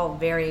like all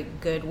very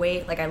good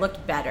weight. Like I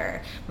looked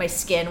better. My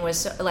skin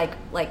was like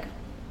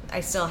I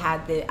still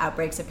had the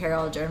outbreaks of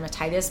perioral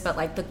dermatitis, but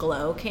like the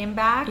glow came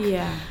back.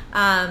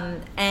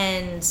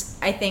 And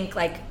I think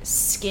like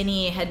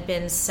skinny had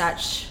been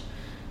such,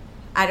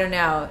 I don't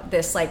know,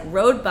 this like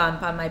road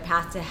bump on my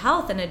path to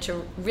health, and it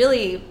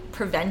really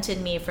prevented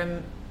me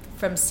from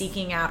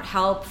seeking out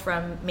help,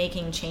 from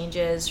making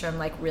changes, from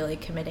like really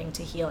committing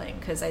to healing,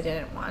 because I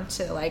didn't want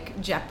to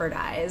like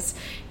jeopardize,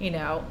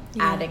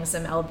 adding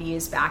some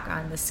lbs back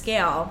on the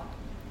scale,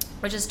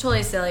 which is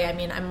totally silly. I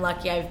mean, I'm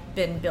lucky I've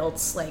been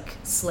built like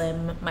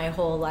slim my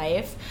whole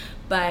life,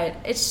 but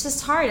it's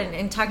just hard.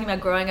 And talking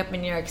about growing up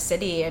in New York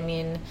City, I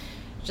mean,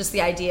 just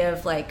the idea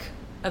of like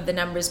of the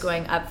numbers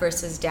going up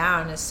versus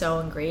down is so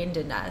ingrained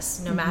in us,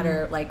 no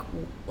matter like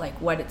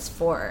what it's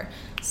for.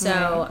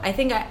 So I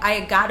think I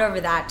got over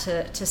that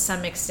to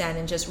some extent,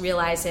 and just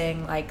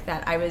realizing like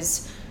that I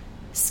was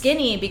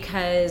skinny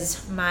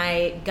because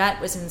my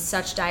gut was in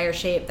such dire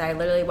shape that I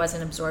literally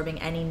wasn't absorbing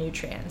any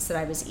nutrients that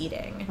I was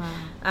eating.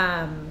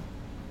 Wow.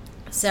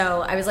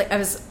 So I was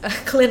a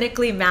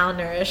clinically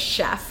malnourished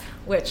chef,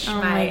 which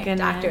my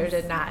doctor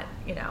did not,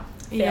 fail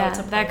to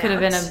point that could have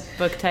been a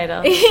book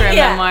title for a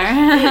memoir.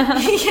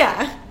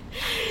 Yeah.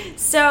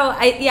 So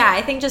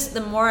I think just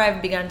the more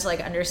I've begun to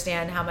like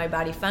understand how my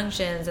body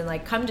functions and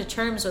like come to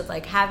terms with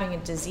like having a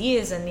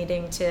disease and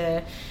needing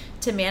to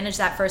manage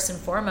that first and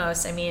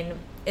foremost, I mean,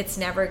 it's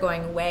never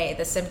going away.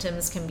 The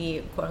symptoms can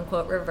be quote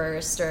unquote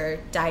reversed or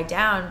die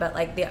down, but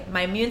like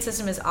my immune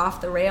system is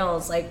off the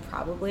rails, like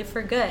probably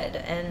for good.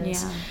 And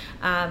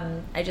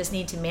I just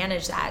need to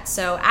manage that.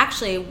 So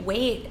actually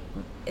weight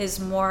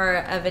is more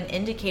of an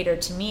indicator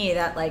to me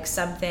that like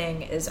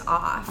something is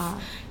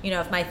off.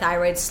 If my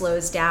thyroid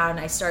slows down,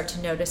 I start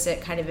to notice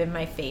it kind of in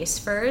my face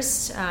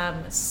first.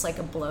 It's like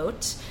a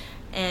bloat.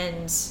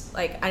 And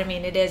like, I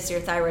mean, your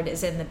thyroid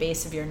is in the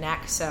base of your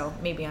neck. So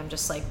maybe I'm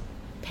just like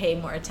pay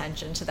more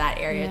attention to that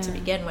area to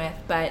begin with.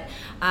 But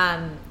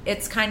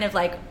it's kind of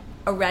like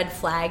a red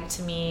flag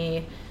to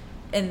me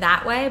in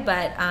that way.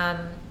 But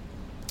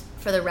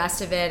for the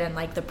rest of it and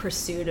like the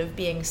pursuit of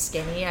being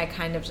skinny, I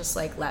kind of just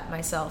like let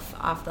myself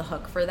off the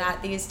hook for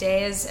that these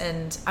days.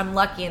 And I'm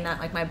lucky in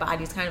that like my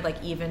body's kind of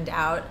like evened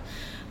out.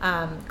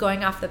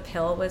 Going off the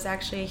pill was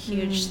actually a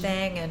huge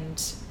thing,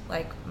 and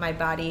like my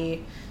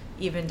body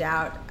evened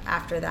out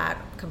after that.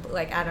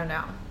 Like, I don't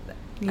know.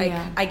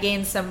 I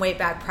gained some weight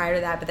back prior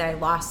to that, but then I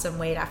lost some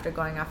weight after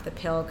going off the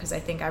pill because I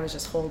think I was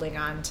just holding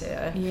on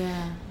to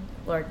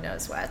Lord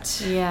knows what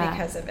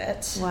because of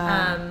it.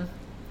 Wow.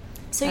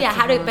 So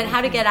how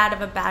to get out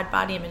of a bad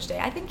body image day?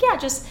 I think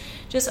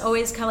just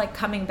always kind of like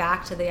coming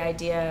back to the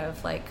idea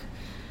of like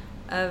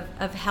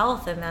of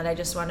health, and that I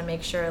just want to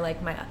make sure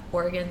like my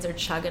organs are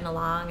chugging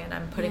along and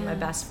I'm putting my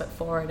best foot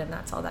forward, and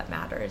that's all that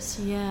matters.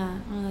 Yeah.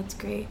 Oh, that's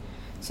great.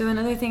 So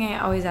another thing I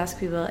always ask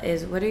people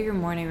is, what are your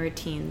morning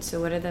routines? So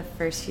what are the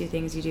first few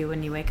things you do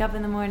when you wake up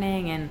in the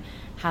morning, and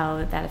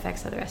how that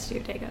affects how the rest of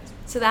your day goes?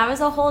 So that was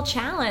a whole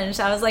challenge.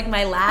 That was like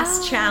my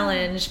last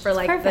challenge for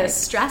like the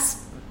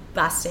stress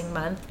busting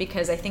month,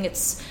 because I think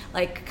it's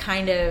like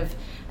kind of,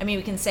 I mean,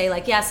 we can say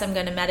like, yes, I'm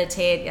going to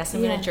meditate. Yes,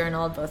 I'm going to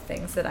journal, both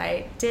things that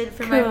I did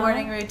for my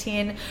morning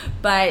routine.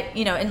 But,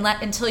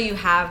 until you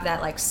have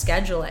that like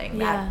scheduling,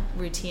 that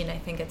routine, I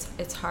think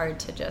it's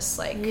hard to just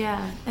like.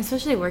 Yeah.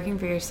 Especially working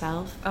for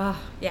yourself.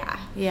 Oh, yeah.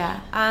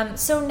 Yeah.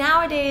 So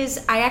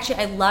nowadays I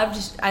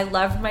loved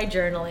my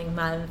journaling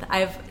month.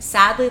 I've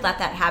sadly let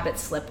that habit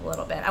slip a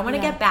little bit. I want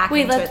to get back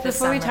into it this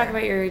summer. Before we talk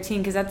about your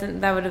routine, because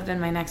that would have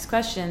been my next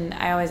question.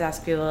 I always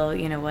ask people,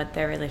 what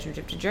their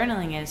relationship to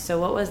journaling is. So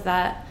what was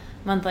that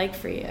month like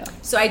for you?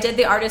 So I did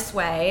the Artist's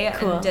Way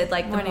and did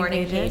like the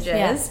morning pages.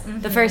 Yeah. Mm-hmm.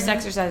 The first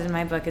exercise in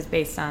my book is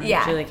based on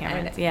Julia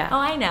Cameron's. Yeah. Oh,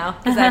 I know,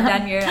 because I've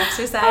done your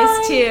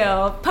exercise too.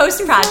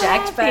 Post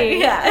project, but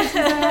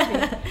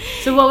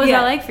So what was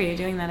that like for you,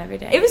 doing that every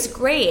day? It was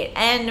great,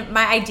 and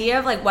my idea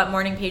of like what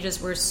morning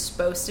pages were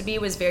supposed to be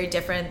was very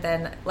different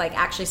than like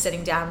actually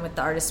sitting down with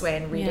the Artist's Way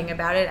and reading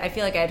about it. I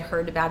feel like I'd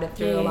heard about it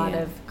through a lot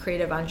of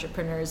creative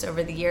entrepreneurs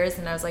over the years,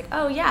 and I was like,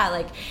 oh yeah,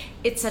 like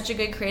it's such a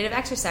good creative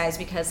exercise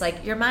because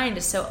like your mind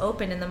is so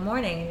open in the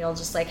morning and you'll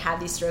just like have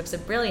these strokes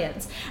of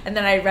brilliance. And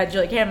then I read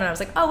Julia Cameron and I was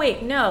like, oh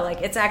wait, no,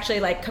 like it's actually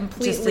like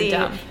completely,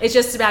 it's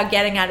just about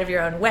getting out of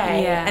your own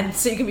way, and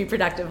so you can be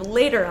productive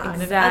later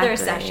on in other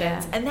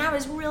sessions. And that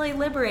was really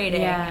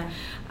liberating.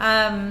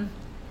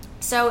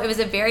 So it was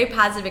a very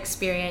positive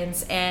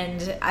experience,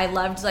 and I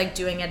loved like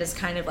doing it as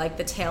kind of like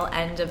the tail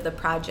end of the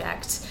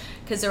project,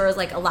 because there was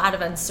like a lot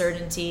of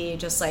uncertainty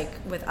just like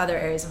with other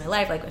areas of my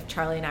life, like if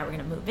Charlie and I were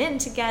going to move in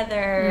together,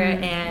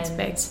 and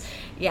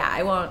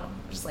I won't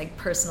just like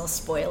personal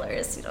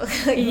spoilers,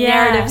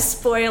 narrative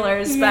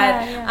spoilers,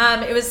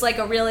 but it was like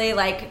a really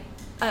like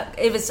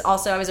it was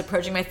also, I was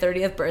approaching my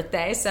 30th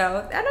birthday,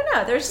 so I don't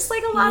know, there's just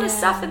like a lot of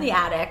stuff in the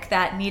attic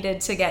that needed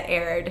to get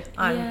aired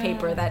on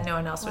paper that no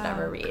one else would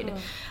ever read. Cool.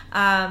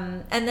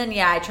 And then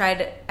I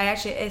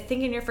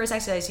think in your first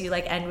exercise you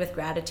like end with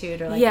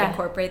gratitude or like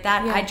incorporate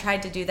that. I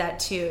tried to do that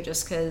too,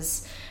 just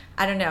because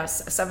I don't know,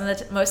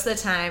 most of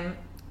the time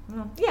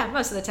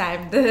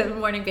the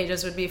morning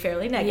pages would be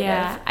fairly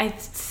negative. I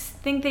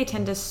think they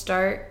tend to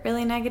start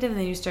really negative, and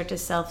then you start to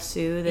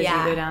self-soothe as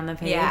you go down the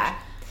page.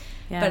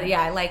 But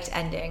I liked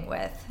ending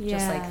with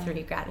just like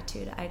 3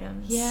 gratitude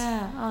items.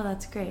 Yeah. Oh,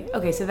 that's great.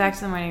 Okay, so back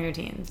to the morning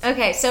routines.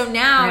 Okay, so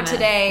now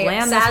today,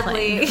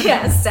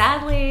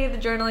 sadly the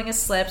journaling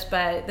has slipped,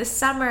 but this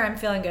summer I'm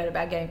feeling good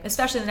about getting,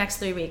 especially the next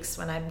 3 weeks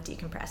when I'm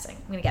decompressing.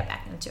 I'm going to get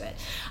back into it.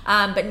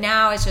 But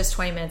now it's just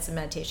 20 minutes of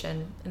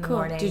meditation in the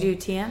morning. Do you do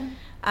TM?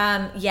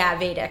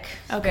 Vedic.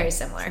 Okay. Very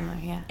similar.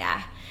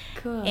 Yeah.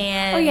 Cool.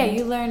 And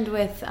you learned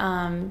with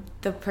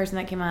the person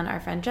that came on our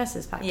friend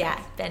Jess's podcast. Yeah,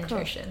 Ben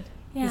Tershin.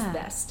 He's the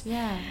best.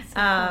 Yeah.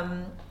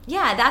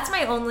 That's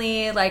my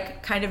only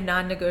like kind of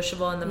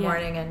non-negotiable in the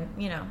morning, and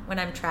when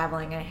I'm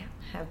traveling I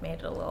have made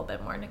it a little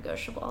bit more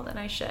negotiable than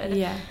I should.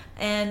 Yeah.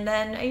 And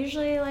then I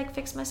usually like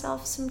fix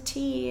myself some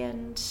tea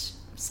and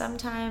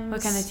sometimes.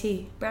 What kind of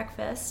tea?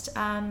 Breakfast,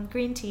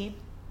 green tea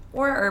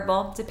or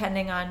herbal,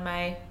 depending on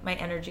my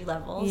energy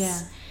levels. Yeah.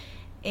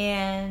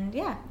 And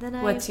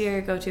then What's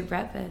your go-to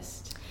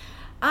breakfast?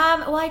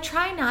 Well, I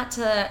try not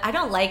to. I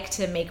don't like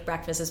to make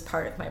breakfast as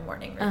part of my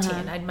morning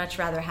routine. I'd much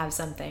rather have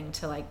something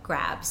to like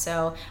grab.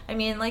 So, I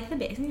mean, like the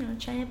basic,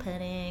 chai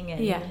pudding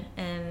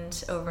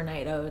and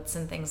overnight oats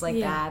and things like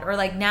that. Or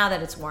like now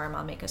that it's warm,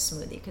 I'll make a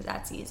smoothie because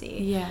that's easy.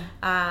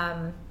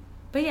 Yeah.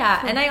 But yeah,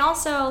 cool. And I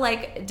also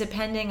like,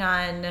 depending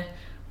on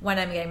when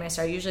I'm getting my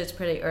start, usually it's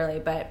pretty early,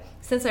 but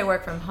since I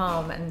work from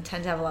home and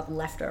tend to have a lot of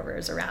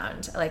leftovers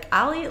around, like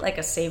I'll eat like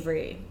a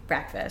savory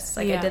breakfast.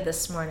 Like I did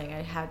this morning.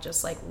 I had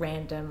just like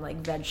random like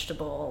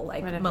vegetable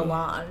like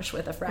melange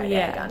with a fried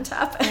egg on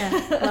top.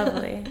 Yeah,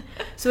 lovely.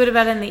 So what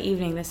about in the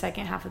evening, the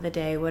second half of the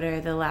day? What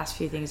are the last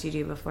few things you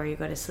do before you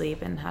go to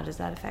sleep, and how does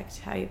that affect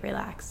how you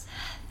relax?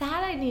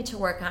 That I need to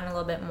work on a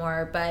little bit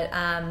more, but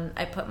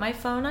I put my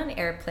phone on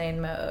airplane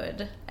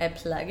mode. I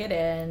plug it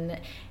in.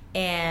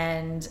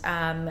 And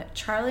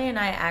Charlie and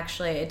I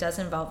actually, it does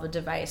involve a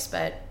device,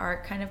 but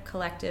our kind of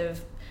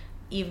collective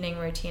evening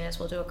routine is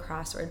we'll do a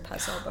crossword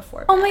puzzle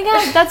before bed. Oh my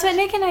god, that's what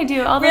Nick and I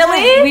do all the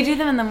time. We do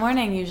them in the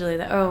morning usually,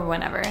 or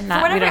whenever.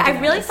 I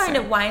really find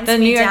it winds me down.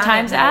 The New York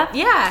Times app?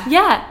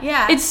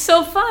 Yeah. It's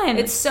so fun.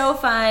 It's so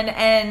fun,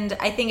 and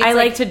I think it's I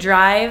like to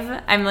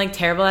drive. I'm like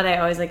terrible at it. I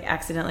always like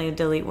accidentally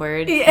delete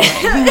words. Yeah.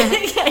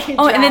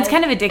 And it's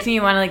kind of addicting.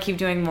 You want to like keep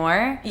doing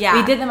more. Yeah.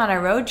 We did them on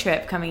our road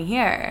trip coming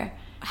here.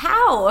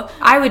 How?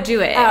 I would do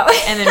it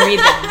and then read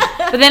them.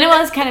 But then it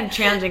was kind of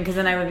challenging because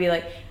then I would be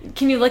like,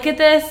 can you look at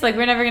this? Like,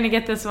 we're never going to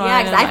get this one.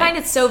 Yeah, because I find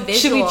it so visual.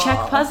 Should we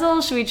check puzzle?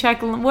 Should we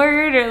check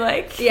word? Or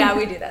like... Yeah,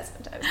 we do that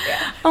sometimes.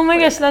 Yeah. Oh my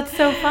gosh, that's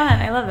so fun.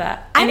 I love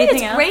that. I think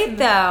it's great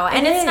though.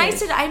 And it's nice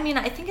to,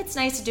 I think it's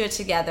nice to do it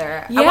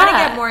together. Yeah. I want to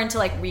get more into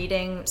like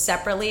reading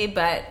separately,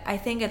 but I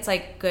think it's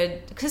like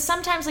good because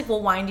sometimes like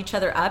we'll wind each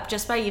other up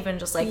just by even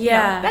just like,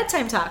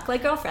 bedtime talk,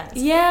 like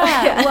girlfriends.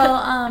 Yeah.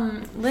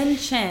 Well, Lynn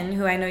Chin,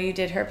 who I know you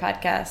did her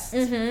podcast,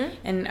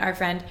 and our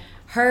friend,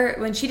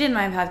 when she did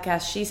my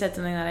podcast, she said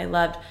something that I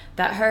loved,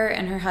 that her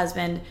and her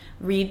husband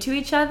read to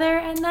each other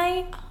at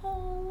night.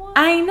 Oh,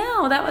 I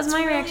know. That was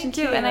my reaction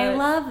too. And I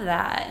love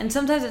that. And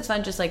sometimes it's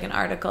fun just like an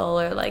article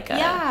or like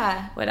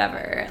a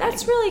whatever.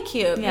 That's really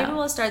cute. Yeah. Maybe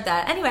we'll start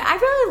that. Anyway, I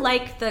really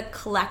like the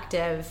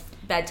collective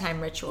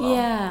bedtime ritual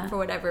for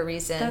whatever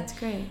reason. That's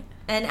great.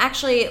 And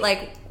actually,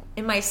 like,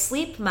 in my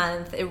sleep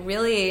month, I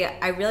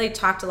really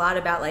talked a lot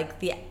about like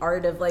the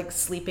art of like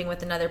sleeping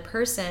with another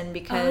person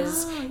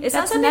because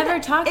it's never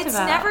talked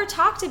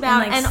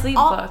about. In, like, sleep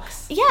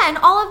books. Yeah, and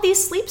all of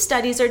these sleep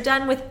studies are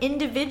done with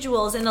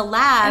individuals in a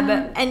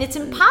lab, and it's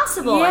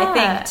impossible, I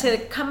think,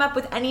 to come up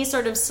with any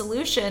sort of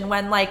solution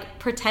when like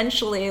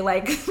potentially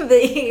like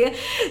the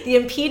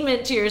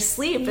impediment to your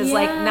sleep is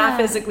like not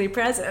physically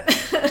present.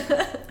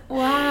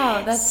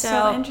 Wow, that's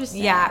so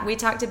interesting. Yeah, we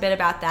talked a bit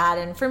about that,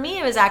 and for me,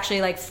 it was actually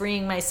like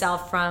freeing myself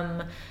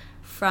from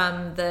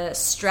the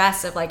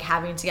stress of like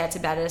having to get to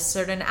bed at a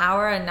certain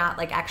hour and not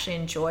like actually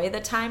enjoy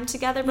the time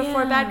together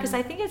before bed, because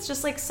I think it's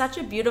just like such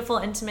a beautiful,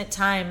 intimate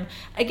time.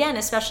 Again,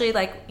 especially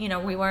like,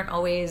 we weren't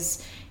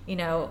always,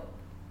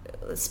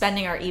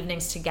 spending our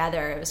evenings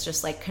together. It was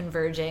just like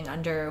converging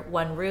under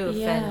one roof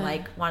and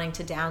like wanting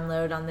to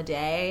download on the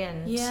day,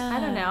 and I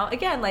don't know,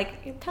 again,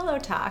 like pillow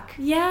talk,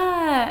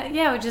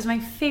 which is my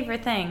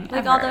favorite thing,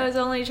 like ever. All those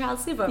only child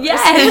sleepovers.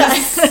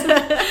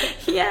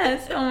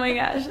 Yes. Oh my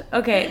gosh.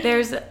 Okay,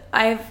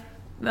 I have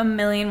a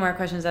million more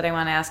questions that I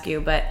want to ask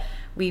you, but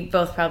we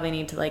both probably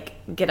need to like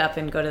get up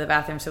and go to the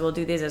bathroom, so we'll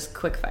do these as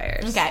quick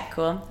fires. Okay,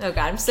 cool. Oh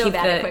god, I'm so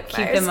bad at quick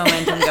fires. Keep the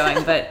momentum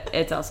going, but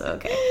it's also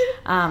okay.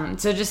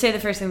 So just say the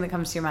first thing that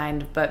comes to your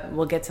mind, but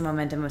we'll get some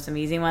momentum with some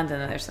easy ones,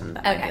 and then there's some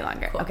that might be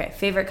longer. Cool. Okay,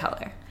 favorite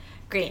color?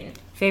 Green.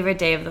 Favorite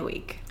day of the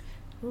week?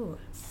 Ooh,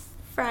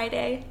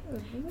 Friday.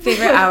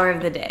 Favorite hour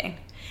of the day?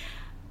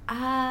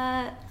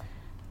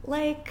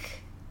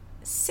 Like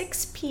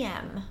 6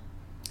 p.m.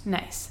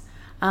 Nice.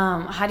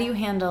 How do you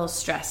handle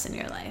stress in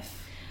your life?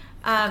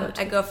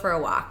 I go for a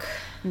walk.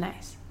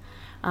 Nice.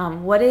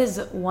 What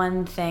is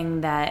one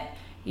thing that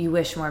you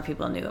wish more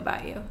people knew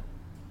about you?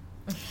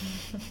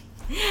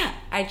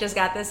 I just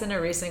got this in a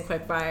recent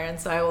quickfire, and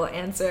so I will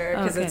answer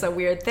because it's a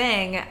weird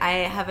thing. I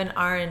have an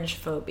orange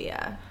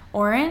phobia.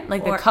 Orange?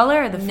 Like the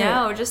color or the food?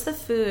 No, just the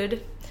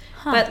food.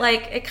 Huh. But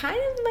like it kind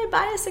of, my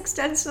bias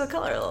extends to the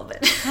color a little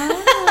bit.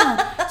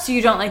 So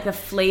you don't like the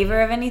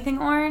flavor of anything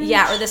orange?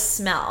 Yeah, or the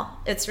smell.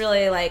 It's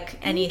really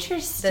like the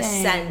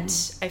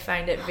scent. I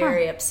find it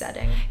very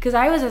upsetting. Because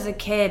I was, as a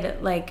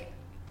kid, like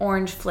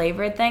orange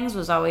flavored things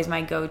was always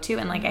my go-to,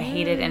 and like I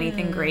hated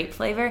anything grape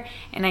flavor,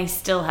 and I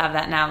still have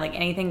that now. Like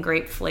anything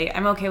grape flavor,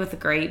 I'm okay with the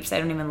grapes. I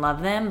don't even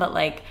love them, but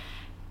like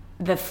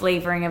the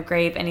flavoring of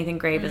grape, anything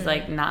grape is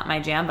like not my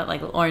jam, but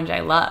like orange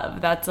I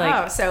love. That's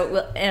like, so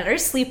we'll enter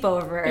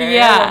sleepover.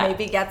 Yeah, we'll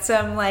maybe get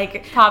some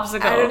like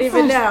popsicles. I don't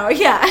even know.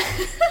 Yeah,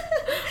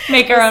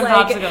 make our own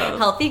like popsicles,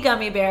 healthy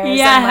gummy bears.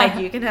 Yeah, and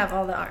like you can have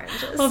all the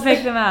oranges. We'll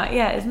pick them out.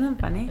 Yeah, isn't that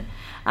funny?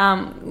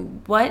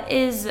 What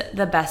is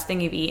the best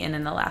thing you've eaten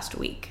in the last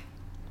week?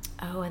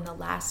 Oh, in the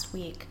last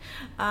week.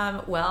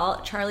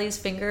 Well, Charlie's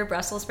finger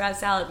Brussels sprout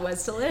salad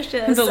was delicious.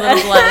 There's a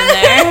little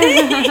blood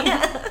in there.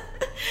 Yeah.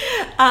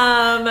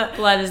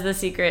 Blood is the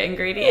secret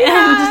ingredient.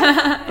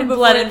 Yeah.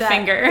 Blood and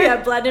finger.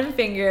 Yeah, blood and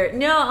finger.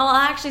 No, I'll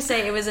actually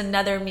say it was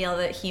another meal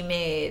that he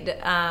made.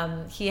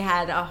 He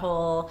had a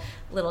whole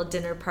little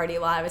dinner party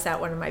while I was at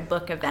one of my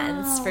book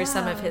events for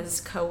some of his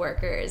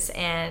coworkers,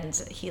 and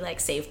he like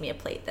saved me a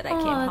plate that I came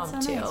home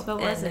to. Nice. What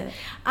was it?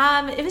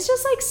 It was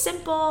just like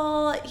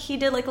simple. He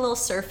did like a little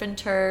surf and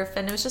turf,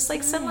 and it was just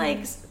like some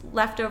like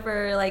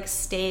leftover like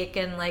steak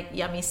and like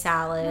yummy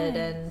salad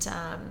and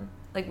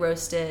like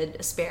roasted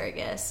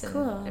asparagus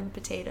and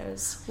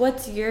potatoes.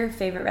 What's your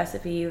favorite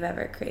recipe you've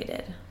ever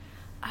created?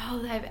 Oh,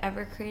 that I've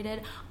ever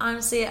created.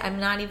 Honestly, I'm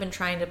not even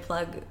trying to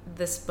plug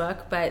this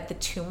book, but the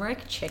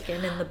turmeric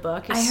chicken in the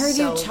book is I heard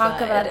so you talk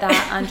good. about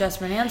that on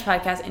Just Renan's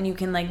podcast, and you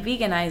can like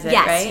veganize it,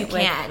 yes, right? you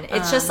can.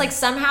 It's just like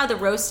somehow the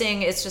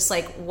roasting is just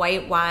like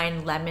white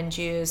wine, lemon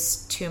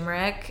juice,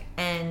 turmeric,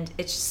 and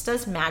it just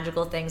does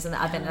magical things in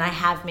the oven. And I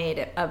have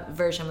made a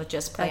version with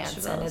just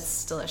plants, and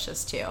it's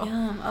delicious too.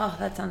 Yum. Oh,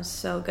 that sounds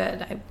so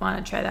good. I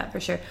want to try that for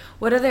sure.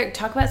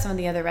 Talk about some of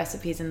the other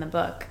recipes in the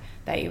book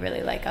that you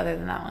really like other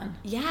than that one.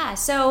 Yeah,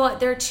 so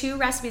there are 2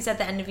 recipes at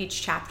the end of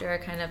each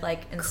chapter, kind of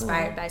like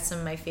inspired by some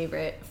of my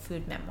favorite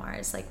food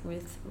memoirs, like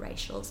Ruth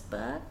Reichel's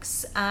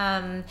books.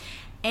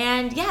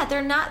 And yeah,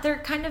 they're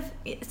kind of,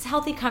 it's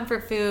healthy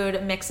comfort food,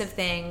 a mix of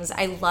things.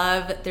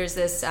 There's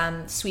this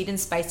sweet and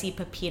spicy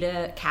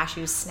pepita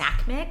cashew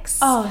snack mix.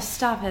 Oh,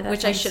 stop it.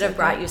 Which I should have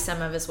brought you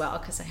some of as well,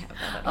 because I have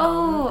that at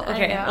home.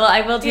 Okay. Well, I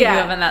will take you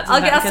up on that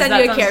sometime. I'll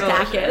send you a care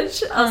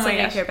package. I'll send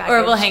you a care package.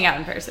 Or we'll hang out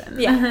in person.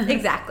 Yeah,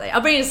 exactly.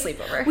 I'll bring you a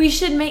sleepover. We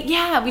should make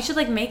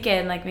like make it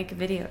and like make a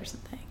video or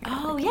something.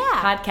 Oh, like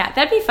yeah. Podcast.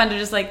 That'd be fun to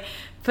just like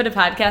put a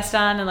podcast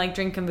on and like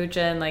drink kombucha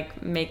and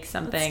like make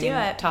something. Let's do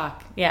and it.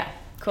 Talk. Yeah.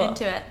 Cool.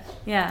 Into it.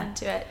 Yeah.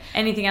 Into it.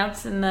 Anything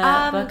else in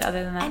the book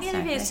other than that? Any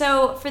other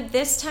So for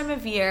this time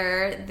of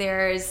year,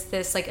 there's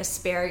this like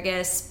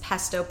asparagus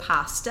pesto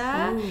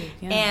pasta. Ooh,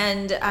 yeah.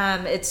 And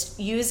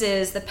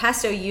the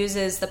pesto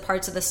uses the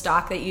parts of the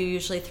stock that you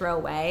usually throw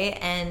away.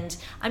 And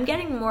I'm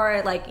getting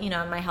more like, in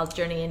my health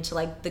journey into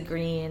like the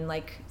green,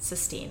 like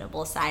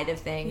sustainable side of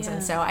things. Yeah.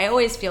 And so I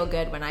always feel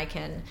good when I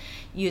can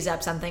use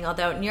up something.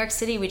 Although New York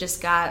City,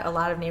 a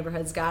lot of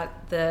neighborhoods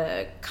got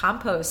the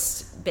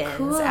compost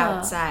bins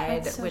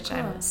outside, which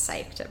I'm excited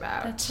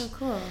about. That's so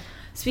cool.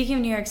 Speaking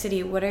of New York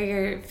City, what are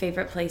your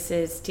favorite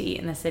places to eat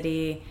in the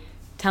city?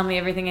 Tell me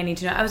everything I need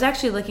to know. I was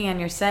actually looking on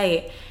your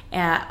site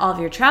at all of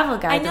your travel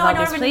guides of all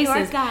these places, New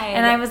York guide.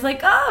 and I was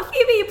like, "Oh,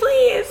 Phoebe,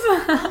 please!"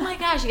 Oh my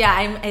gosh,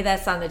 yeah,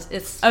 that's on the.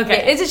 It's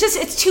okay.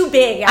 It's too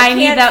big. I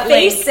need that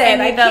link. I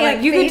need that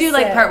link. You could do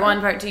like part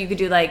 1, part 2. You could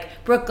do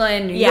like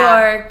Brooklyn, New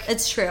York.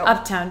 It's true.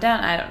 Uptown,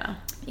 down. I don't know.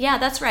 Yeah,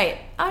 that's right.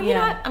 Oh, you know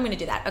what? I'm going to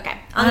do that. Okay.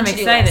 I'm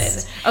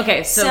excited.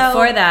 Okay, so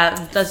for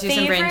that, let's do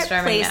some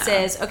brainstorming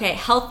places. now. Okay,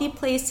 healthy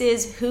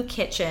places, Who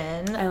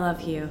Kitchen. I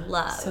love you.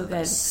 Love. So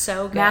good.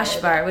 So good. Mash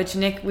Bar, which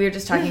Nick, we were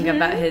just talking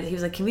about he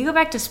was like, can we go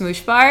back to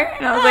Smoosh Bar?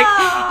 And I was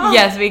like,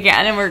 yes, we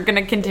can. And we're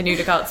going to continue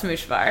to call it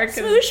Smoosh Bar.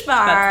 Smoosh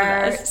Bar.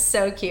 That's the best.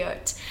 So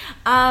cute.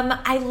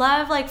 I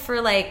love I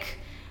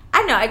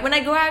don't know, like when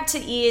I go out to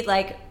eat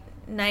like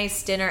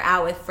nice dinner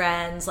out with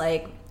friends,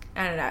 like,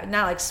 I don't know,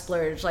 not like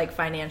splurge like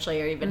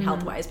financially or even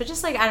health wise, but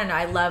just like, I don't know,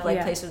 I love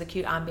like places with a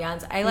cute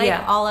ambiance. I like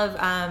all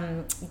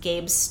of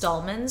Gabe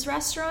Stallman's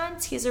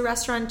restaurants. He's a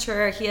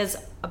restaurateur. He has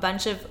a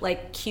bunch of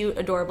like cute,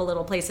 adorable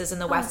little places in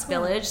the West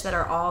Village that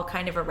are all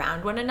kind of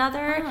around one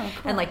another,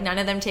 and like none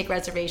of them take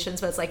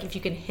reservations, but it's like if you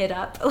can hit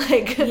up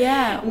like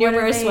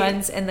numerous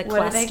ones in the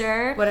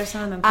cluster. What are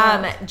some of them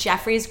called?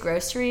 Jeffrey's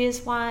Grocery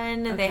is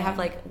one. Okay. They have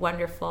like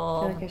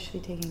wonderful, I feel like I should be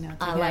taking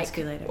notes.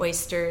 like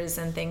oysters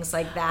and things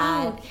like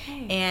that. Oh,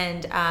 okay.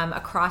 And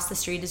across the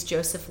street is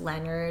Joseph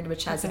Leonard,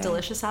 which has a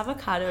delicious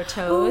avocado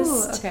toast.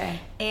 Ooh, okay.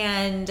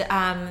 And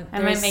I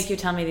might make you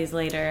tell me these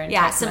later.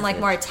 And some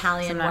like more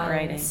Italian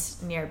ones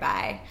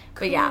nearby.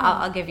 Cool. But yeah,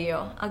 I'll give you.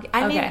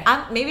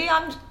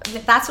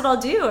 That's what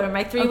I'll do. In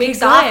my 3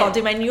 weeks off, I'll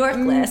do my New York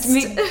list.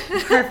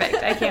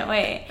 Perfect. I can't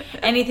wait.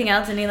 Anything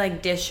else? Any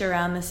like dish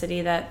around the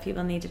city that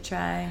people need to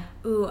try?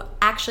 Ooh,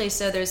 actually,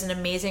 so there's an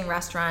amazing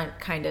restaurant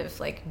kind of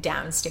like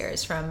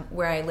downstairs from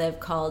where I live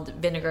called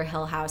Vinegar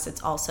Hill House.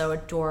 It's also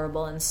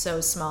adorable and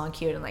so small and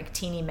cute and like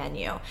teeny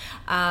menu.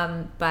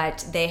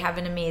 But they have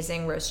an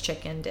amazing roast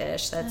chicken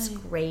dish that's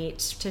great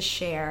to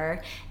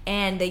share.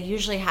 And they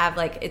usually have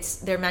like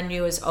their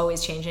menu is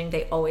always changing.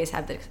 They always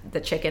have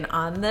the chicken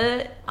on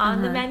the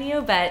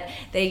menu, but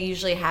they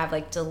usually have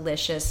like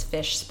delicious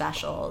fish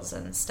specials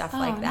and stuff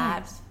like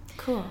that. Nice.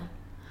 Cool.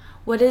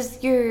 What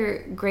is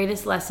your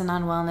greatest lesson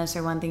on wellness,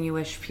 or one thing you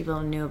wish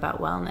people knew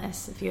about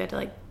wellness, if you had to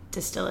like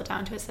distill it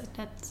down to a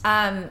sentence?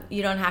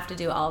 You don't have to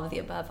do all of the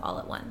above all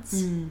at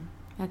once.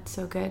 That's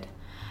so good.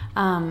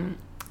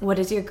 What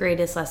is your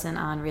greatest lesson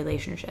on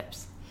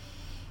relationships?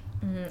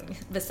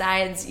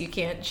 Besides, you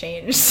can't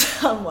change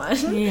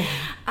someone. Yeah.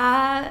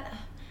 I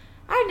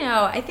don't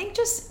know. I think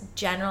just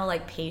general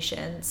like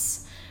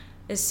patience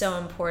is so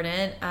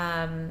important.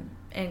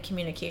 and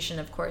communication,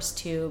 of course,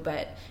 too.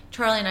 But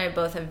Charlie and I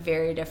both have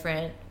very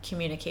different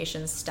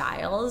communication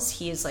styles.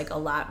 He's like a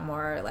lot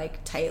more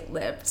like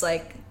tight-lipped,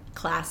 like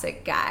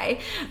classic guy.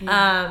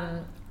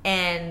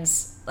 And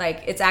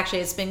like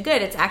it's been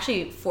good. It's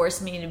actually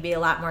forced me to be a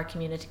lot more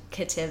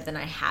communicative than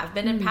I have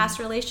been in past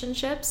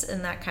relationships,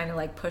 in that kind of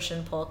like push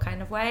and pull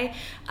kind of way.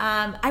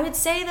 I would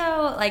say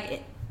though,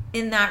 like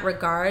in that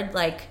regard,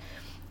 like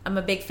I'm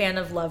a big fan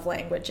of love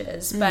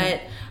languages,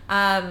 but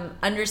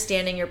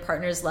understanding your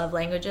partner's love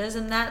languages,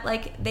 and that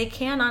like they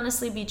can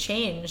honestly be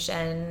changed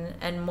and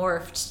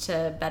morphed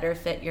to better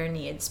fit your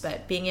needs,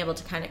 but being able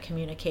to kind of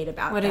communicate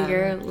about what them. are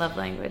your love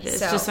languages?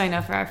 Just so I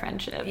know for our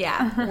friendship.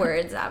 Yeah,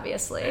 words,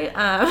 obviously.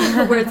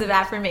 Words of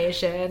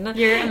affirmation.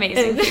 You're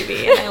amazing,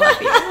 Phoebe, and I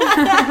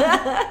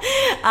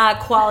love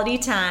you. Quality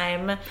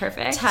time.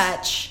 Perfect.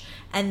 Touch.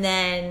 And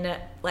then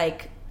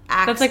like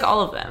that's like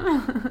all of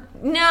them.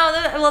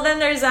 No, then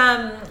there's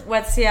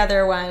what's the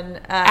other one?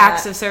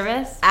 Acts of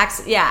service.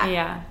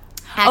 Yeah.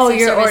 Acts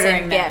you're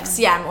ordering gifts.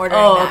 Yeah, I'm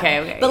ordering them.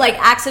 Okay. But like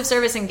acts of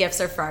service and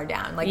gifts are far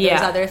down. Like those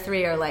other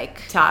three are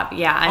like top.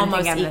 Yeah, I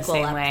almost think I'm equal the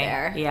same up way.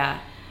 there. Yeah,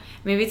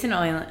 maybe it's an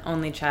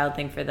only child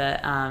thing for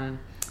the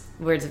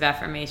words of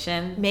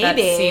affirmation.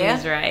 Maybe that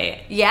seems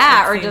right.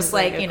 Yeah, or just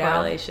like you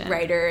know,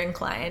 writer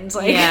inclined.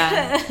 Like,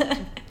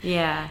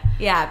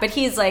 yeah. But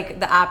he's like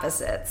the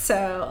opposite.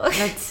 So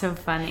that's so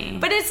funny.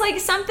 But it's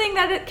like something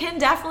that it can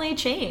definitely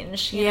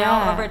change. You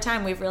know, over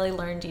time we've really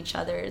learned each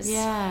other's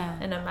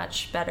in a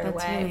much better way.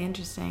 That's really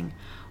interesting.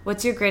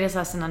 What's your greatest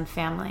lesson on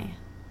family?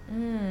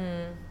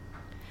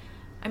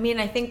 I mean,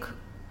 I think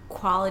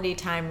quality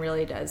time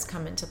really does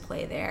come into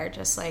play there.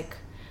 Just like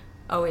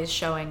always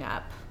showing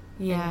up.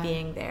 And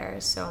being there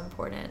is so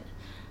important.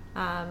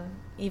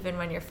 Even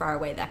when you're far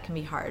away, that can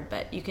be hard,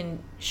 but you can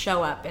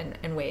show up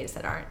in ways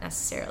that aren't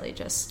necessarily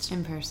just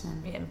in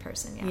person.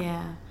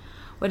 Yeah.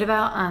 What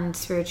about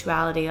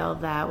spirituality, all of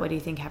that? What do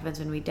you think happens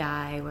when we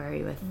die? Where are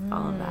you with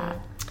all of that?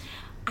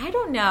 I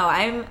don't know.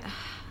 I'm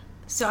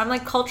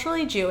like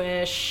culturally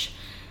Jewish.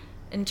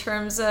 In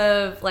terms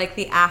of like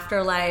the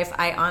afterlife,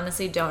 I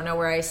honestly don't know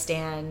where I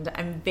stand.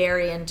 I'm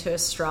very into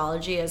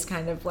astrology as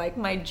kind of like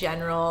my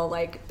general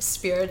like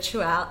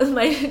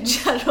my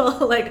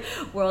general like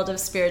world of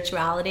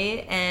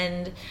spirituality.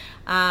 And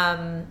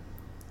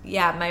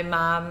my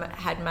mom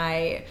had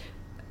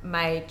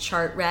my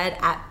chart read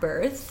at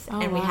birth,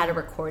 and we had a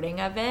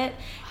recording of it,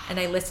 and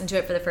I listened to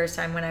it for the first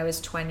time when I was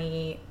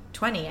 20,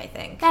 I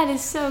think. That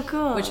is so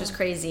cool. Which was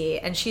crazy.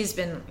 And she's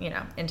been,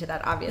 into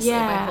that obviously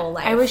my whole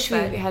life. I wish we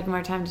had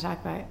more time to talk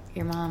about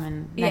your mom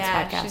and next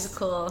podcast. Yeah, she's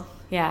cool.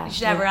 Yeah. You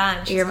should have her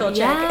on. She's a cool chick.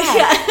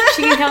 Yeah.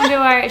 She can come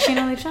to is she an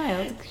only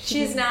child?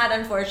 She's not,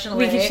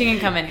 unfortunately. She can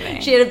come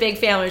anyway. She had a big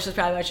family, which is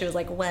probably why she was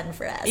like one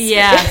for us.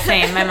 Yeah,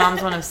 same. My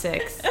mom's one of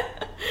 6.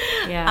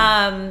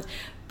 Yeah.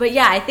 But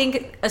yeah, I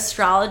think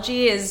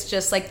astrology is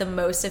just like the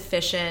most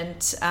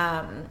efficient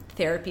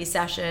therapy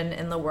session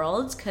in the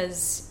world,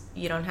 because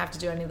you don't have to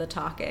do any of the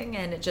talking,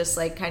 and it just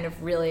like kind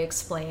of really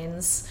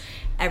explains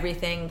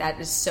everything that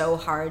is so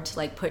hard to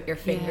like put your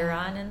finger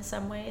on in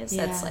some ways.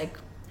 That's like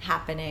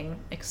happening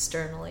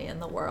externally in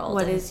the world.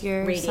 What is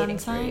your radiating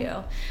sun through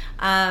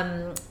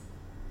sign? You?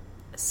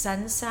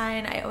 Sun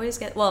sign, I always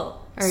get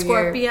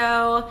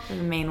Scorpio. The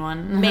main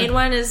one. Main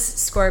one is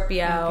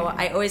Scorpio.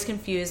 Okay. I always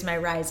confuse my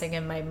rising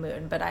and my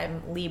moon, but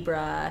I'm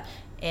Libra,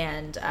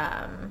 and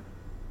oh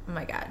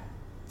my god,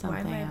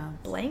 something why am else.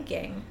 I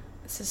blanking?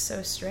 This is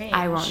so strange.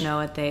 I won't know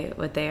what they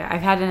are.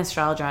 I've had an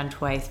astrologer on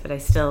twice, but I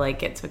still like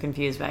get so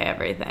confused by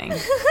everything.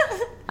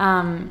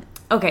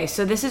 Okay,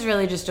 so this is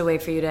really just a way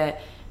for you to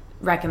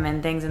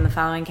recommend things in the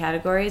following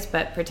categories,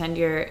 but pretend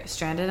you're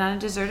stranded on a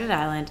deserted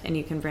island and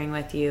you can bring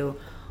with you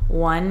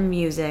one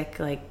music,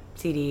 like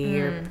CD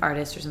or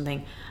artist or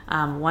something,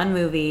 one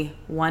movie,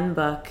 one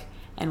book,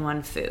 and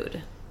one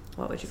food.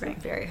 What would you bring?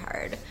 Very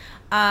hard.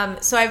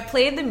 So I've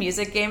played the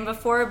music game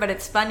before, but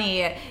it's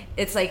funny.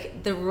 It's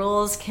like the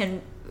rules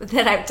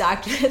that I've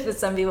talked with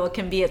some people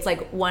can be, it's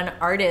like one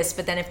artist,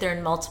 but then if they're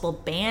in multiple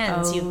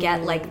bands, you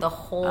get like the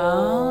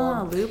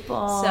whole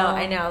loophole. So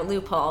I know,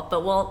 loophole,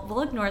 but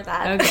we'll ignore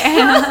that.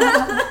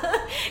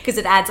 Okay. Because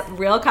it adds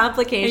real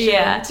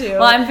complication to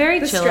Well, I'm very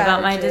chill strategy.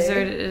 about my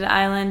deserted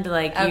island.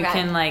 Like you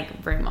can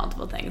like bring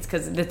multiple things,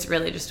 because it's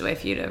really just a way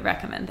for you to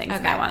recommend things. Okay.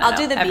 And I want I'll to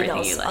do know the everything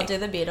Beatles. you like. I'll do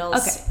the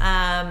Beatles.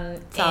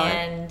 Okay.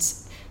 And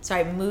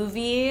sorry,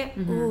 movie.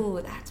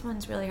 Ooh, that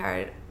one's really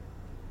hard.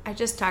 I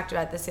just talked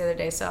about this the other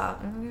day, so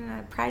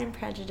Pride and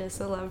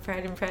Prejudice. I love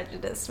Pride and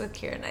Prejudice with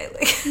Keira Knightley.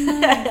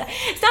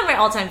 It's not my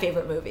all-time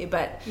favorite movie,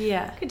 but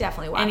I could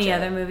definitely watch it. Any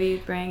other movie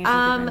you'd bring?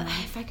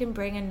 If I can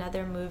bring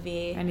another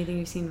movie. Anything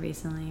you've seen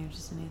recently, or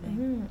just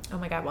anything? Oh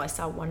my god, well, I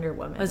saw Wonder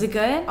Woman. Was it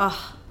good?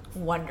 Oh,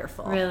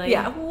 wonderful. Really?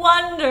 Yeah,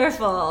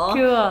 wonderful.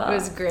 Cool. It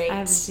was great. I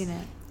haven't seen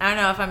it. I don't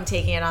know if I'm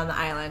taking it on the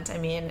island. I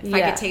mean, if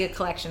I could take a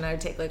collection, I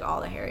would take like all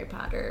the Harry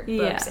Potter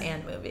books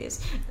and movies,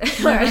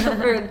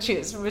 or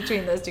choose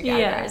between those two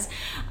categories.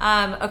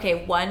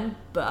 Okay, one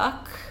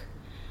book.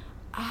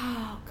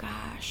 Oh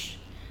gosh,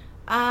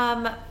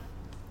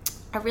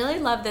 I really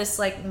love this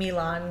like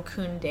Milan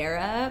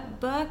Kundera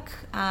book,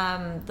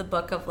 The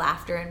Book of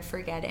Laughter and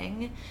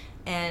Forgetting.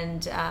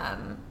 And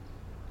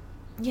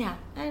yeah,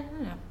 I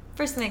don't know.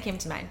 First thing that came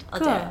to mind. I'll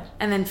do it.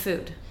 And then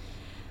food.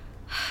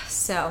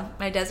 So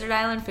my desert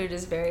island food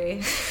is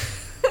very...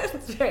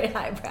 it's very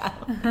highbrow.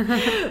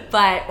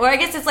 Or I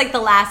guess it's like the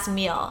last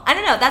meal. I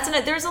don't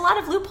know. There's a lot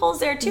of loopholes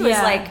there too. Yeah.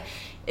 It's like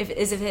if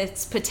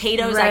it's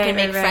potatoes, I can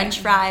make French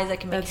fries, I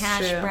can make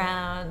hash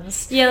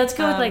browns. Yeah, let's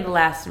go with like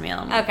last meal.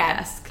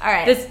 Okay. All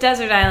right. This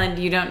desert island,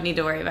 you don't need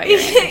to worry about your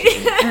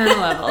energy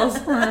levels.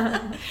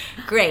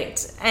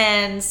 Great.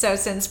 And so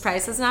since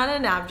price is not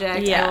an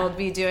object, I will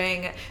be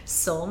doing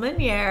sole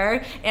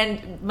meuniere,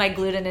 and my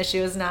gluten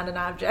issue is not an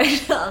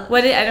object. I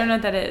don't know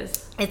what that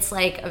is. It's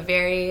like a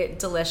very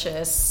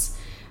delicious,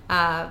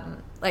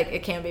 like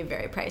it can be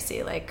very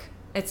pricey. Like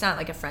it's not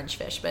like a French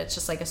fish, but it's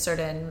just like a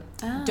certain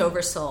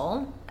Dover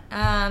sole.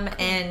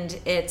 And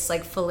it's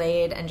like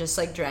filleted and just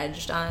like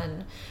dredged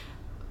on,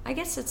 I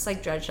guess it's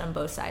like dredged on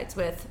both sides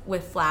with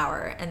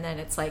flour, and then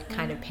it's like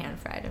kind of pan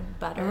fried in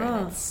butter,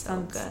 and it's so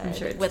good. I'm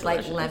sure it's with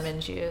delicious. like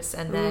lemon juice,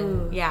 and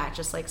then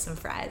just like some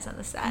fries on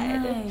the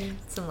side, and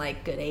some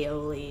like good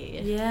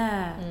aioli.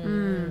 Yeah,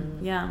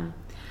 yum.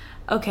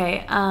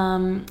 Okay,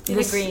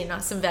 the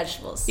green, some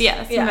vegetables.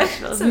 Yeah, some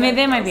vegetables. Maybe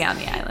they might be on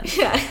the island.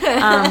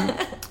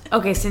 Yeah.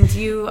 Okay, since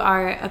you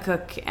are a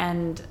cook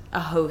and a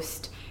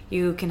host,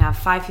 you can have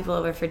 5 people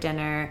over for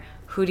dinner.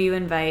 Who do you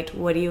invite?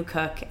 What do you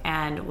cook?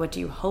 And what do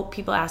you hope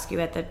people ask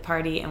you at the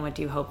party? And what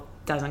do you hope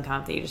doesn't come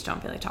up that you just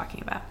don't feel like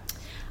talking about?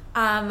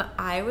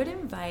 I would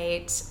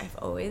invite, I've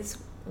always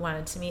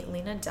wanted to meet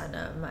Lena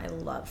Dunham. I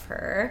love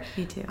her.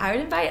 Me too. I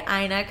would invite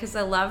Ina because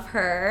I love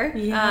her.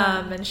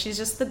 Yeah. And she's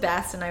just the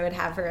best, and I would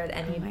have her at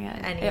any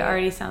it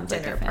already sounds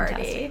dinner like a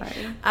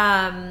fantastic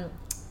party.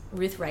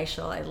 Ruth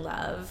Reichel, I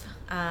love.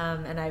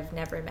 And I've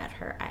never met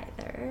her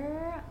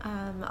either.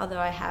 Although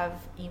I have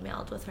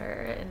emailed with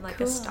her in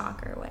like a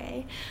stalker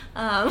way.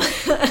 Oh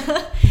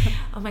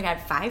my God,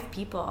 5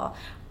 people.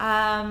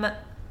 Man,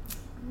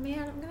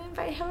 I'm gonna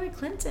invite Hillary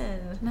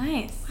Clinton.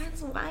 Nice.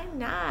 Why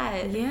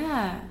not?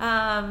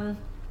 Yeah.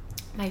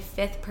 My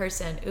 5th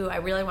person. Ooh, I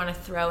really want to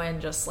throw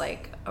in just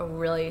like a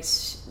really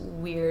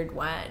weird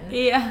one.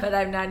 Yeah. But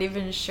I'm not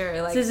even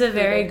sure. Like, this is a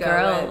very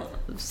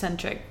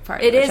girl-centric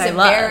party. It is a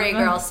very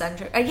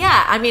girl-centric.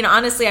 Yeah. I mean,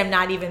 honestly, I'm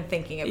not even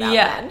thinking about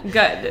that.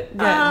 Good.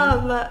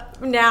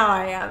 Now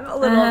I am a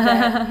little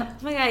bit. Oh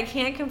my God, I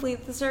can't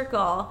complete the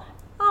circle.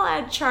 I'll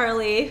add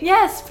Charlie.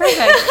 Yes, perfect.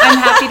 I'm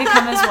happy to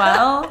come as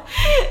well.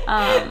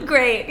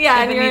 Great.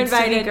 Yeah, and you're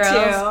invited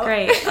too.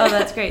 Great. Oh,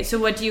 that's great. So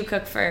what do you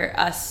cook for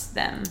us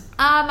then?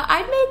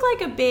 I'd make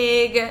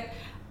like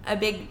a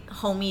big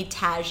homey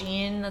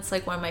tagine. That's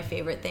like one of my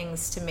favorite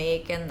things to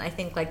make, and I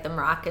think like the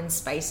Moroccan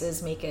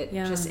spices make it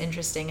just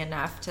interesting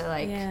enough to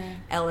like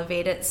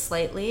elevate it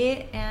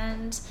slightly.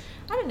 And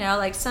I don't know,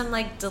 like some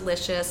like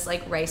delicious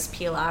like rice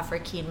pilaf or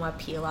quinoa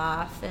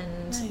pilaf,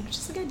 and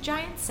just like a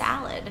giant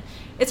salad.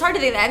 It's hard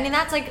to think that. I mean,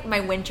 that's like my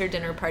winter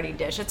dinner party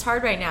dish. It's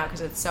hard right now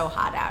because it's so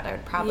hot out. I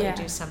would probably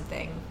do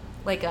something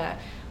like a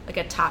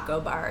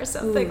taco bar or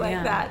something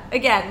that.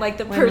 Again, like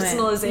the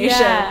personalization.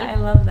 Yeah, I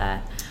love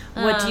that.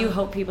 What do you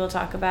hope people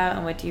talk about,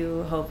 and what do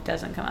you hope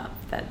doesn't come up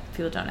that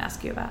people don't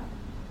ask you about?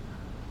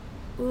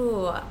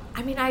 Ooh,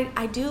 I mean,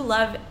 I do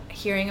love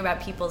hearing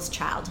about people's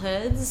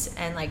childhoods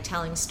and like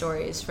telling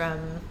stories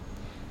from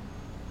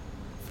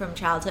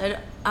childhood.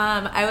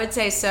 I would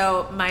say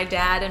so. My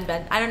dad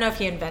I don't know if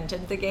he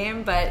invented the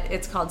game, but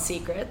it's called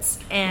Secrets,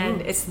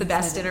 and it's the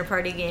best dinner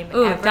party game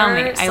ever. Tell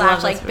me. I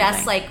love like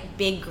best like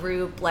big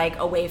group like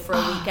away for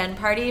a weekend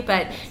party.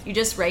 But you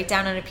just write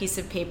down on a piece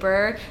of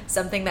paper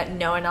something that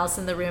no one else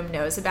in the room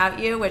knows about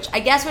you, which I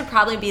guess would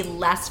probably be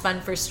less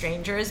fun for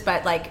strangers.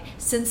 But like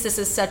since this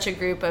is such a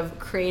group of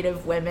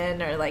creative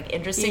women or like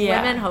interesting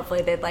women,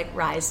 hopefully they'd like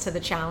rise to the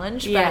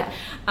challenge. Yeah.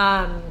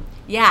 But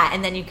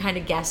and then you kind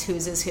of guess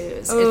whose is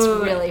whose. Ooh. It's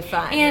really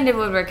fun. And it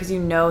would work because you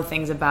know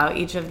things about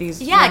each of these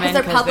women. Yeah, because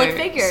they're public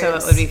figures. So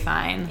it would be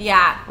fine.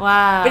 Yeah.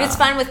 Wow. But it's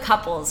fun with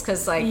couples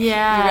because, like, you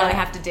really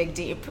have to dig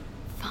deep.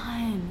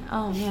 Fun.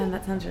 Oh, man,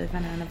 that sounds really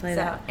fun. I want to play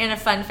that. And a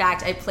fun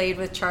fact, I played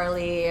with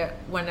Charlie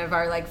one of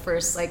our, like,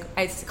 first, like,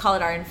 I call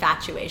it our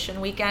infatuation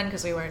weekend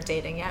because we weren't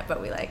dating yet,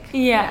 but we, like,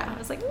 I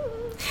was like,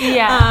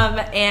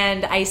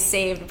 and I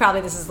saved,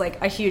 probably this is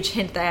like a huge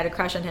hint that I had a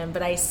crush on him,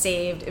 but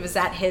it was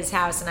at his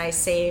house, and I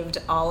saved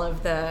all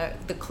of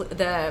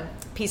the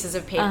pieces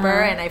of paper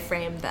and I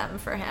framed them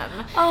for him.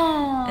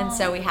 Oh. And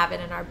so we have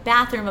it in our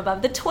bathroom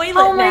above the toilet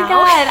now. Oh my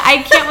God.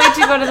 I can't wait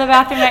to go to the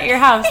bathroom at your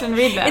house and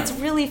read them. It's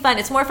really fun.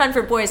 It's more fun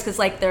for boys because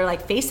like they're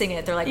like facing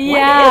it. They're like,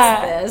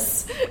 what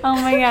is this? Oh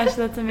my gosh,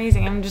 that's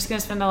amazing. I'm just going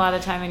to spend a lot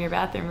of time in your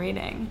bathroom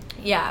reading.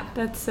 Yeah.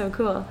 That's so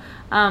cool.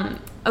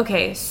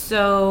 Okay,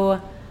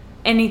 so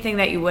anything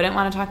that you wouldn't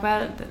want to talk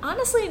about?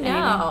 Honestly, no.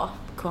 Anything?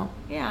 Cool.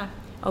 Yeah.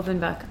 Open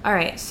book. All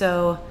right,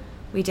 so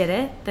we did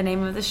it. The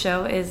name of the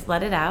show is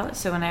Let It Out.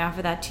 So when I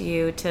offer that to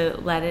you to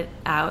let it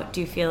out, do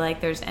you feel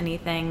like there's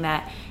anything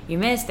that you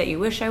missed that you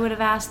wish I would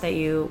have asked that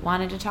you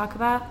wanted to talk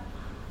about?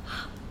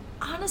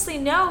 Honestly,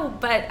 no,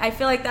 but I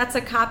feel like that's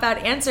a cop-out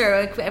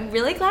answer. Like, I'm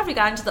really glad we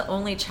got into the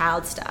only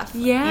child stuff.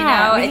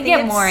 Yeah, I think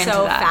get more into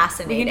so that.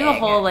 fascinating. We can do a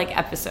whole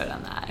episode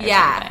on that.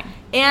 Yeah,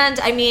 and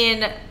I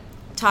mean,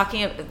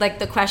 talking like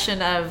the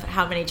question of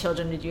how many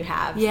children did you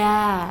have?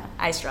 Yeah,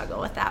 I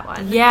struggle with that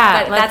one.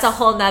 Yeah, but that's a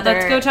whole nother.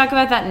 Let's go talk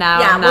about that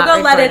now. Yeah, we'll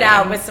go let it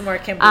out with some more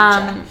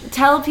kombucha.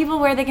 Tell people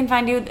where they can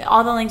find you.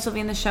 All the links will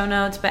be in the show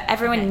notes. But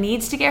everyone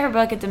needs to get her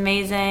book. It's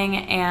amazing,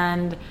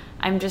 and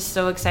I'm just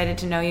so excited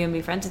to know you and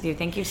be friends with you.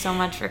 Thank you so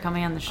much for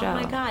coming on the show. Oh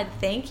my God,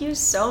 thank you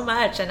so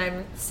much. And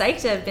I'm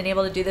psyched to have been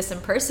able to do this in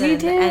person. Me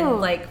too.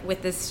 And like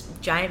with this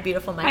giant,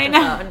 beautiful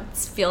microphone. It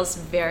feels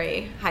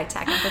very high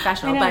tech and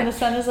professional. I know, but and the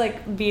sun is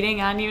like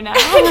beating on you now.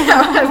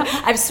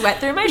 I've sweat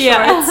through my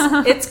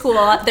shorts. It's cool.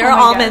 There are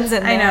almonds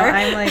in there. I know.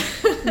 I'm like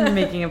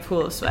making a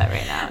pool of sweat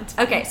right now.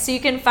 Okay, so you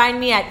can find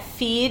me at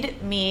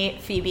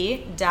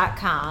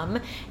feedmephoebe.com.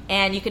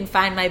 And you can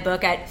find my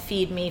book at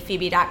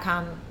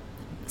feedmephoebe.com/book.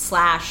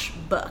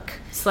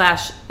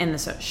 / in the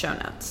show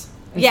notes.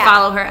 And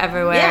follow her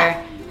everywhere.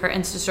 Yeah. Her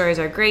Insta stories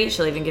are great.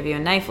 She'll even give you a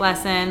knife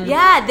lesson.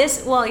 Yeah,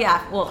 well,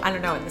 I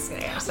don't know when this is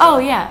going to air. So. Oh,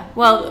 yeah.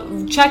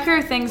 Well, check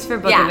her things for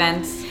book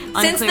events.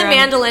 Since the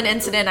mandolin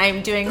incident,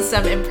 I'm doing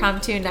some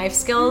impromptu knife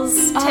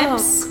skills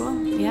tips. Oh,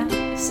 cool. Yeah.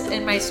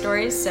 In my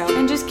stories.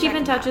 And just keep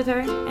in touch with her.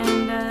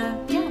 And,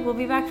 we'll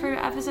be back for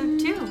episode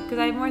 2 because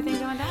I have more things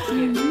I want to ask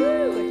you.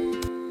 Woo.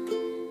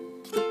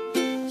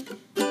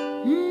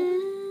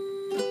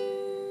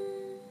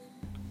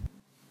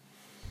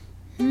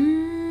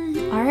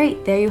 All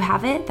right, there you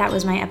have it. That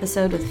was my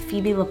episode with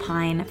Phoebe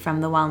Lapine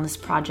from The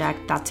Wellness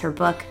Project. That's her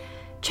book.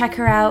 Check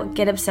her out,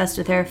 get obsessed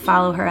with her,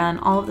 follow her on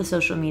all of the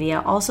social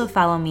media. Also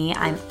follow me,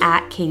 I'm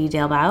at Katie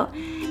Dalebout.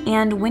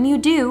 And when you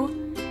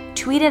do,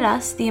 tweet at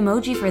us the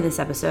emoji for this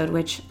episode,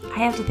 which I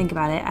have to think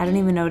about it. I don't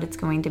even know what it's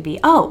going to be.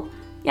 Oh,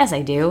 yes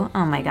I do.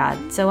 Oh my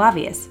God, so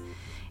obvious.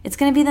 It's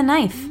going to be the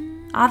knife,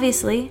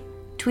 obviously.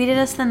 Tweet at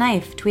us the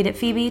knife. Tweet at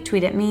Phoebe,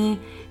 tweet at me,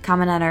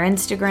 comment on our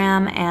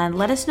Instagram, and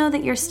let us know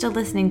that you're still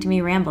listening to me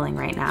rambling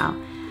right now.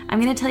 I'm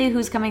going to tell you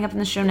who's coming up in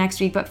the show next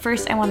week, but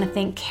first I want to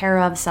thank Care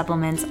of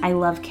Supplements. I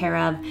love Care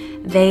of.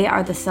 They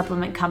are the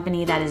supplement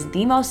company that is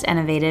the most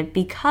innovative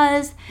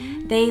because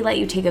they let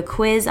you take a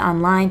quiz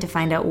online to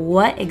find out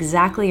what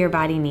exactly your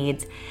body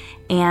needs,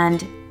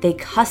 and they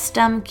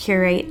custom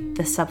curate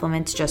the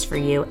supplements just for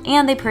you,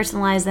 and they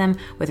personalize them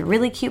with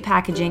really cute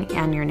packaging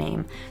and your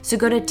name. So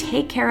go to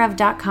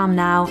takecareof.com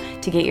now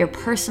to get your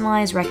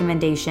personalized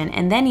recommendation,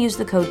 and then use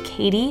the code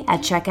Katie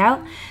at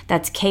checkout.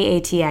 That's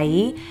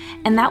KATIE,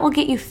 and that will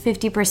get you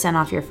 50%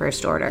 off your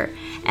first order.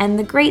 And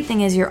the great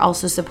thing is you're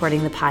also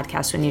supporting the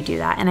podcast when you do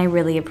that, and I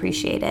really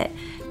appreciate it.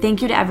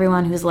 Thank you to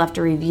everyone who's left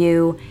a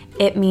review.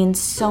 It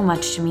means so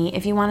much to me.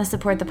 If you want to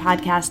support the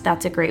podcast,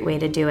 that's a great way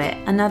to do it.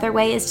 Another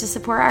way is to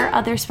support our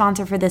other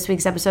sponsor for this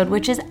week's episode,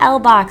 which is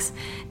LBox.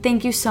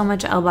 Thank you so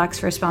much, LBox,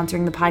 for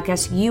sponsoring the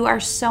podcast. You are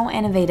so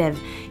innovative.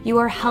 You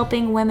are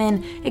helping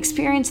women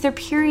experience their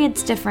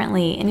periods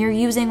differently, and you're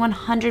using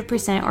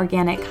 100%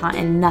 organic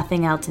cotton,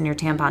 nothing else in your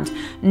tampons.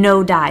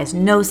 No dyes,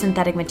 no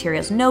synthetic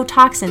materials, no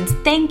toxins.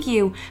 Thank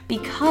you,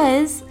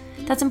 because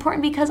that's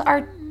important, because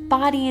our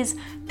bodies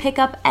pick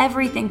up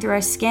everything through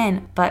our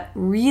skin, but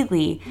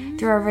really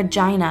through our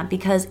vagina,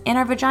 because in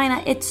our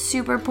vagina it's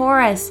super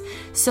porous.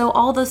 So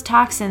all those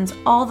toxins,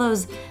 all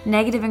those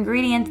negative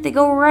ingredients, they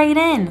go right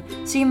in.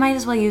 So you might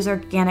as well use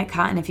organic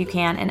cotton if you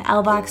can, and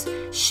LBox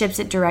ships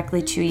it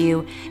directly to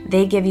you.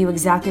 They give you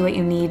exactly what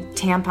you need,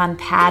 tampon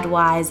pad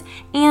wise,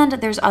 and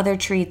there's other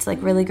treats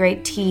like really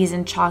great teas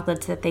and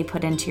chocolates that they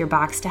put into your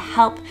box to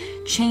help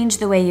change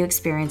the way you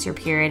experience your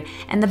period.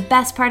 And the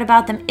best part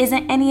about them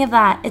isn't any of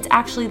that. It's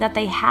actually that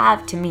they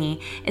have, to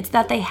me, it's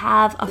that they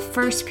have a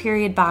first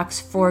period box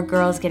for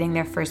girls getting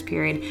their first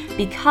period,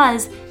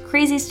 because,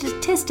 crazy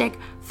statistic,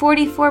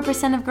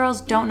 44% of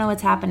girls don't know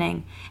what's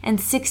happening, and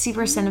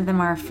 60% of them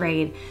are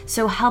afraid.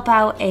 So help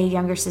out a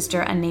younger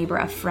sister, a neighbor,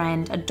 a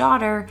friend, a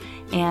daughter,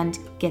 and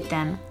get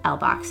them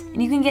LBox.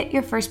 And you can get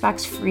your first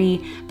box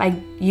free by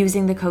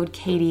using the code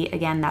Katie.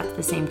 Again, that's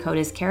the same code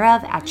as Care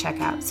of at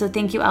checkout. So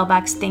thank you,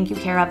 LBox, thank you,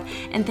 Care of,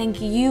 and thank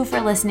you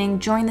for listening.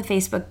 Join the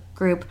Facebook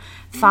group.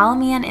 Follow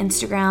me on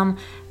Instagram.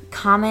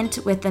 Comment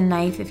with the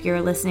knife if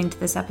you're listening to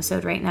this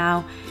episode right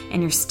now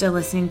and you're still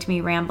listening to me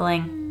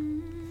rambling.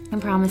 I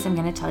promise I'm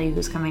going to tell you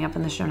who's coming up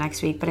in the show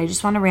next week, but I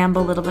just want to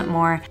ramble a little bit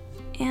more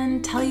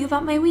and tell you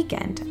about my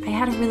weekend. I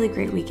had a really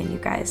great weekend, you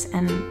guys,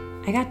 and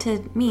I got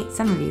to meet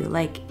some of you,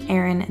 like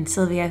Erin and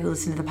Sylvia, who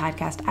listen to the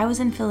podcast. I was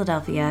in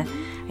Philadelphia.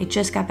 I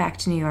just got back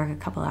to New York a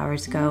couple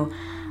hours ago,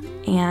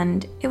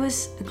 and it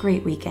was a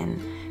great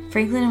weekend.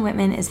 Franklin &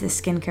 Whitman is the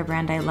skincare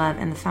brand I love,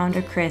 and the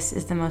founder, Chris,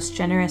 is the most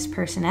generous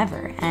person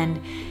ever,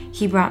 and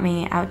he brought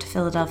me out to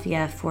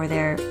Philadelphia for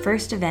their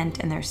first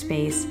event in their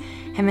space.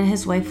 Him and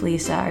his wife,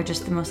 Lisa, are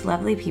just the most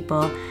lovely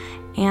people,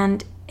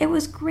 and it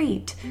was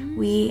great.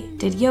 We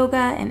did yoga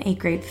and ate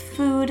great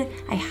food.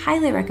 I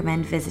highly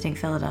recommend visiting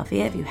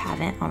Philadelphia if you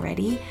haven't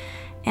already,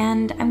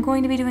 and I'm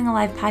going to be doing a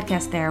live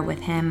podcast there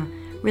with him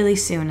really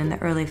soon in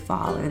the early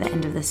fall or the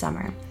end of the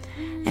summer.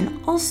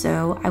 And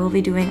also, I will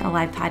be doing a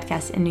live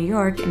podcast in New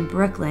York, in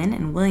Brooklyn,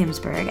 and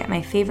Williamsburg at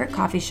my favorite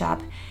coffee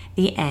shop,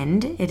 The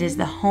End. It is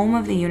the home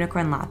of the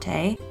Unicorn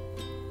Latte.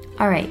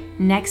 All right,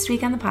 next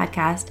week on the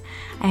podcast,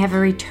 I have a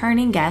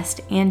returning guest,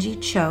 Angie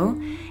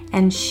Cho,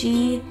 and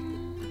she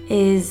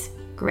is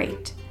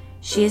great.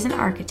 She is an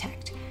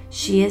architect.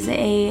 She is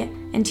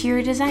an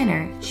interior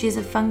designer. She is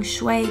a feng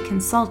shui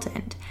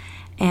consultant.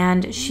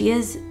 And she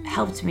has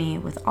helped me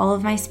with all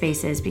of my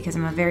spaces because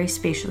I'm a very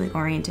spatially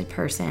oriented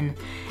person.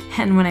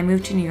 And when I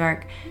moved to New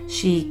York,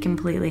 she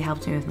completely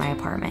helped me with my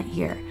apartment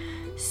here.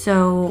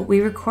 So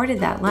we recorded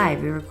that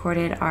live. We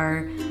recorded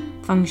our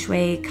feng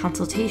shui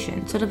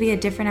consultation. So it'll be a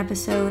different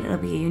episode. It'll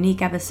be a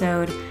unique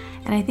episode.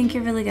 And I think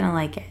you're really going to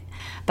like it.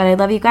 But I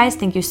love you guys.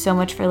 Thank you so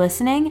much for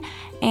listening.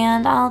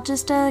 And I'll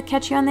just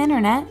catch you on the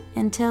internet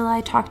until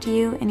I talk to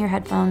you in your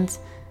headphones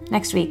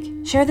next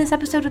week. Share this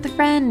episode with a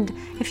friend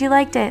if you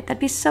liked it. That'd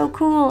be so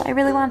cool. I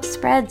really want it to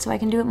spread so I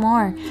can do it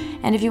more.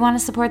 And if you want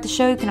to support the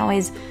show, you can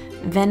always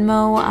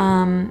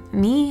Venmo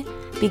me,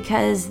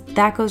 because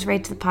that goes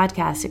right to the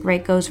podcast.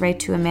 It goes right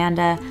to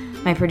Amanda,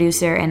 my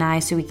producer, and I,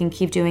 so we can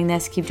keep doing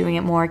this, keep doing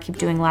it more, keep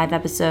doing live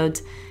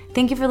episodes.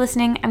 Thank you for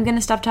listening. I'm going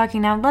to stop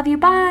talking now. Love you.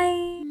 Bye.